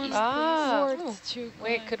 meters this one east? Ah. worth to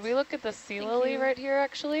Wait, could we climb. look at the sea Thank lily you. right here,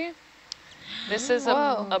 actually? This is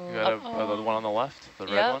Whoa. a You got the one on the left, the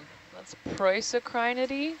red Yep. one? that's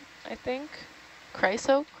Proisocrinidae, I think.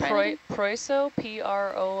 Chryso? Proiso,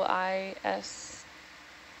 P-R-O-I-S.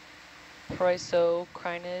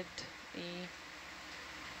 Proisocrinidae.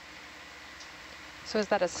 So is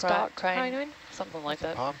that a stock crine- crinoid? Something like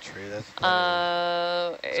That's a that. palm tree. That's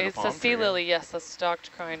It's a palm sea tree, yeah? lily, yes, a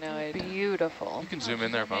stalked crinoid. Beautiful. You can zoom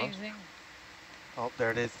in there, Bob. Amazing. oh,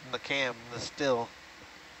 there it is in the cam, the still.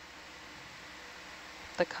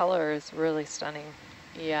 The color is really stunning.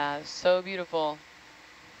 Yeah, so beautiful.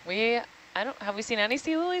 Have we seen any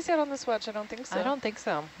sea lilies yet on this watch? I don't think so. I don't think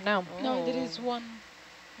so. No. No, there Oh. is one.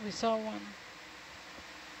 We saw one.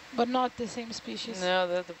 But not the same species. No,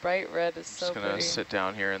 the bright red is so Just gonna pretty. sit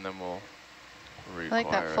down here and then we'll I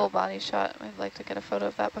like that rewire full it. body shot. I'd like to get a photo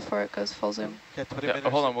of that before it goes full zoom. Yeah, 20 Yeah,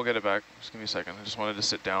 minutes. hold on, we'll get it back. Just give me a second. I just wanted to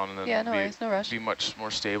sit down and then Yeah, no worries, no rush. be much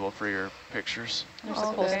more stable for your pictures. There's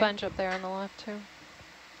All a cool day. sponge up there on the left, too.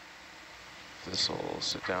 This will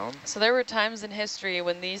sit down. So there were times in history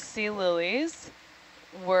when these sea lilies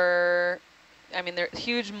were, I mean, they're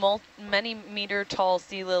huge, many meter tall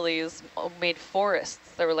sea lilies made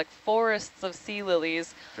forests. There were like forests of sea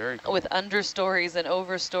lilies Very cool. with understories and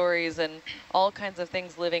overstories and all kinds of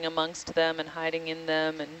things living amongst them and hiding in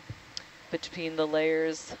them and between the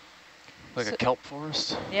layers. Like a kelp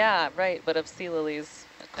forest. Yeah, right, but of sea lilies.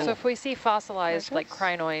 So if we see fossilized like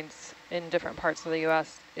Gorgeous. crinoids in different parts of the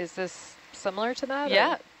U.S., is this similar to that? or-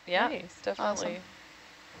 Yeah, yeah, Nice. definitely. Awesome.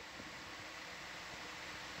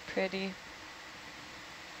 Pretty.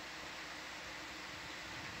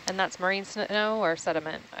 And that's marine snow or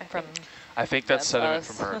sediment from... I think that's sediment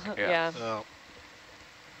us. from Herc. Yeah. Yeah.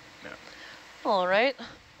 Oh. All right.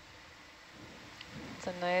 It's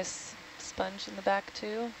a nice sponge in the back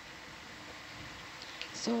too.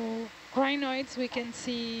 So crinoids we can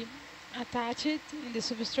see attached in the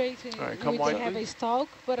substrate. All right, come they wide, have a please. stalk,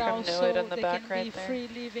 but Crinoid also on the they back can right be there. free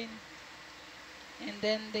living. And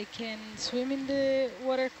then they can swim in the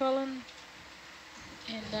water column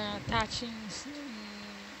and attaching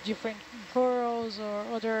different corals or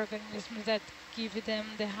other organisms that give them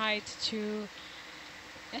the height to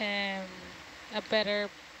a better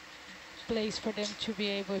place for them to be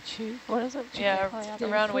able to. What is it? Yeah, They're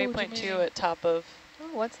around food waypoint 2 emitting. at top of Oh,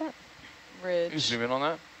 what's that? You ridge. zoom in on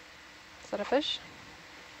that. Is that a fish?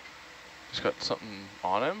 He's got something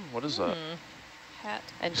on him. What is that? Hmm. Hat.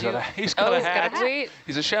 And He's you, got a, he's got oh, a he's hat. got a wait.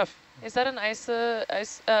 He's a chef. Is that an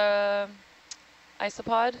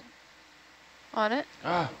isopod? On it?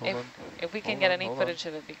 Ah, hold If on. if we can Hold get on, any hold on. footage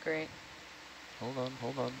of it, would be great. Hold on,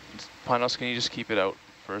 hold on. Pinos, can you just keep it out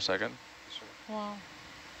for a second? Wow.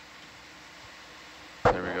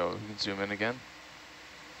 There we go. We can zoom in again.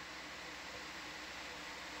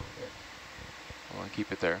 Hold on,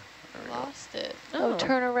 keep it there. There we go. Lost it. Oh,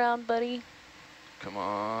 turn around, buddy. Come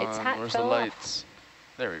on. Its hat Where's the fell off. lights?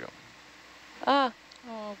 There we go. Ah,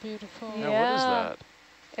 Oh, beautiful. Yeah. Now, what is that?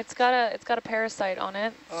 it's got a parasite on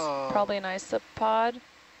it. It's Oh. probably an isopod.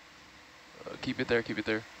 Keep it there, keep it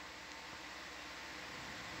there.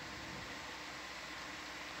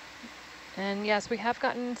 And yes, we have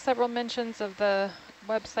gotten several mentions of the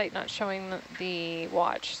website not showing the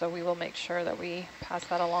watch, so we will make sure that we pass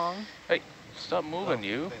that along. Hey, stop moving,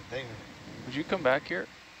 you. Same thing. Would you come back here?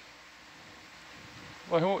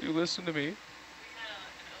 Why won't you listen to me?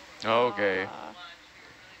 Okay.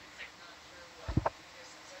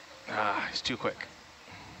 Ah, he's too quick.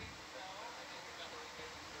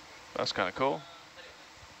 That's kind of cool.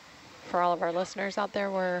 For all of our listeners out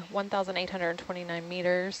there, we're 1,829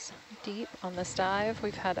 meters deep on this dive.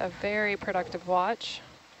 We've had a very productive watch.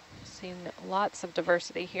 Seen lots of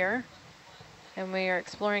diversity here. And we are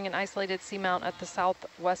exploring an isolated seamount at the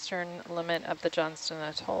southwestern limit of the Johnston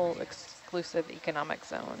Atoll exclusive economic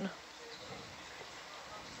zone.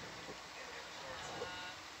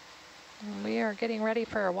 And we are getting ready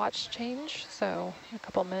for a watch change, so in a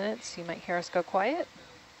couple minutes you might hear us go quiet.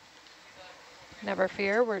 Never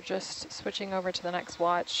fear, we're just switching over to the next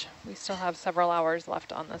watch. We still have several hours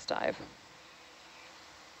left on this dive.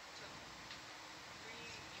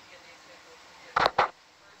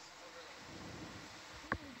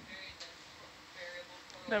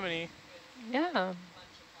 Anemone. Yeah.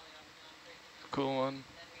 Cool one.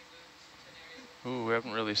 Ooh, we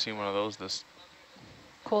haven't really seen one of those this.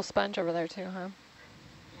 Cool sponge over there too, huh? Can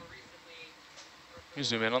you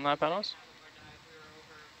zoom in on that, Panos?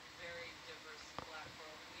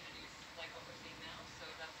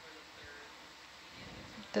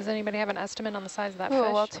 Does anybody have an estimate on the size of that Oh,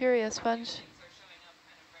 fish? Walteria sponge.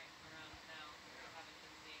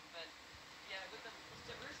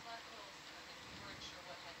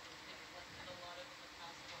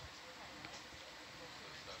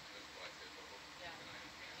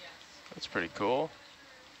 That's pretty cool.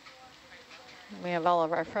 We have all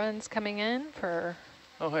of our friends coming in for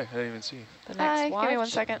Oh, hey, I didn't even see. the next watch. Give me 1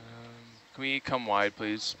 second. Can we come wide,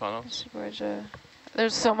 please, Panos?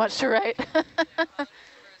 There's so much to write.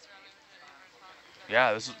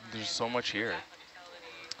 Yeah, there's so much here.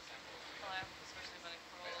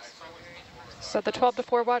 So the 12 to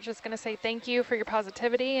 4 watch is going to say thank you for your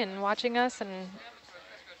positivity and watching us and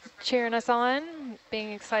cheering us on,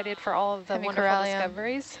 being excited for all of the wonderful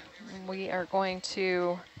discoveries. We are going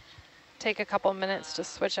to take a couple minutes to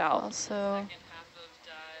switch out. Also,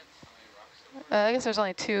 I guess there's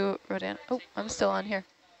only 2 Rodan. Oh, I'm still on here.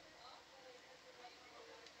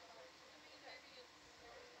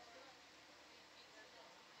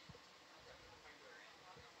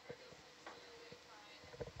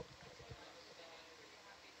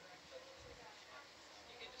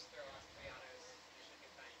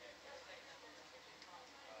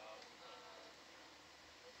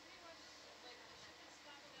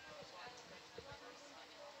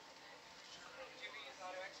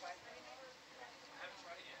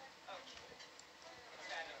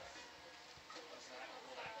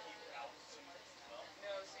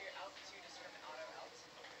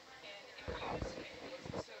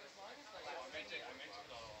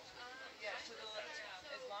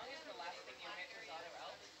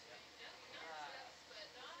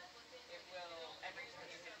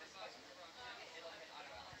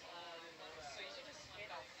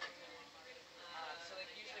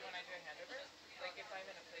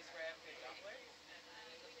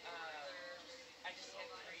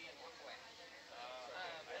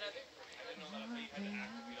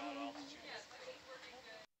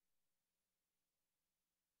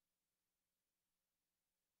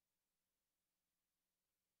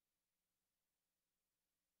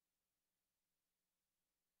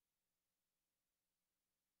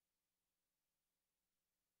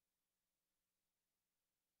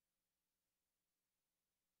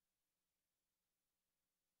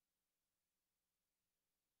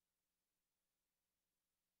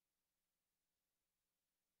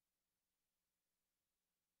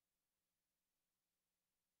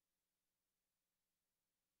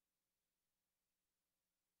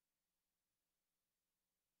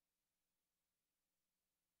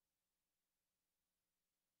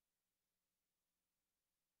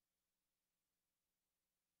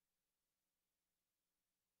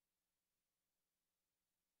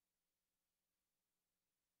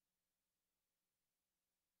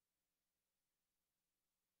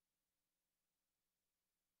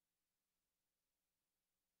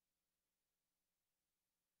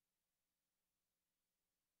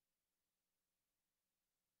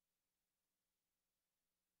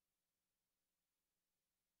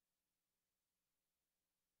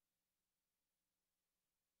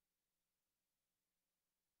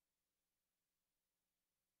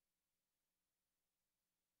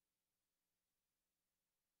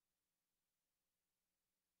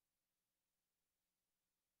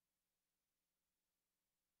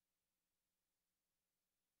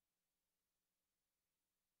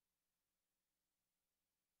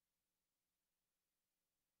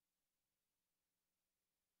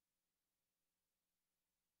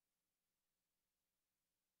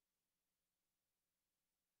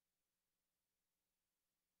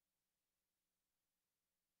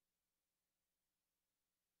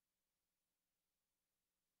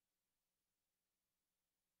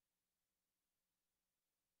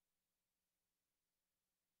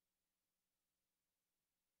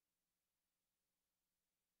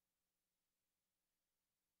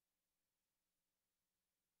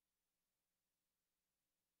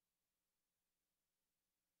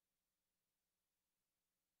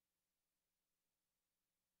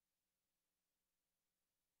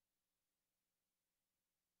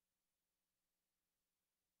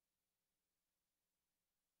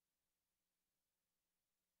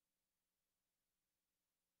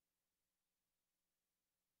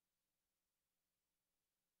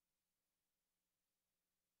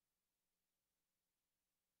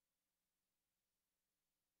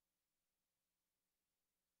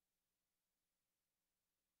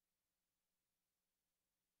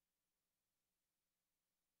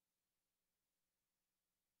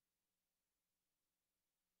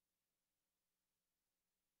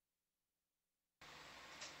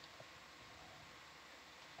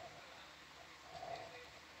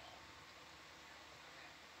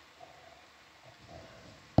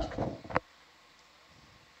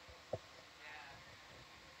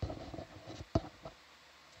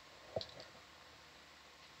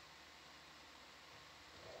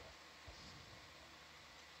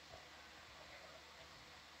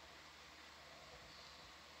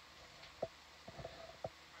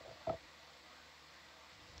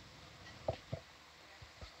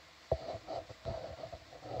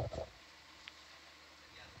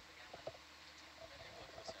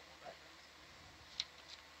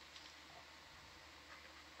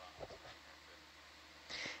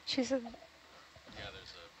 She said. Yeah,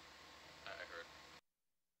 there's a, I heard.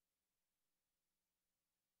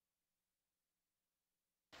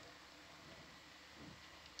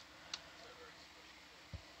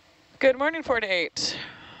 Good morning, 4 to 8.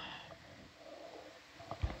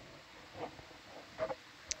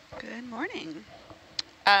 Good morning.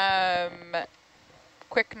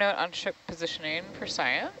 Quick note on ship positioning for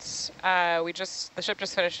science. The ship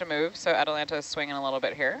just finished a move, so Atalanta is swinging a little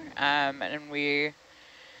bit here. And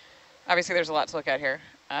obviously there's a lot to look at here.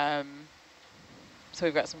 So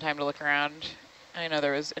we've got some time to look around. I know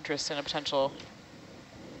there was interest in a potential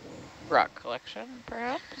rock collection,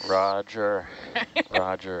 perhaps? Roger.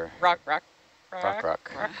 Roger. Rock.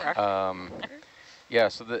 Yeah,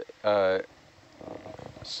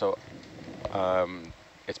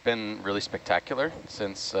 it's been really spectacular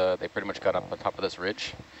since they pretty much got up on top of this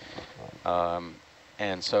ridge.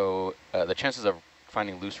 And so the chances of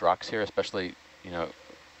finding loose rocks here, especially, you know,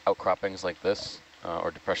 outcroppings like this or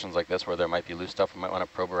depressions like this where there might be loose stuff, we might want to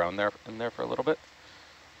probe around in there for a little bit.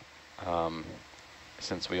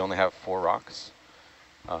 Since we only have 4 rocks,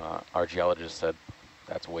 our geologist said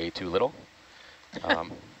that's way too little.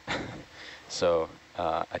 So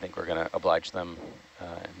I think we're going to oblige them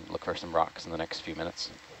and look for some rocks in the next few minutes.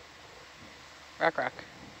 Rock.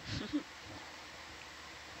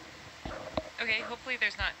 Okay, hopefully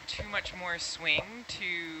there's not too much more swing to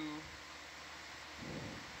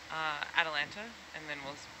Atalanta, and then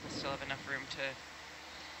we'll still have enough room to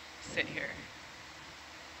sit here.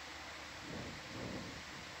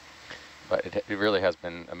 But it really has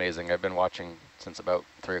been amazing. I've been watching since about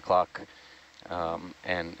 3 o'clock,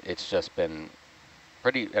 and it's just been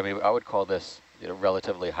pretty, I mean, I would call this, you know,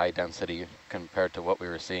 relatively high density compared to what we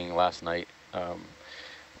were seeing last night,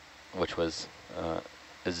 which was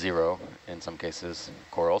 0 in some cases,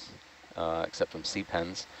 corals, except some sea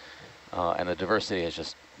pens. And the diversity has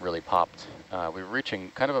just really popped. We're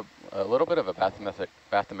reaching kind of a little bit of a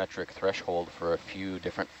bathymetric threshold for a few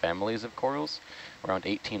different families of corals. Around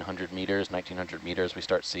 1,800 meters, 1,900 meters, we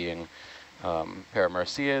start seeing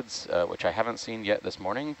parameciids, which I haven't seen yet this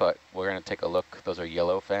morning, but we're going to take a look. Those are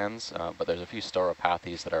yellow fans, but there's a few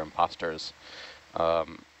stauropathes that are imposters.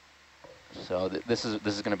 So this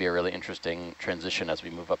is going to be a really interesting transition as we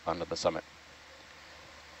move up onto the summit.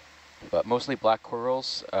 But mostly black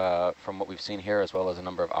corals from what we've seen here, as well as a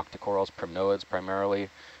number of octocorals, primnoids primarily, a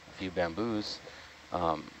few bamboos.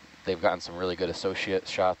 They've gotten some really good associate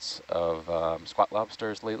shots of squat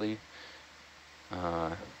lobsters lately.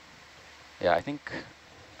 Yeah, I think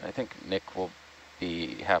Nick will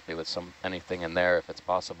be happy with anything in there if it's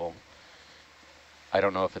possible. I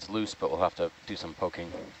don't know if it's loose, but we'll have to do some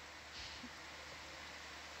poking.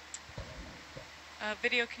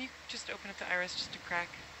 Video, can you just open up the iris just a crack?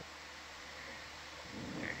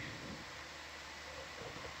 There.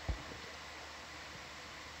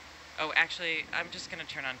 Oh, actually, I'm just going to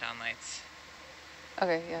turn on down lights.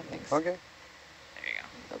 Okay, yeah, thanks. Okay. There you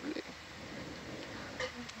go.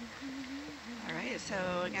 All right,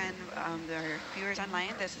 so again, the viewers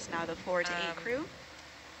online, this is now the 4 to 8 crew.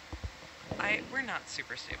 We're not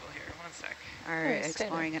super stable here. One sec. Are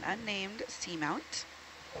exploring an unnamed seamount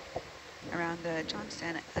around the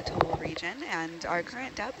Johnston Atoll region, and our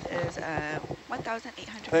current depth is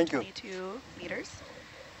 1,822 meters.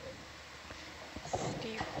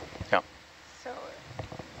 Steve. Yeah. So.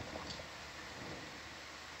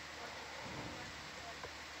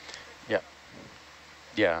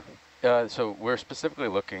 Yeah. So we're specifically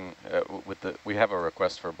looking we have a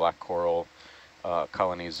request for black coral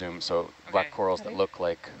colony zoom. So black corals that look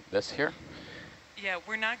like this here. Yeah,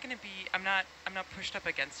 we're not going to be, I'm not pushed up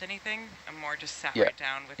against anything. I'm more just sat right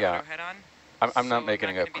down with auto head on. I'm not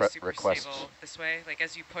making a request. Stable this way. Like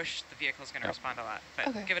as you push, the vehicle's going to respond a lot.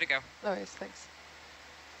 But give it a go. No worries, thanks.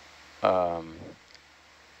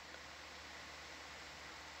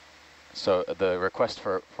 So the request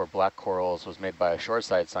for black corals was made by a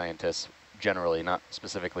shoreside scientist, generally, not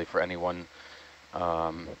specifically for any one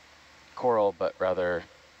coral, but rather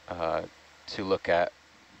to look at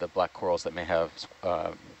the black corals that may have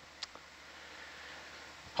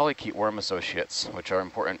polychaete worm associates, which are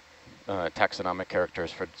important taxonomic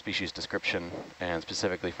characters for species description, and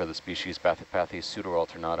specifically for the species Bathypathes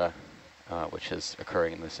pseudoalternata, which has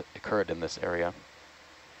occurred in this area.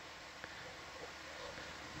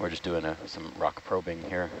 We're just doing some rock probing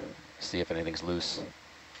here, see if anything's loose.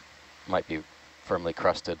 Might be firmly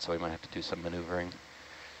crusted, so we might have to do some maneuvering.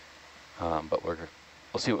 But we'll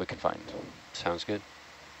see what we can find. Sounds good.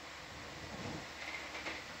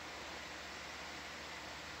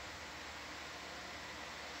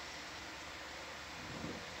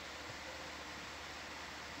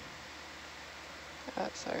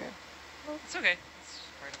 that, sorry. It's okay. It's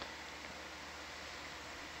part of it.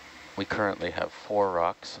 We currently have 4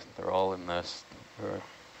 rocks. They're all in this,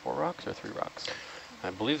 4 rocks or 3 rocks? I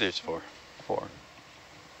believe there's 4. 4.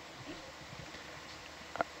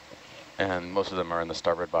 And most of them are in the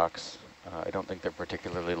starboard box. I don't think they're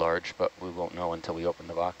particularly large, but we won't know until we open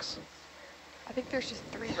the box. I think there's just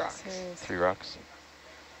 3 rocks. 3 rocks?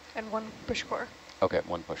 And 1 push core. Okay,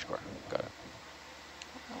 1 push core. Got it.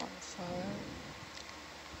 That one's solid.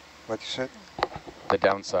 What you said? The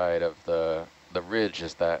downside of the ridge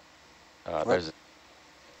is that there's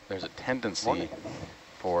a tendency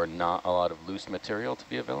for not a lot of loose material to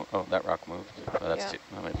be available. Oh, that rock moved. Oh, that's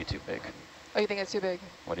that might be too big. Oh, you think it's too big?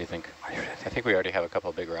 What do you think? I think we already have a couple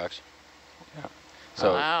of big rocks. Yeah.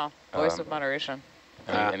 So, wow, voice of moderation.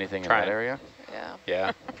 Anything in that area? Yeah.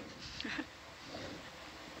 Yeah.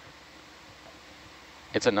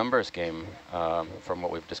 It's a numbers game. From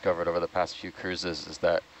what we've discovered over the past few cruises, is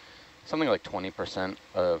that something like 20%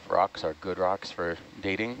 of rocks are good rocks for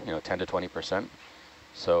dating. 10 to 20%.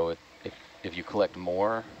 So if you collect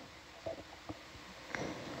more,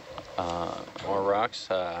 more rocks,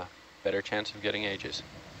 better chance of getting ages.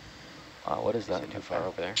 What is that? Is it too far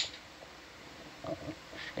over there?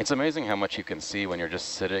 It's amazing how much you can see when you're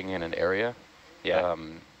just sitting in an area. Yeah.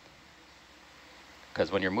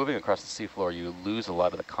 Because when you're moving across the seafloor, you lose a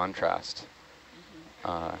lot of the contrast.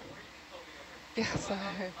 Yeah,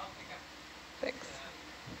 sorry. Thanks.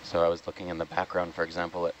 So I was looking in the background, for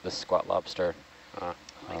example, at this squat lobster.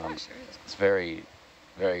 It's very,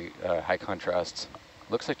 very high contrast.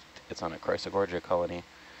 Looks like it's on a Chrysogorgia colony.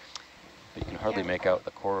 But you can hardly make out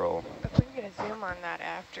the coral. If we can get a zoom on that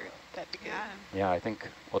after, that'd be good. Yeah, I think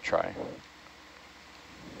we'll try.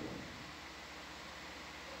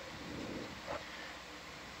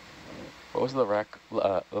 What was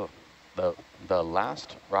the the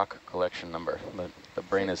last rock collection number? The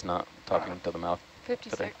brain is not talking to the mouth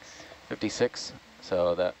 56. today. 56.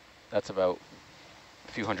 So that's about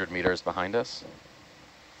a few hundred meters behind us.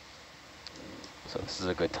 So this is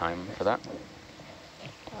a good time for that.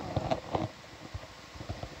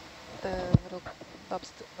 The little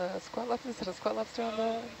lobster, the squat lobster, is it a squat lobster on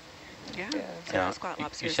the? Yeah. Squat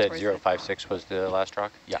lobsters. You said towards 056 was the last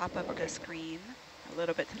rock? the top of the screen, a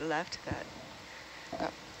little bit to the left.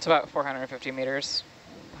 It's about 450 meters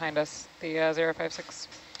behind us, the 056.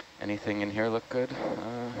 Anything in here look good?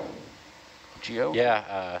 Geo?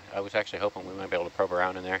 Yeah, I was actually hoping we might be able to probe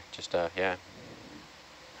around in there. Just, yeah.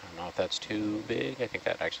 I don't know if that's too big. I think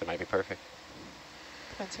that actually might be perfect.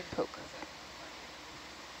 Fencing poke.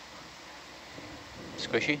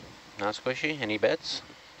 Squishy? Not squishy? Any bets?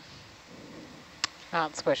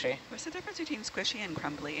 Not squishy. What's the difference between squishy and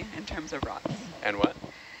crumbly in terms of rocks? And what?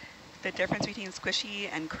 The difference between squishy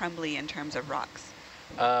and crumbly in terms of rocks.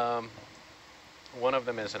 One of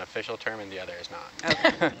them is an official term and the other is not.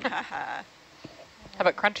 Okay. How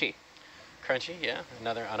about crunchy? Crunchy, yeah,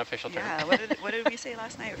 another unofficial term. Yeah, what did we say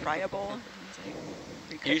last night? Friable?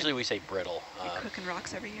 Usually we say brittle. Cooking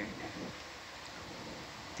rocks every year.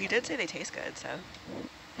 You did say they taste good, so.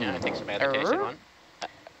 Yeah, I think Samantha tasted one.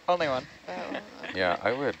 Only one. Yeah,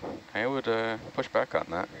 I would push back on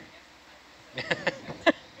that.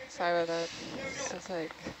 Sorry about that. It's just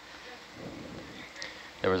like.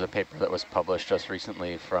 There was a paper that was published just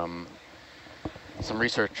recently from some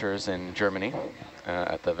researchers in Germany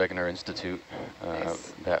at the Wegener Institute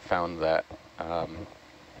that found that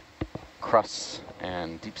crusts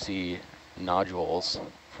and deep sea nodules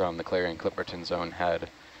from the Clarion-Clipperton zone had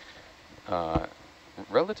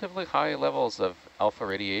relatively high levels of alpha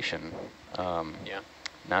radiation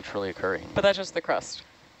naturally occurring. But that's just the crust.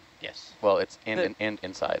 Yes. Well, it's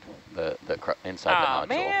inside the inside the nodule.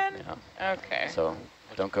 Man. Yeah. Okay. So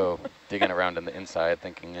don't go digging around in the inside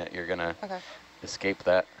thinking that you're gonna escape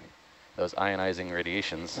those ionizing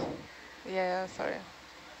radiations. Yeah, sorry.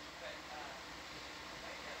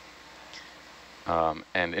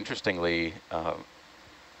 And interestingly,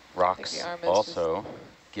 rocks also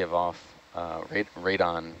give off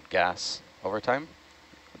radon gas over time,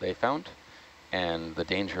 they found. And the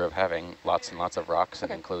danger of having lots and lots of rocks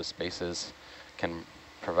in enclosed spaces can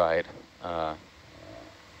provide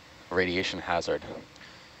radiation hazard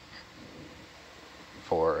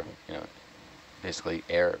for, basically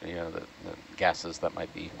air, the gases that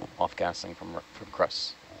might be off-gassing from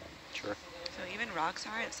crusts. Sure. So even rocks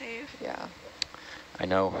aren't safe? Yeah. I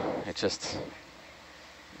know, it's just,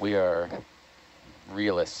 we are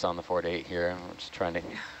realists on the 4-8 here. We're just trying to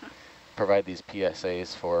provide these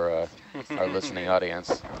PSAs for our listening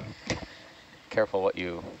audience. Careful what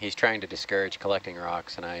you... He's trying to discourage collecting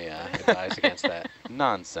rocks, and I advise against that.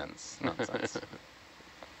 Nonsense.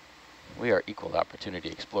 we are equal opportunity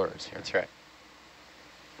explorers here. That's right.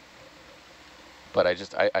 But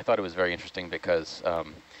I thought it was very interesting because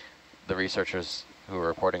the researchers who were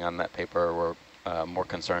reporting on that paper were more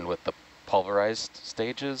concerned with the pulverized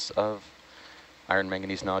stages of iron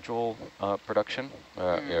manganese nodule production,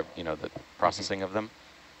 you know, the processing of them,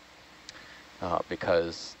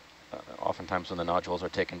 because oftentimes when the nodules are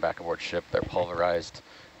taken back aboard ship, they're pulverized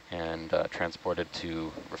and transported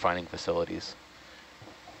to refining facilities.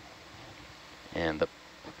 And the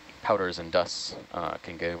powders and dusts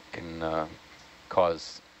can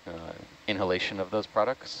cause inhalation of those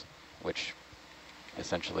products, which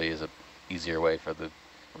essentially is a easier way for the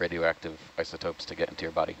radioactive isotopes to get into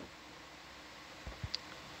your body.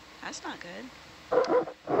 That's not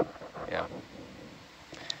good. Yeah.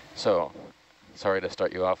 So, sorry to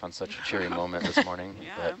start you off on such a cheery moment this morning.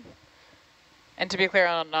 Yeah. But And to be clear,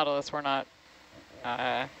 on Nautilus, we're not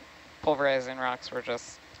pulverizing rocks, we're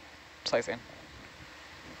just slicing.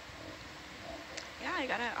 Yeah, I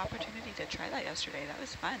got an opportunity to try that yesterday. That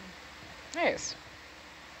was fun. Nice.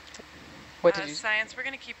 What did you... Science, we're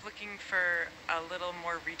going to keep looking for a little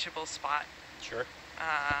more reachable spot. Sure.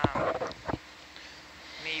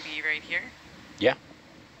 Maybe right here? Yeah.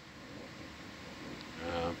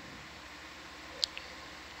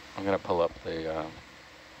 I'm going to pull up the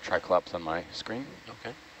Triclops on my screen.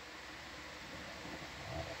 Okay.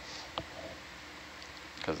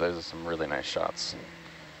 Because those are some really nice shots.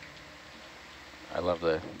 I love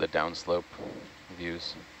the downslope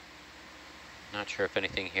views. Not sure if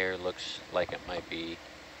anything here looks like it might be,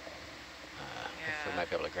 if we might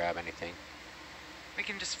be able to grab anything. We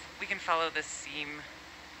can follow this seam.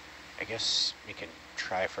 I guess we can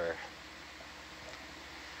try for...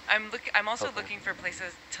 I'm also looking for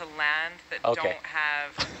places to land that don't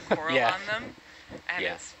have coral on them, and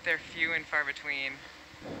they're few and far between.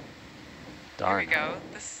 Darn. Here we go.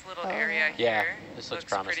 This little area here yeah, this looks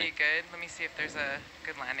promising. Pretty good. Let me see if there's a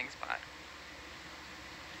good landing spot.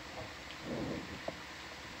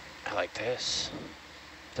 I like this.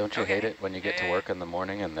 Don't you hate it when you get to work in the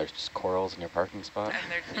morning and there's just corals in your parking spot?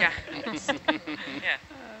 And they're, yeah. Yeah.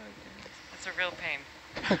 That's a real pain.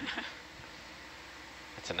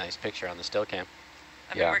 That's a nice picture on the still cam.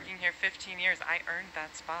 I've been working here 15 years. I earned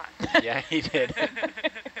that spot. Yeah, he did.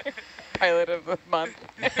 Pilot of the month.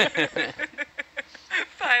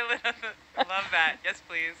 Pilot of the... Love that. Yes,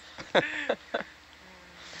 please.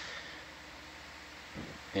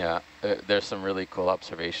 Yeah, there's some really cool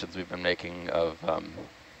observations we've been making of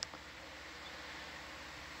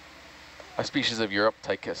a species of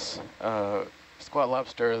Europtychus, squat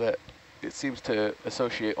lobster that it seems to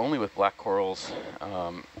associate only with black corals.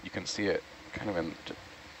 You can see it kind of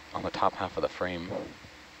on the top half of the frame.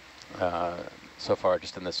 So far,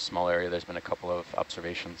 just in this small area, there's been a couple of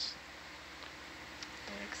observations.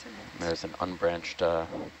 Excellent. There's an unbranched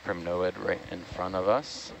primnoid right in front of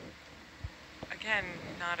us. Again,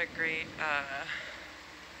 not a great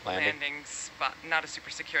landing spot. Not a super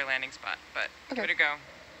secure landing spot, but give it a go.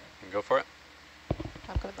 You can go for it.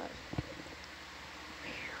 I'm good enough.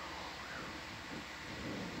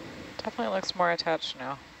 Definitely looks more attached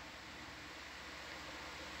now.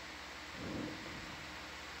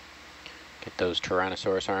 Get those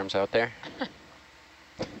Tyrannosaurus arms out there.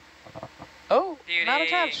 Oh, Beauty. not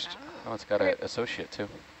attached. Oh, it's got an associate too.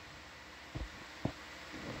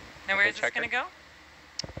 Now where is this going to go?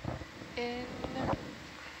 In...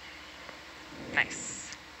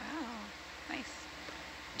 Nice. Wow, nice.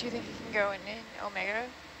 Do you think you can go in Omega,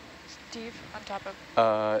 Steve, on top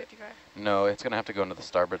of 55? No, it's going to have to go into the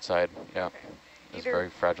starboard side. Yeah, Okay. there's Either very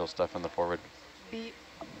fragile stuff in the forward. B,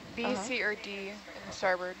 C, or D in the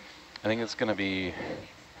starboard? I think it's going to be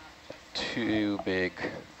too big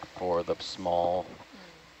for the small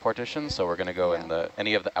partitions, so we're going to go in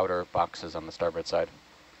any of the outer boxes on the starboard side,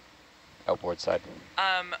 outboard side.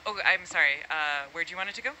 Oh, I'm sorry. Where do you want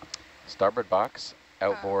it to go? Starboard box,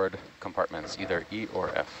 outboard compartments, either E or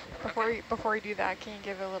F. Before you do that, can you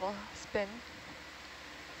give it a little spin?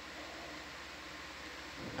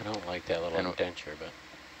 I don't like that little indenture, but...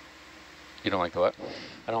 You don't like the what?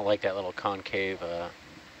 I don't like that little concave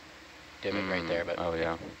divot right there, but... Oh,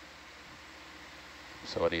 yeah.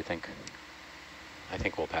 So what do you think? I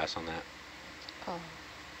think we'll pass on that. Oh.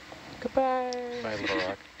 Goodbye. Bye, little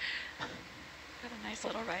rock. Got a nice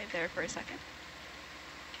little ride there for a second.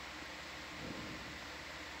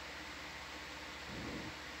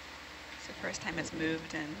 It's the first time it's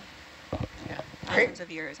moved in thousands of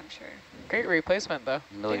years, I'm sure. Great replacement, though.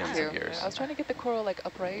 Millions of years. I was trying to get the coral like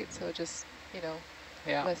upright, so just, you know,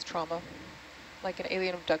 less trauma. Like an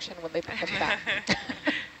alien abduction when they put them back.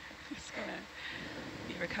 It's going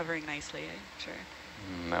to be recovering nicely, I'm sure.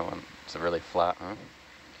 That one, it's really flat, huh?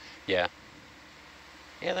 Yeah.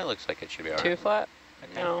 Yeah, that looks like it should be all right. Too flat?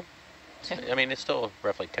 Okay. No. I mean, it's still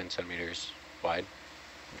roughly 10 centimeters wide.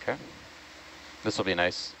 Okay. This will be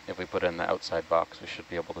nice. If we put it in the outside box, we should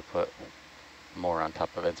be able to put more on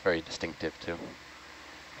top of it. It's very distinctive, too.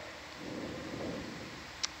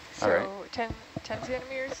 So all right. 10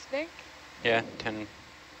 centimeters, Nick? Yeah, 10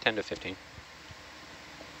 to 15.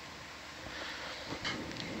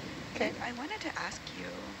 Okay. I wanted to ask you,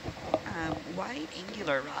 why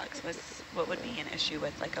angular rocks? What would be an issue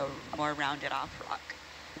with like a more rounded off rock?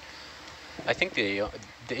 I think the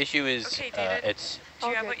issue is it's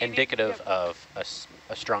indicative of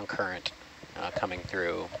a strong current coming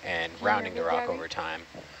through and rounding the rock over time.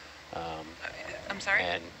 I'm sorry?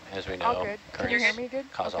 And as we know, currents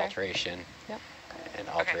cause alteration, yep. and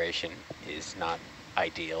alteration is not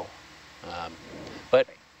ideal. But,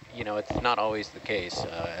 you know, it's not always the case.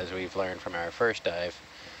 As we've learned from our first dive,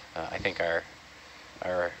 I think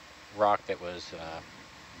our rock that was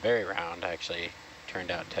very round actually turned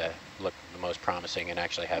out to look the most promising and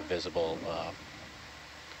actually have visible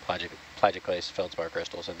plagioclase feldspar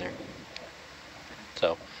crystals in there.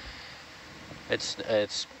 So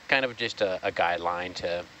it's kind of just a guideline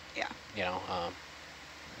to, you know,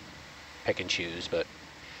 pick and choose. But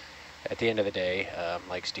at the end of the day,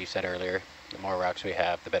 like Steve said earlier, the more rocks we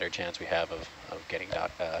have, the better chance we have of getting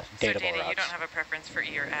datable rocks. So Dana, you don't have a preference for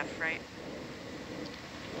E or F, right?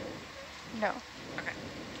 No. Okay.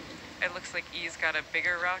 It looks like E's got a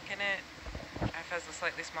bigger rock in it. F has a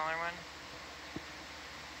slightly smaller one.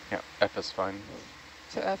 Yeah, F is fine.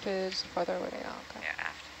 So F is farther away. Oh, okay. Yeah,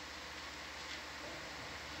 aft.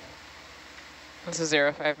 This is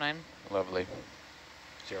 059. Lovely.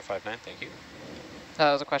 059, thank you.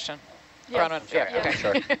 That was a question. Yes. Yeah, okay.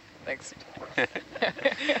 Sure. Thanks.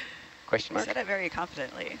 Question mark? You said it very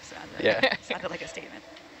confidently. Sounded like a statement.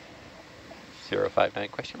 059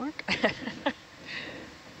 question mark?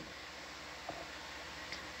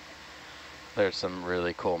 There's some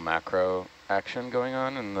really cool macro action going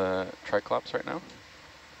on in the Triclops right now.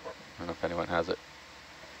 I don't know if anyone has it.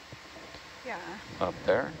 Yeah. Up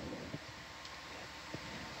there.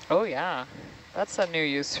 Oh, yeah. That's a new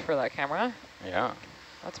use for that camera. Yeah.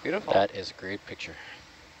 That's beautiful. That is a great picture.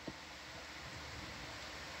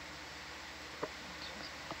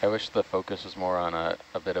 I wish the focus was more on a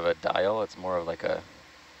bit of a dial. It's more of like a...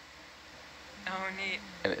 Oh, neat.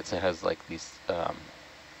 And it has like these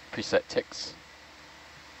preset ticks.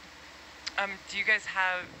 Do you guys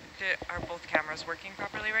have, are both cameras working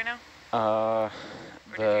properly right now? Or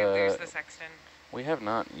did you lose the sextant? We have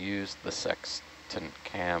not used the sextant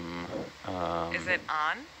cam. Is it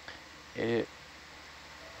on? It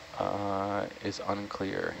is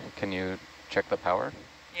unclear. Can you check the power?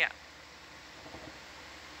 Yeah.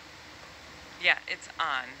 Yeah, it's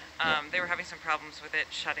on. They were having some problems with it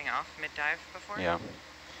shutting off mid-dive before. Yeah.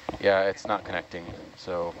 Yeah, it's not connecting.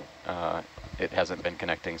 So it hasn't been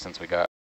connecting since we got